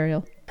this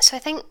burial. So I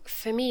think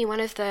for me, one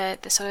of the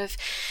sort of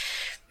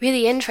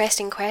really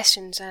interesting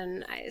questions,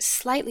 and I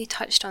slightly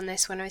touched on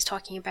this when I was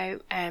talking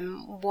about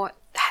what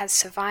has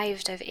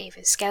survived of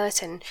Ava's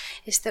skeleton,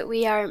 is that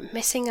we are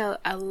missing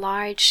a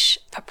large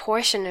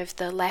proportion of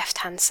the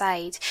left-hand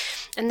side.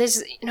 And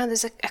there's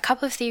a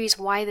couple of theories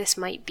why this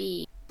might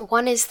be.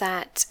 One is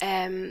that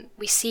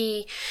we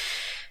see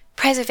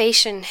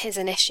preservation is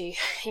an issue.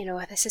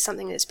 This is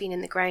something that's been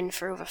in the ground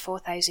for over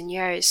 4,000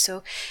 years.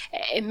 So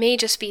it may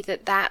just be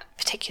that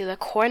particular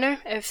corner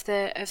of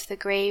the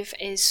grave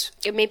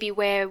it may be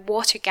where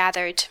water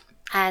gathered,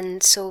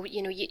 and so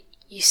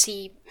you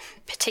see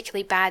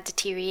particularly bad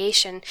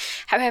deterioration.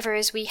 However,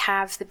 as we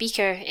have the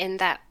Beaker in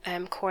that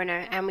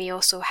corner, and we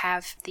also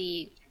have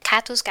the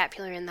cattle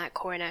scapular in that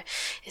corner,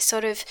 it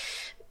sort of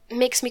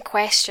makes me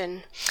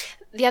question.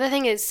 The other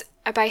thing is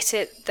about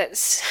it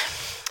that's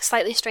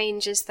slightly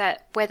strange is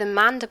that where the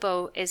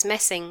mandible is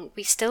missing,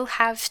 we still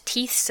have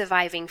teeth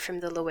surviving from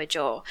the lower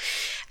jaw,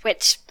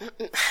 which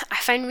I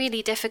find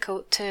really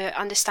difficult to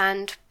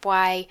understand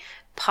why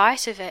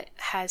part of it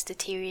has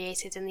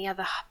deteriorated and the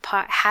other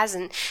part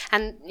hasn't.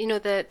 And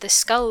the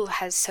skull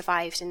has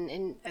survived,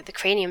 and the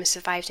cranium has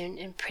survived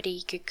in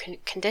pretty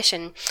good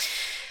condition.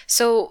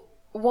 So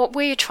what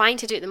we're trying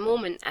to do at the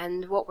moment,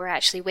 and what we're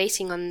actually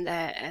waiting on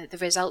the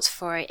results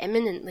for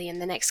imminently in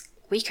the next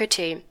week or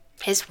two,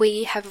 is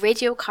we have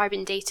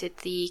radiocarbon dated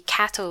the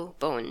cattle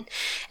bone.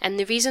 And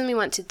the reason we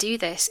want to do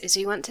this is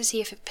we want to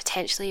see if it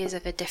potentially is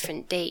of a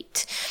different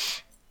date.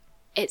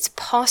 It's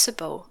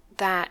possible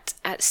that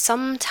at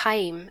some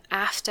time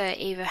after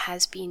Ava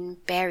has been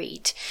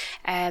buried,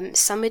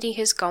 somebody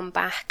has gone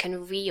back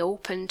and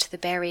reopened the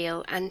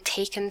burial and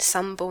taken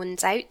some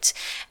bones out,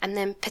 and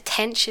then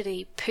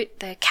potentially put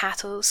the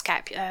cattle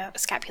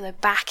scapula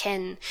back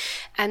in.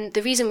 And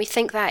the reason we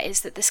think that is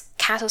that this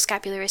cattle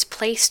scapula is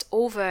placed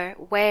over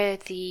where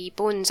the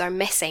bones are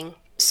missing.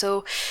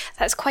 So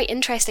that's quite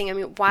interesting. I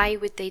mean, why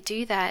would they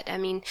do that? I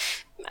mean,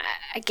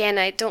 again,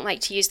 I don't like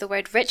to use the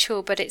word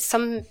ritual, but it's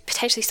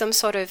potentially some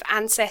sort of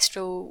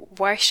ancestral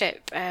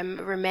worship,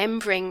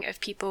 remembering of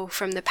people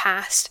from the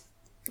past.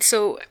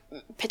 So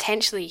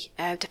potentially,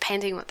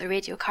 depending what the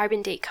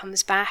radiocarbon date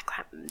comes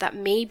back, that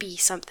may be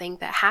something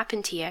that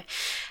happened here.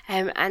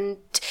 And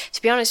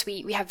to be honest,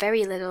 we have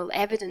very little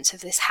evidence of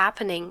this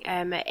happening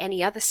at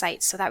any other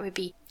sites. So that would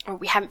be, or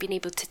we haven't been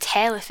able to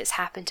tell if it's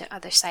happened at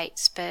other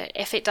sites. But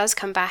if it does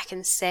come back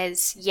and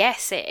says,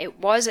 yes, it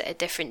was at a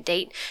different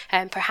date,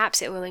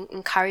 perhaps it will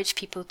encourage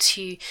people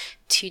to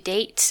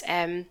date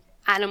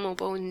animal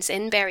bones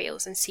in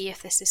burials and see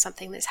if this is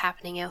something that's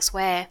happening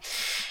elsewhere.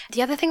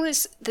 The other thing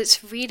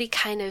that's really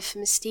kind of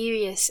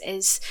mysterious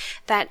is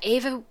that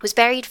Ava was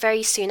buried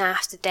very soon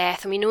after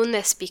death, and we know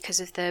this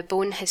because of the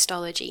bone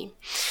histology.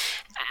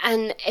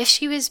 And if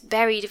she was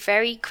buried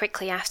very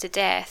quickly after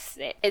death,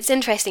 it's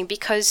interesting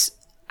because,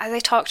 as I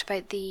talked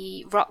about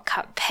the rock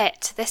cut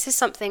pit, this is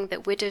something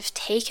that would have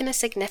taken a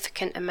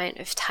significant amount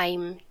of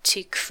time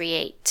to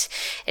create.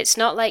 It's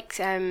not like,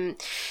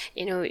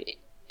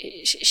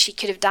 she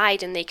could have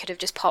died and they could have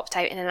just popped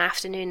out in an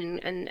afternoon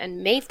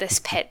and made this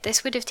pit.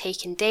 This would have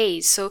taken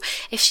days. So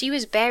if she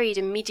was buried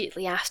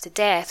immediately after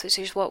death, which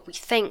is what we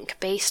think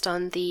based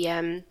on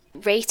the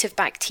rate of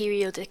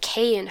bacterial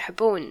decay in her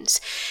bones,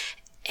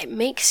 it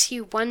makes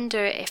you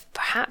wonder if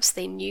perhaps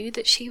they knew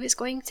that she was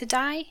going to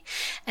die.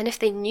 And if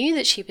they knew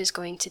that she was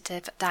going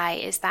to die,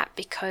 is that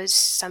because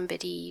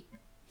somebody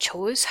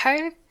chose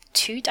her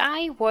to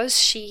die? Was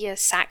she a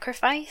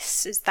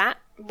sacrifice? Is that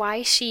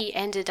why she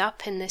ended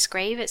up in this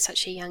grave at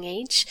such a young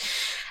age?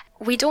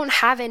 We don't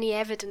have any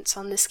evidence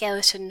on the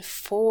skeleton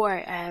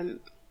for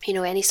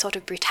any sort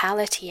of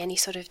brutality, any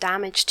sort of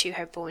damage to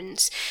her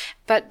bones.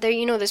 But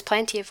there's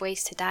plenty of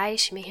ways to die.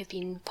 She may have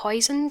been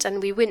poisoned,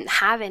 and we wouldn't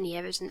have any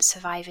evidence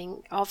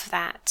surviving of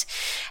that.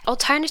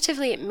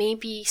 Alternatively, it may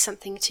be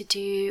something to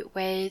do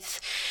with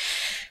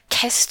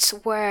kists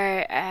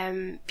were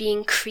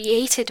being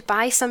created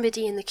by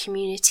somebody in the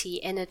community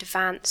in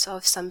advance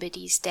of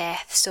somebody's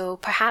death. So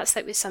perhaps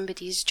that was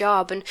somebody's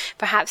job, and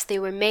perhaps they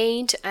were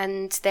made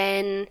and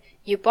then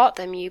you bought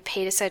them, you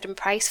paid a certain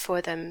price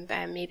for them.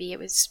 Maybe it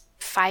was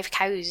 5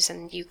 cows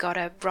and you got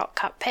a rock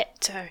cut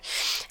pit.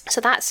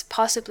 So that's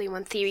possibly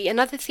one theory.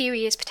 Another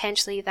theory is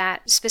potentially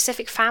that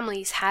specific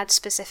families had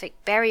specific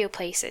burial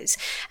places,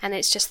 and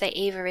it's just that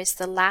Ava is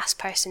the last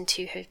person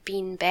to have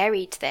been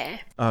buried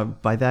there.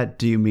 By that,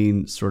 do you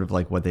mean sort of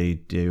like what they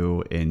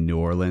do in New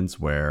Orleans,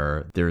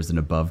 where there's an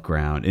above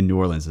ground? In New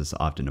Orleans, it's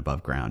often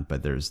above ground,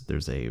 but there's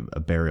a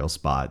burial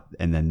spot,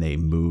 and then they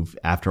move,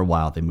 after a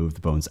while, they move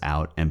the bones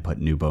out and put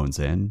new bones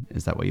in.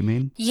 Is that what you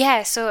mean?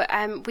 Yeah, so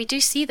we do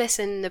see this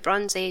in the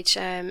Bronze Age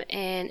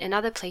in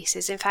other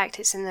places. In fact,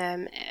 it's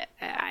in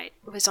I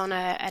was on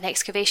an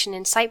excavation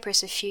in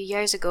Cyprus a few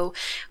years ago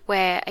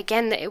where,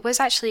 again, it was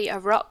actually a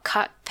rock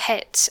cut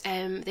pit.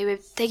 They were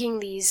digging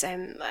these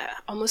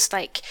almost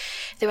like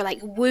they were like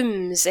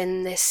wombs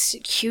in this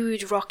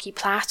huge rocky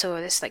plateau,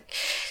 this like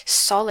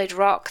solid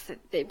rock that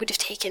it would have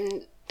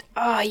taken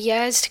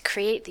years to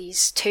create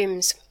these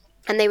tombs.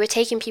 And they were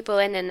taking people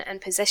in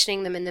and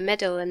positioning them in the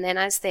middle, and then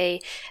as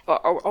they,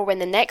 or when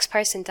the next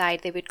person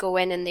died, they would go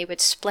in and they would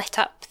split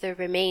up the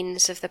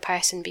remains of the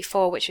person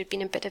before, which would have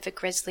been a bit of a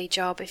grisly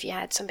job if you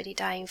had somebody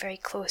dying very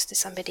close to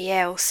somebody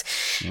else.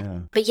 Yeah.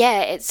 But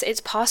yeah,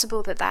 it's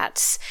possible that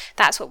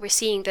that's what we're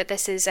seeing, that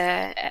this is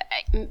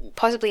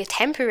possibly a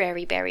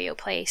temporary burial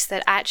place,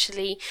 that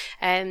actually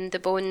the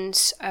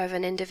bones of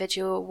an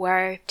individual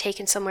were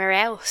taken somewhere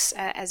else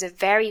as a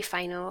very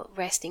final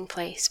resting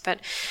place. But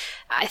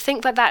I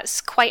think that that's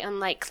quite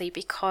unlikely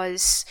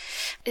because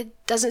it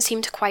doesn't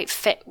seem to quite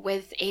fit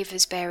with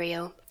Ava's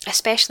burial,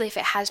 especially if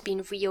it has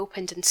been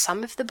reopened and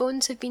some of the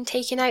bones have been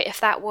taken out.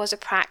 If that was a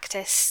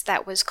practice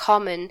that was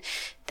common,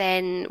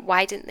 then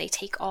why didn't they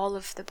take all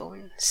of the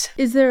bones?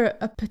 Is there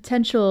a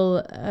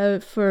potential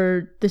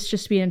for this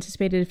just to be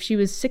anticipated? If she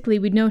was sickly,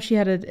 we know she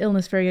had an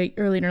illness very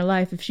early in her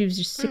life. If she was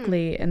just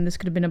sickly and this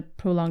could have been a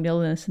prolonged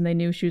illness and they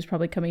knew she was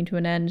probably coming to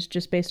an end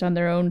just based on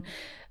their own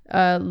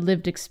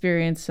lived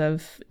experience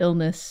of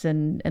illness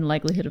and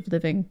likelihood of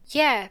living.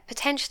 Yeah,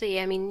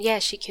 potentially. I mean, yeah,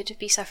 she could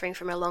be suffering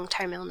from a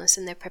long-term illness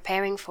and they're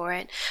preparing for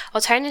it.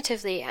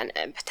 Alternatively, and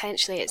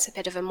potentially it's a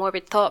bit of a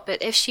morbid thought,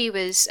 but if she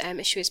was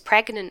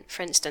pregnant,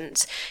 for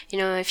instance,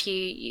 if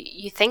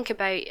you think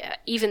about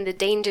even the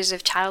dangers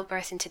of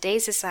childbirth in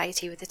today's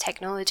society with the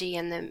technology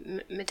and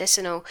the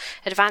medicinal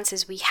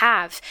advances we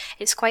have,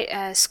 it's quite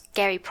a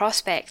scary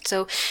prospect.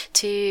 So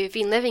to have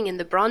been living in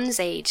the Bronze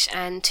Age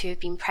and to have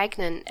been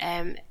pregnant,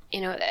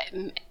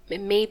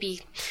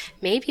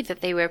 maybe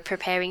that they were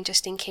preparing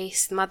just in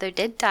case the mother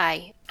did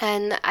die.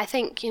 And I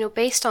think,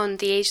 based on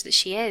the age that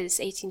she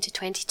is, 18 to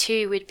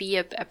 22 would be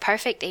a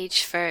perfect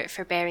age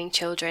for bearing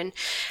children.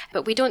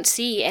 But we don't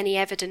see any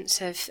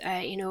evidence of,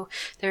 the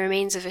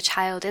remains of a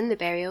child in the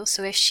burial.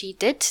 So if she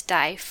did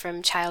die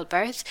from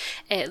childbirth,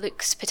 it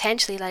looks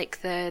potentially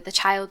like the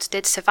child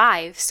did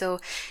survive. So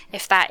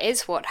if that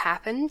is what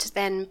happened,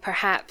 then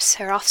perhaps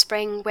her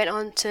offspring went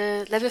on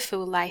to live a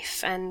full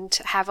life and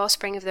have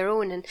offspring of their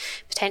own. And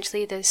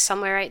potentially there's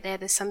somewhere out there,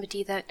 there's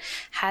somebody that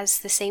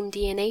has the same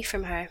DNA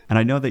from her. And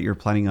I know that you're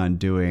planning on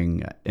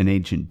doing an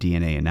ancient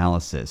DNA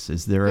analysis.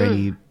 Is there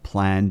any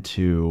plan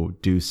to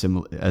do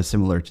a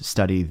similar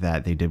study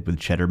that they did with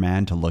Cheddar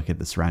Man to look at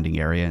the surrounding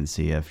area and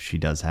see if she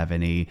does have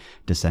any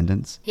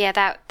descendants? Yeah,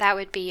 that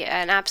would be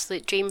an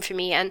absolute dream for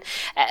me. And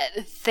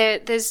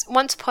there's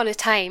once upon a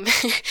time,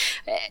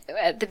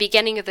 at the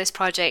beginning of this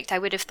project, I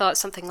would have thought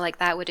something like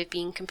that would have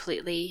been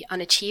completely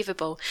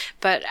unachievable.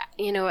 But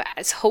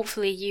as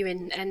hopefully you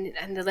and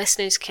the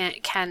listeners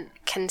can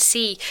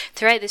see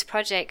throughout this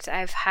project,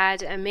 I've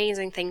had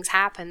amazing things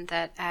happen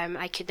that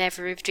I could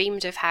never have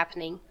dreamed of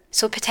happening.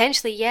 So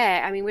potentially,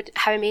 yeah, I mean,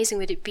 how amazing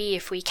would it be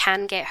if we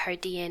can get her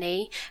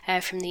DNA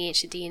from the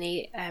ancient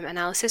DNA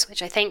analysis,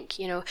 which I think,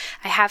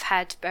 I have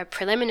had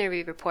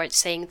preliminary reports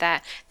saying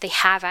that they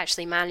have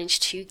actually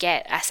managed to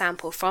get a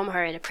sample from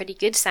her, and a pretty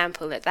good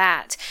sample at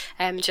that.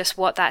 Just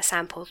what that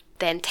sample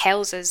then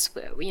tells us,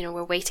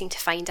 we're waiting to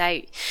find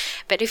out.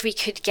 But if we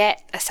could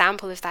get a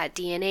sample of that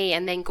DNA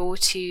and then go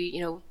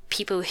to,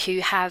 people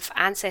who have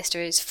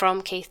ancestors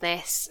from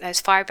Caithness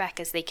as far back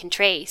as they can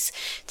trace,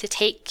 to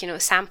take,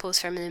 samples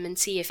from them and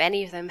see if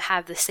any of them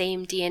have the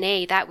same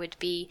DNA, that would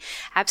be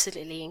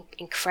absolutely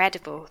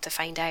incredible to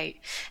find out.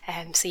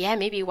 So yeah,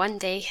 maybe one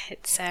day.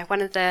 It's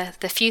one of the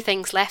few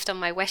things left on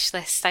my wish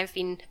list. I've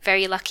been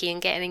very lucky in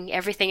getting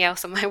everything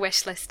else on my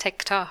wish list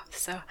ticked off.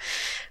 So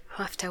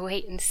we'll have to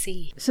wait and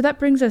see. So that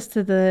brings us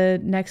to the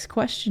next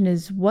question: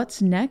 is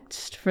what's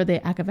next for the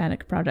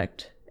Achavanich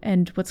project?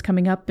 And what's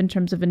coming up in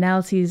terms of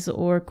analyses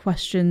or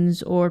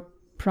questions or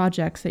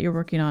projects that you're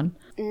working on?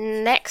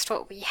 Next,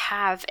 what we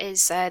have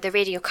is the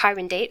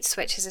radiocarbon dates,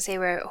 which, as I say,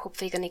 we're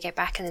hopefully going to get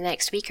back in the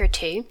next week or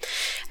two.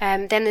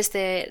 Then there's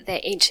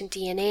the ancient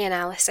DNA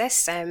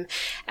analysis, and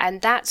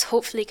that's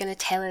hopefully going to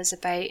tell us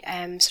about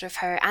sort of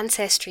her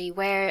ancestry,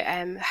 where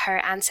her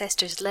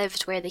ancestors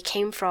lived, where they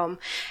came from,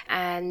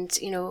 and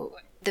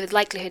the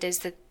likelihood is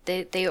that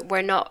they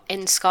were not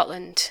in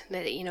Scotland.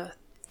 That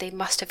they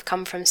must have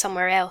come from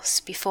somewhere else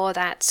before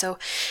that. So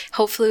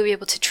hopefully we'll be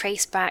able to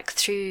trace back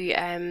through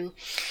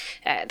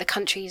the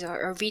countries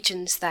or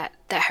regions that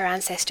her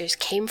ancestors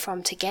came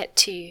from to get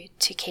to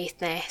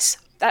Caithness.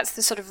 That's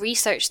the sort of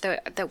research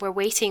that we're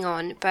waiting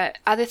on. But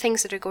other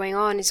things that are going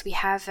on is we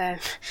have,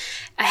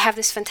 I have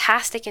this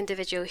fantastic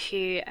individual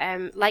who,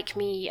 like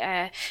me,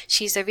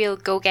 she's a real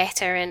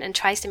go-getter and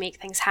tries to make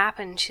things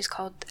happen. She's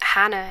called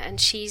Hannah, and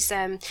she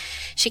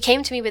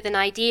came to me with an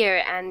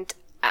idea, and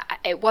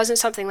it wasn't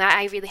something that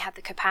I really had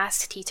the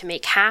capacity to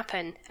make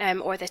happen,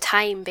 or the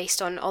time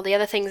based on all the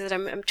other things that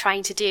I'm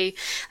trying to do,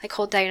 like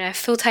hold down a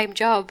full-time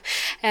job.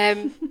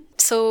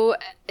 So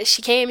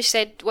she came, she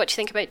said, what do you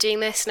think about doing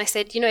this? And I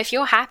said, if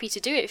you're happy to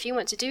do it, if you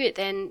want to do it,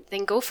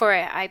 then go for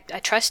it. I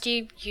trust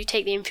you. You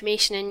take the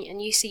information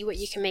and you see what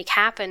you can make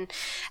happen.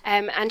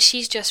 And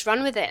she's just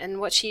run with it. And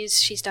what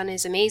she's done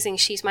is amazing.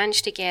 She's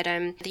managed to get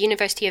the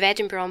University of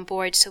Edinburgh on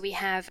board. So we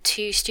have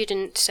 2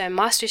 students,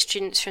 master's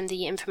students from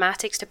the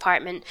informatics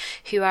department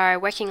who are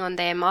working on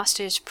their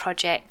master's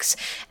projects.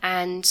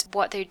 And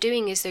what they're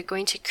doing is they're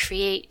going to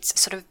create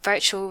sort of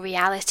virtual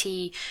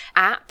reality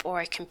app or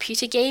a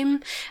computer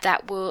game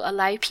that will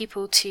allow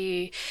people to,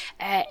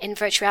 in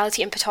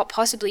virtuality and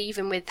possibly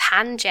even with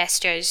hand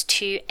gestures,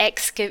 to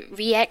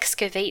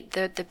re-excavate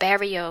the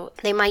burial.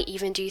 They might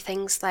even do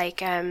things like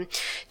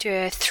do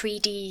a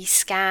 3D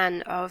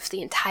scan of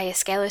the entire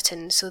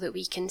skeleton so that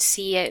we can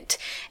see it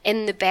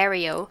in the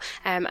burial,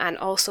 and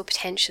also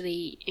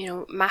potentially,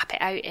 map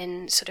it out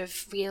in sort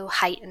of real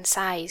height and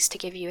size to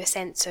give you a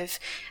sense of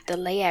the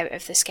layout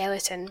of the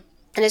skeleton.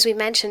 And as we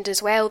mentioned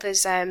as well,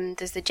 there's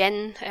the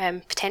gin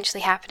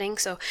potentially happening,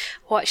 so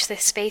watch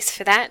this space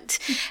for that.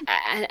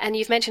 And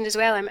you've mentioned as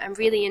well, I'm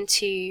really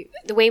into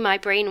the way my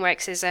brain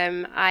works is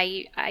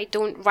I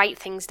don't write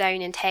things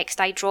down in text,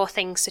 I draw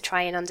things to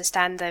try and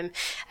understand them,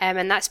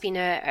 and that's been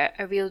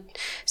a real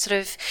sort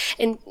of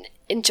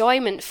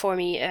enjoyment for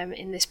me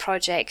in this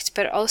project,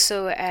 but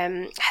also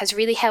has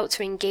really helped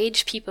to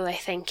engage people, I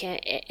think,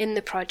 in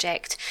the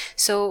project.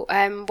 So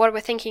what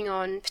we're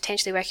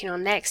potentially working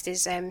on next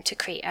is to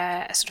create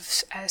a sort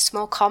of a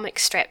small comic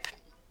strip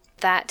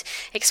that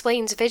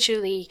explains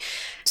visually.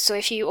 So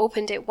if you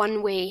opened it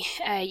one way,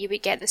 you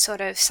would get the sort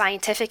of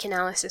scientific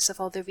analysis of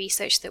all the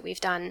research that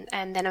we've done.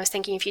 And then I was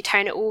thinking if you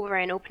turn it over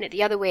and open it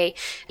the other way,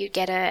 you'd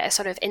get a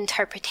sort of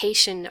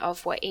interpretation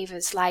of what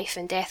Ava's life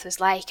and death was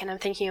like. And I'm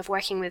thinking of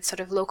working with sort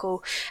of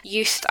local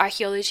youth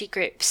archaeology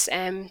groups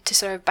to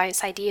sort of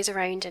bounce ideas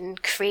around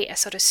and create a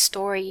sort of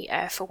story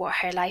for what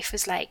her life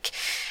was like.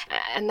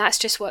 And that's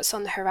just what's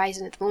on the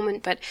horizon at the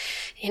moment. But,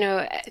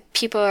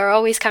 people are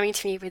always coming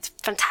to me with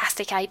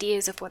fantastic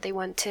ideas of what they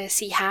want to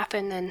see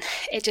happen, and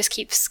it just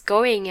keeps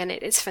going, and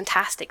it's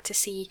fantastic to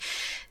see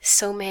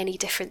so many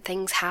different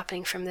things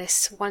happening from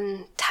this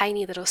one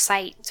tiny little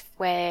site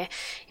where,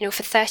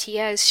 for 30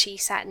 years she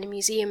sat in a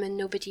museum and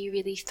nobody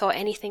really thought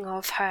anything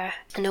of her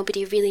and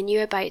nobody really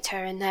knew about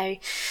her, and now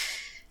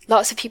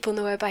lots of people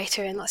know about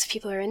her and lots of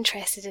people are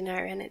interested in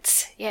her, and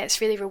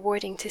it's really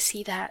rewarding to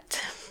see that.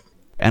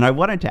 And I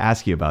wanted to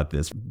ask you about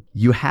this.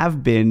 You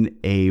have been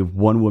a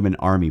one-woman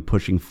army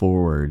pushing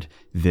forward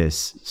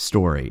this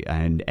story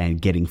and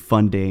getting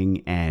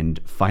funding and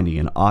finding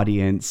an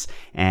audience.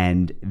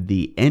 And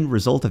the end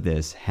result of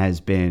this has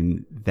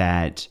been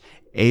that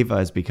Ava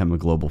has become a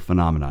global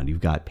phenomenon.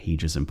 You've got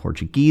pages in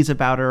Portuguese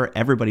about her.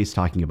 Everybody's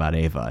talking about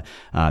Ava.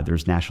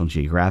 There's National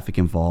Geographic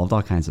involved,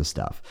 all kinds of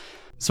stuff.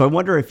 So I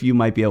wonder if you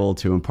might be able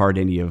to impart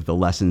any of the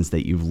lessons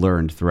that you've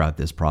learned throughout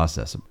this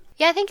process.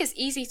 Yeah, I think it's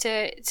easy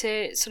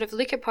to sort of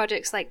look at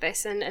projects like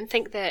this and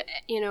think that,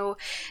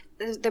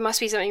 there must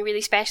be something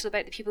really special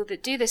about the people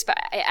that do this, but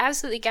I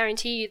absolutely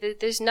guarantee you that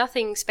there's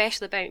nothing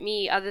special about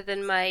me other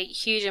than my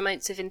huge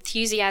amounts of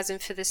enthusiasm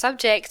for the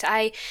subject.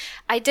 I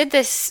did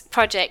this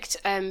project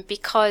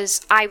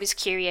because I was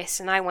curious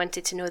and I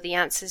wanted to know the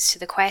answers to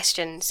the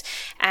questions,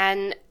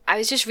 and I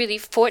was just really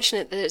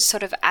fortunate that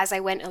sort of as I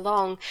went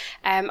along,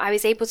 I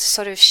was able to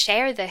sort of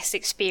share this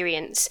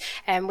experience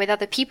with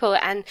other people.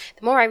 And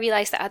the more I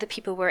realized that other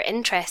people were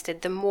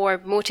interested, the more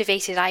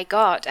motivated I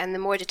got and the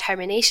more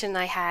determination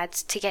I had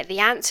to get the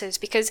answers,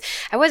 because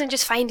I wasn't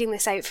just finding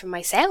this out for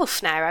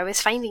myself now, I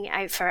was finding it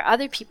out for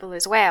other people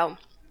as well.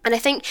 And I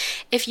think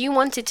if you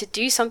wanted to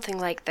do something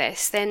like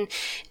this, then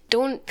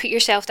don't put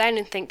yourself down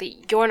and think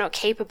that you're not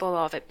capable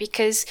of it,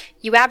 because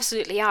you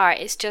absolutely are.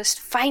 It's just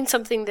find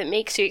something that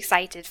makes you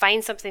excited.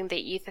 Find something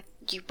that you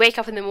wake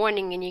up in the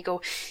morning and you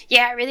go,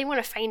 yeah, I really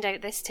want to find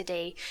out this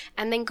today.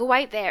 And then go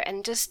out there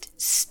and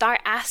just start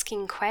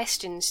asking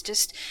questions.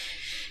 Just,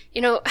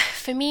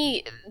 for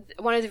me,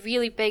 one of the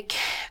really big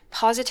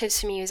positives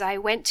for me is I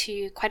went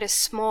to quite a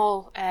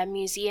small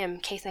museum,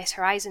 Caithness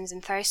Horizons in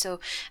Thurso.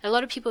 And a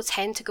lot of people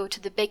tend to go to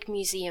the big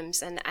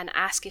museums and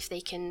ask if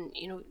they can,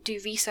 do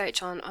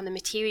research on the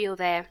material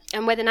there.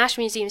 And where the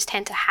national museums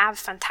tend to have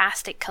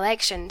fantastic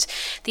collections,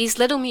 these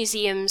little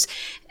museums,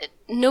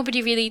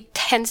 nobody really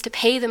tends to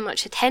pay them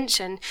much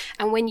attention,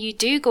 and when you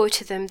do go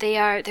to them,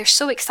 they're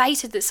so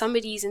excited that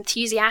somebody's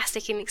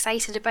enthusiastic and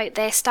excited about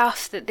their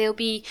stuff that they'll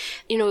be,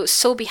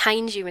 so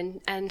behind you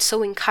and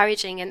so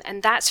encouraging,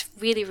 and that's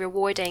really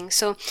rewarding.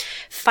 So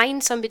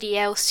find somebody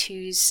else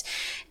who's,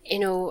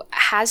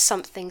 has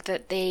something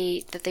that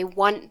they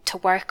want to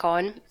work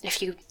on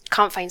if you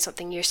can't find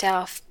something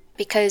yourself.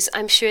 Because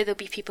I'm sure there'll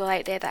be people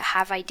out there that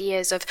have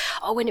ideas of,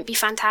 oh, wouldn't it be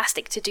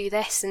fantastic to do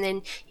this? And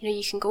then,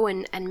 you can go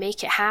and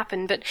make it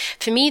happen. But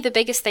for me, the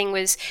biggest thing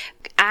was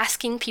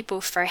asking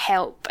people for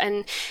help.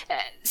 And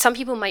some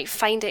people might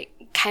find it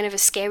kind of a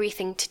scary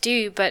thing to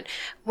do, but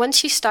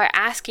once you start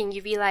asking, you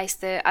realize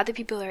that other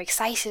people are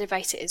excited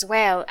about it as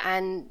well,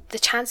 and the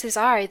chances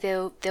are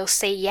they'll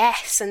say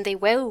yes, and they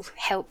will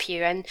help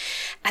you, and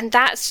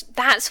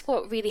that's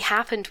what really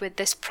happened with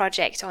this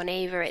project on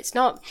Ava. It's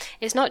not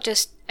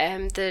just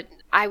that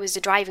I was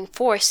the driving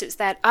force, it's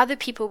that other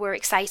people were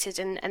excited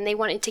and they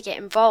wanted to get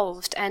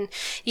involved. And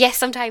yes,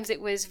 sometimes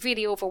it was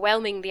really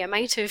overwhelming, the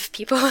amount of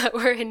people that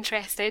were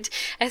interested,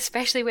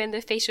 especially when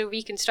the facial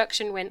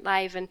reconstruction went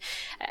live. And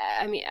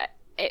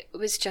it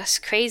was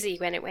just crazy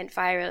when it went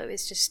viral. It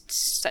was just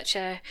such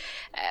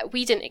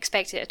we didn't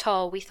expect it at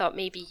all. We thought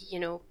maybe,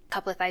 a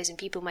couple of thousand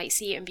people might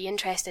see it and be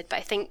interested. But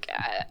I think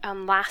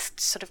on last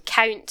sort of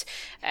count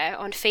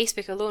on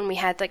Facebook alone, we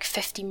had like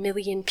 50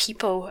 million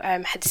people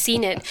had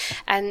seen it.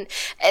 And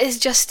it's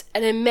just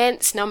an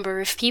immense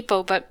number of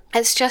people, but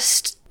it's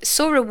just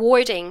so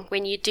rewarding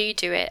when you do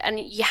it, and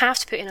you have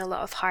to put in a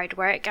lot of hard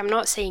work. I'm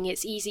not saying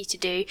it's easy to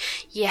do.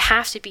 You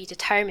have to be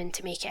determined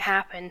to make it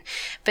happen,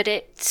 but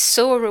it's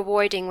so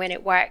rewarding when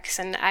it works,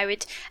 and I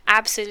would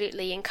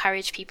absolutely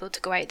encourage people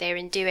to go out there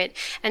and do it.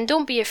 And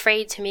don't be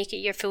afraid to make it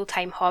your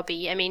full-time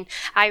hobby. I mean,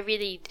 I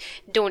really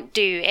don't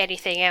do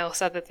anything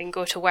else other than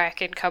go to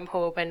work and come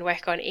home and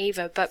work on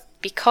Ava, but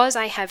because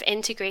I have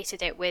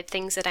integrated it with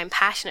things that I'm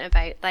passionate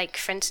about, like,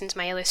 for instance,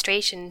 my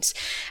illustrations,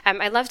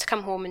 I love to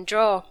come home and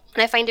draw,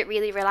 and I find it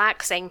really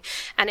relaxing,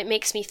 and it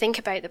makes me think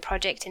about the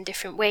project in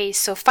different ways.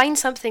 So find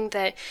something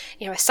that,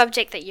 a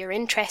subject that you're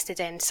interested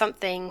in,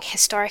 something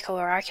historical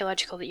or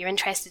archaeological that you're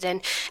interested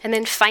in, and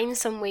then find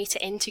some way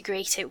to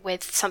integrate it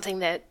with something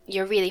that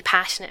you're really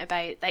passionate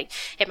about. Like,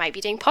 it might be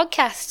doing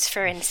podcasts,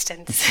 for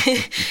instance.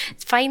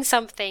 Find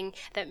something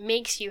that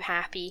makes you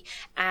happy,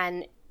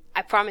 and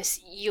I promise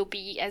you'll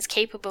be as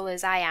capable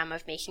as I am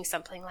of making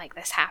something like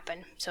this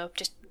happen. So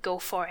just go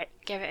for it.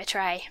 Give it a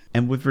try.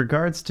 And with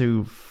regards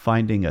to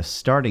finding a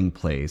starting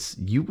place,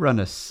 you run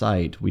a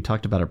site, we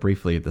talked about it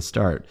briefly at the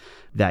start,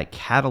 that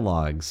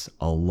catalogs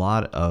a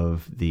lot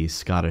of the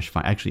Scottish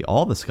finds, actually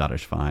all the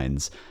Scottish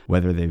finds,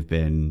 whether they've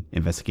been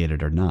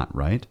investigated or not,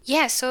 right?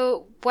 Yeah,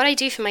 so what I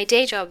do for my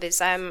day job is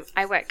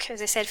I work,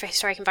 as I said, for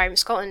Historic Environment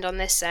Scotland on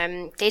this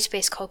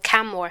database called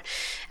CAMMOR.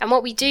 And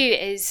what we do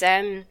is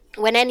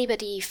when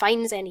anybody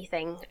finds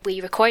anything,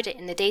 we record it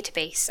in the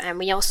database, and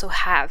we also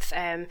have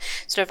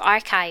sort of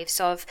archives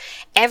of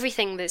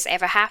everything that's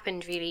ever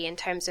happened, really, in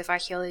terms of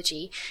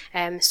archaeology.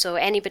 So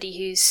anybody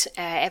who's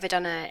ever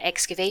done an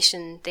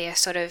excavation,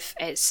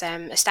 it's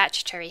a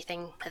statutory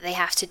thing that they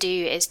have to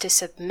do, is to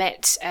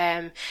submit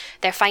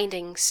their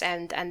findings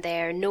and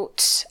their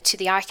notes to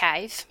the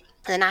archive.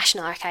 The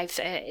National Archive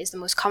is the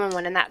most common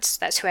one, and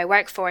that's who I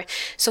work for.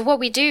 So what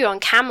we do on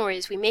CAMMOR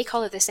is we make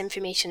all of this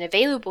information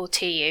available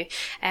to you,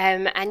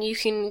 and you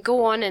can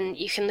go on and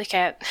you can look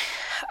at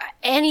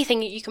anything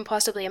that you can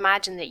possibly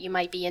imagine that you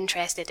might be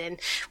interested in,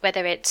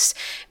 whether it's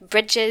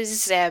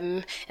bridges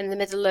in the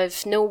middle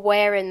of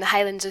nowhere in the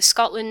Highlands of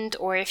Scotland,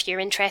 or if you're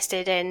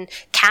interested in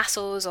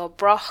castles or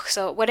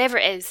brochs or whatever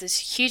it is.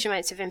 There's huge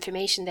amounts of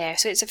information there.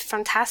 So it's a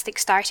fantastic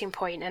starting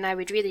point, and I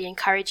would really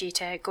encourage you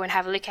to go and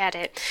have a look at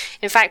it.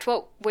 In fact,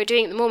 what we're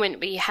doing at the moment,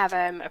 we have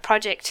a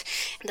project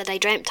that I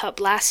dreamt up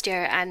last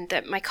year, and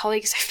that my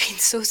colleagues have been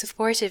so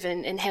supportive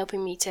in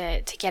helping me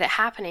to get it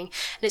happening.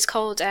 And it's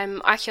called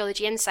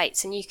Archaeology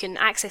Insights, and you can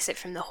access it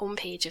from the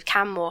homepage of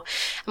CAMMOR.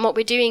 And what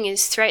we're doing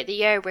is throughout the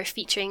year we're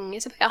featuring,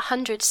 it's about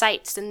 100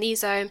 sites, and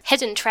these are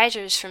hidden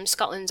treasures from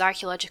Scotland's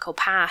archaeological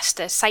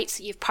past, sites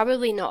that you've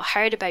probably not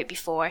heard about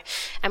before.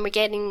 And we're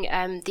getting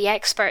the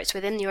experts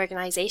within the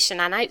organisation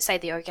and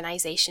outside the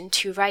organisation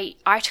to write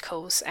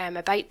articles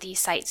about these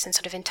sites and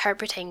sort of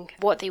interpreting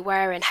what they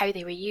were and how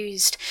they were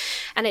used.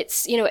 And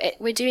it's,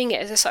 we're doing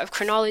it as a sort of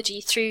chronology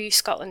through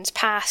Scotland's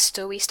past.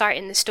 So we start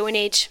in the Stone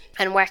Age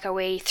and work our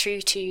way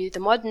through to the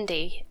modern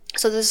day.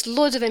 So there's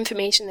loads of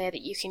information there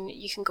that you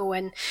can go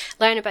and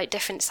learn about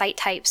different site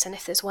types, and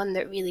if there's one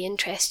that really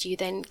interests you,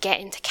 then get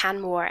into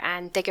CAMMOR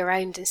and dig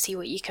around and see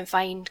what you can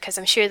find, because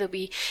I'm sure there'll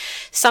be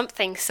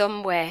something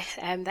somewhere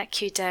that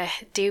could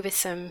do with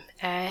some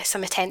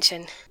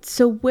attention.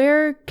 So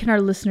where can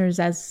our listeners,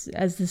 as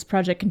this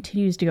project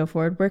continues to go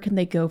forward, where can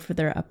they go for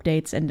their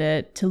updates and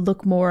to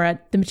look more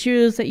at the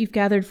materials that you've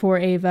gathered for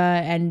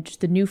Ava and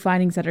the new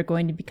findings that are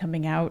going to be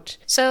coming out?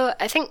 So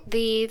I think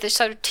the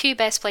sort of two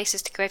best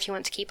places to go if you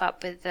want to keep keep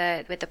up with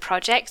the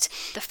project.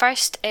 The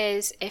first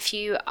is, if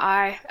you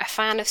are a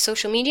fan of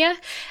social media,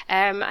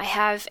 I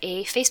have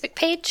a Facebook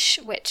page,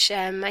 which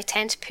I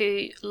tend to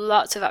put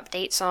lots of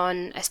updates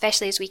on,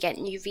 especially as we get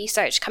new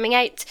research coming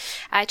out.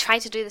 I try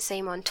to do the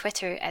same on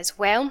Twitter as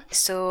well.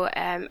 So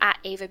at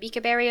Ava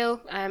Beaker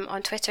Burial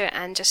on Twitter,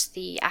 and just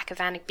the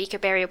Achavanich Beaker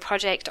Burial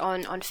Project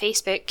on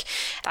Facebook.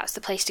 That's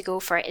the place to go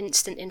for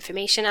instant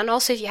information. And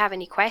also, if you have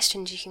any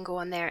questions, you can go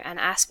on there and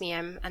ask me,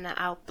 and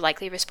I'll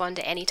likely respond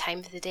at any time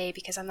of the day,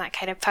 because I'm that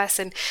kind of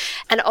person.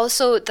 And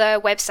also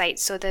the website.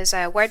 So there's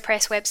a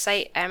WordPress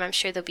website. I'm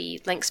sure there'll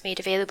be links made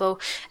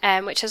available,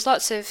 which has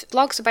lots of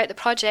blogs about the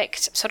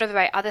project, sort of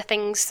about other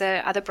things,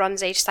 the other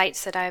Bronze Age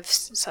sites that I've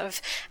sort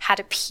of had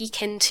a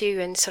peek into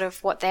and sort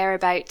of what they're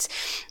about.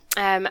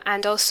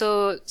 And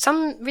also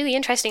some really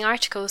interesting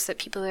articles that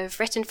people have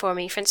written for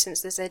me. For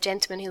instance, there's a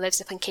gentleman who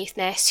lives up in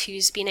Caithness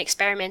who's been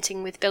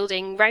experimenting with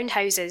building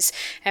roundhouses,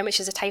 which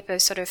is a type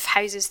of sort of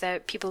houses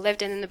that people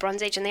lived in the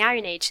Bronze Age and the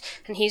Iron Age.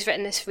 And he's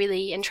written this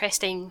really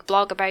interesting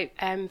blog about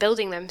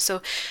building them.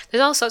 So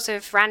there's all sorts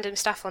of random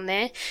stuff on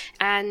there.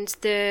 And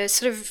the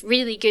sort of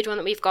really good one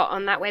that we've got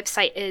on that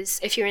website is,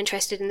 if you're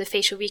interested in the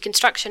facial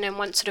reconstruction and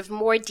want sort of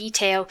more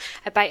detail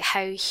about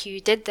how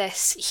Hugh did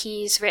this,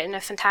 he's written a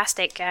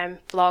fantastic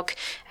blog.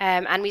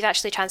 And we've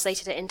actually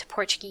translated it into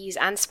Portuguese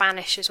and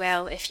Spanish as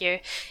well, if you're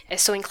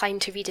so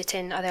inclined to read it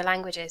in other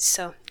languages.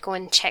 So go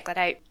and check that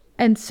out.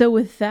 And so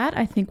with that,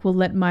 I think we'll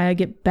let Maya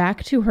get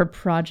back to her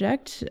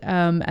project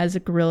as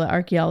a guerrilla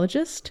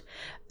archaeologist.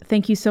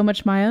 Thank you so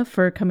much, Maya,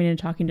 for coming and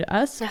talking to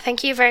us. No,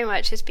 thank you very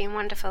much. It's been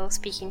wonderful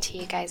speaking to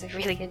you guys. I've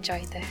really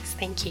enjoyed this.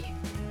 Thank you.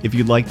 If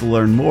you'd like to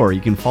learn more,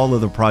 you can follow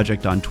the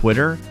project on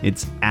Twitter.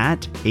 It's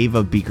at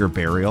Ava Beaker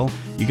Burial.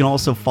 You can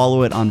also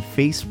follow it on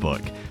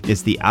Facebook.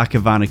 It's the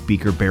Achavanich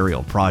Beaker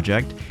Burial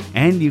Project.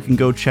 And you can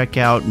go check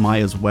out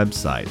Maya's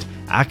website,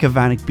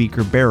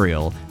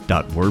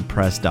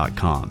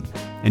 achavanicbeakerburial.wordpress.com.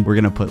 And we're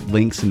going to put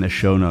links in the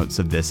show notes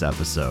of this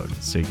episode,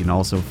 so you can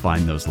also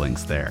find those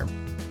links there.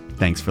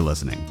 Thanks for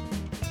listening.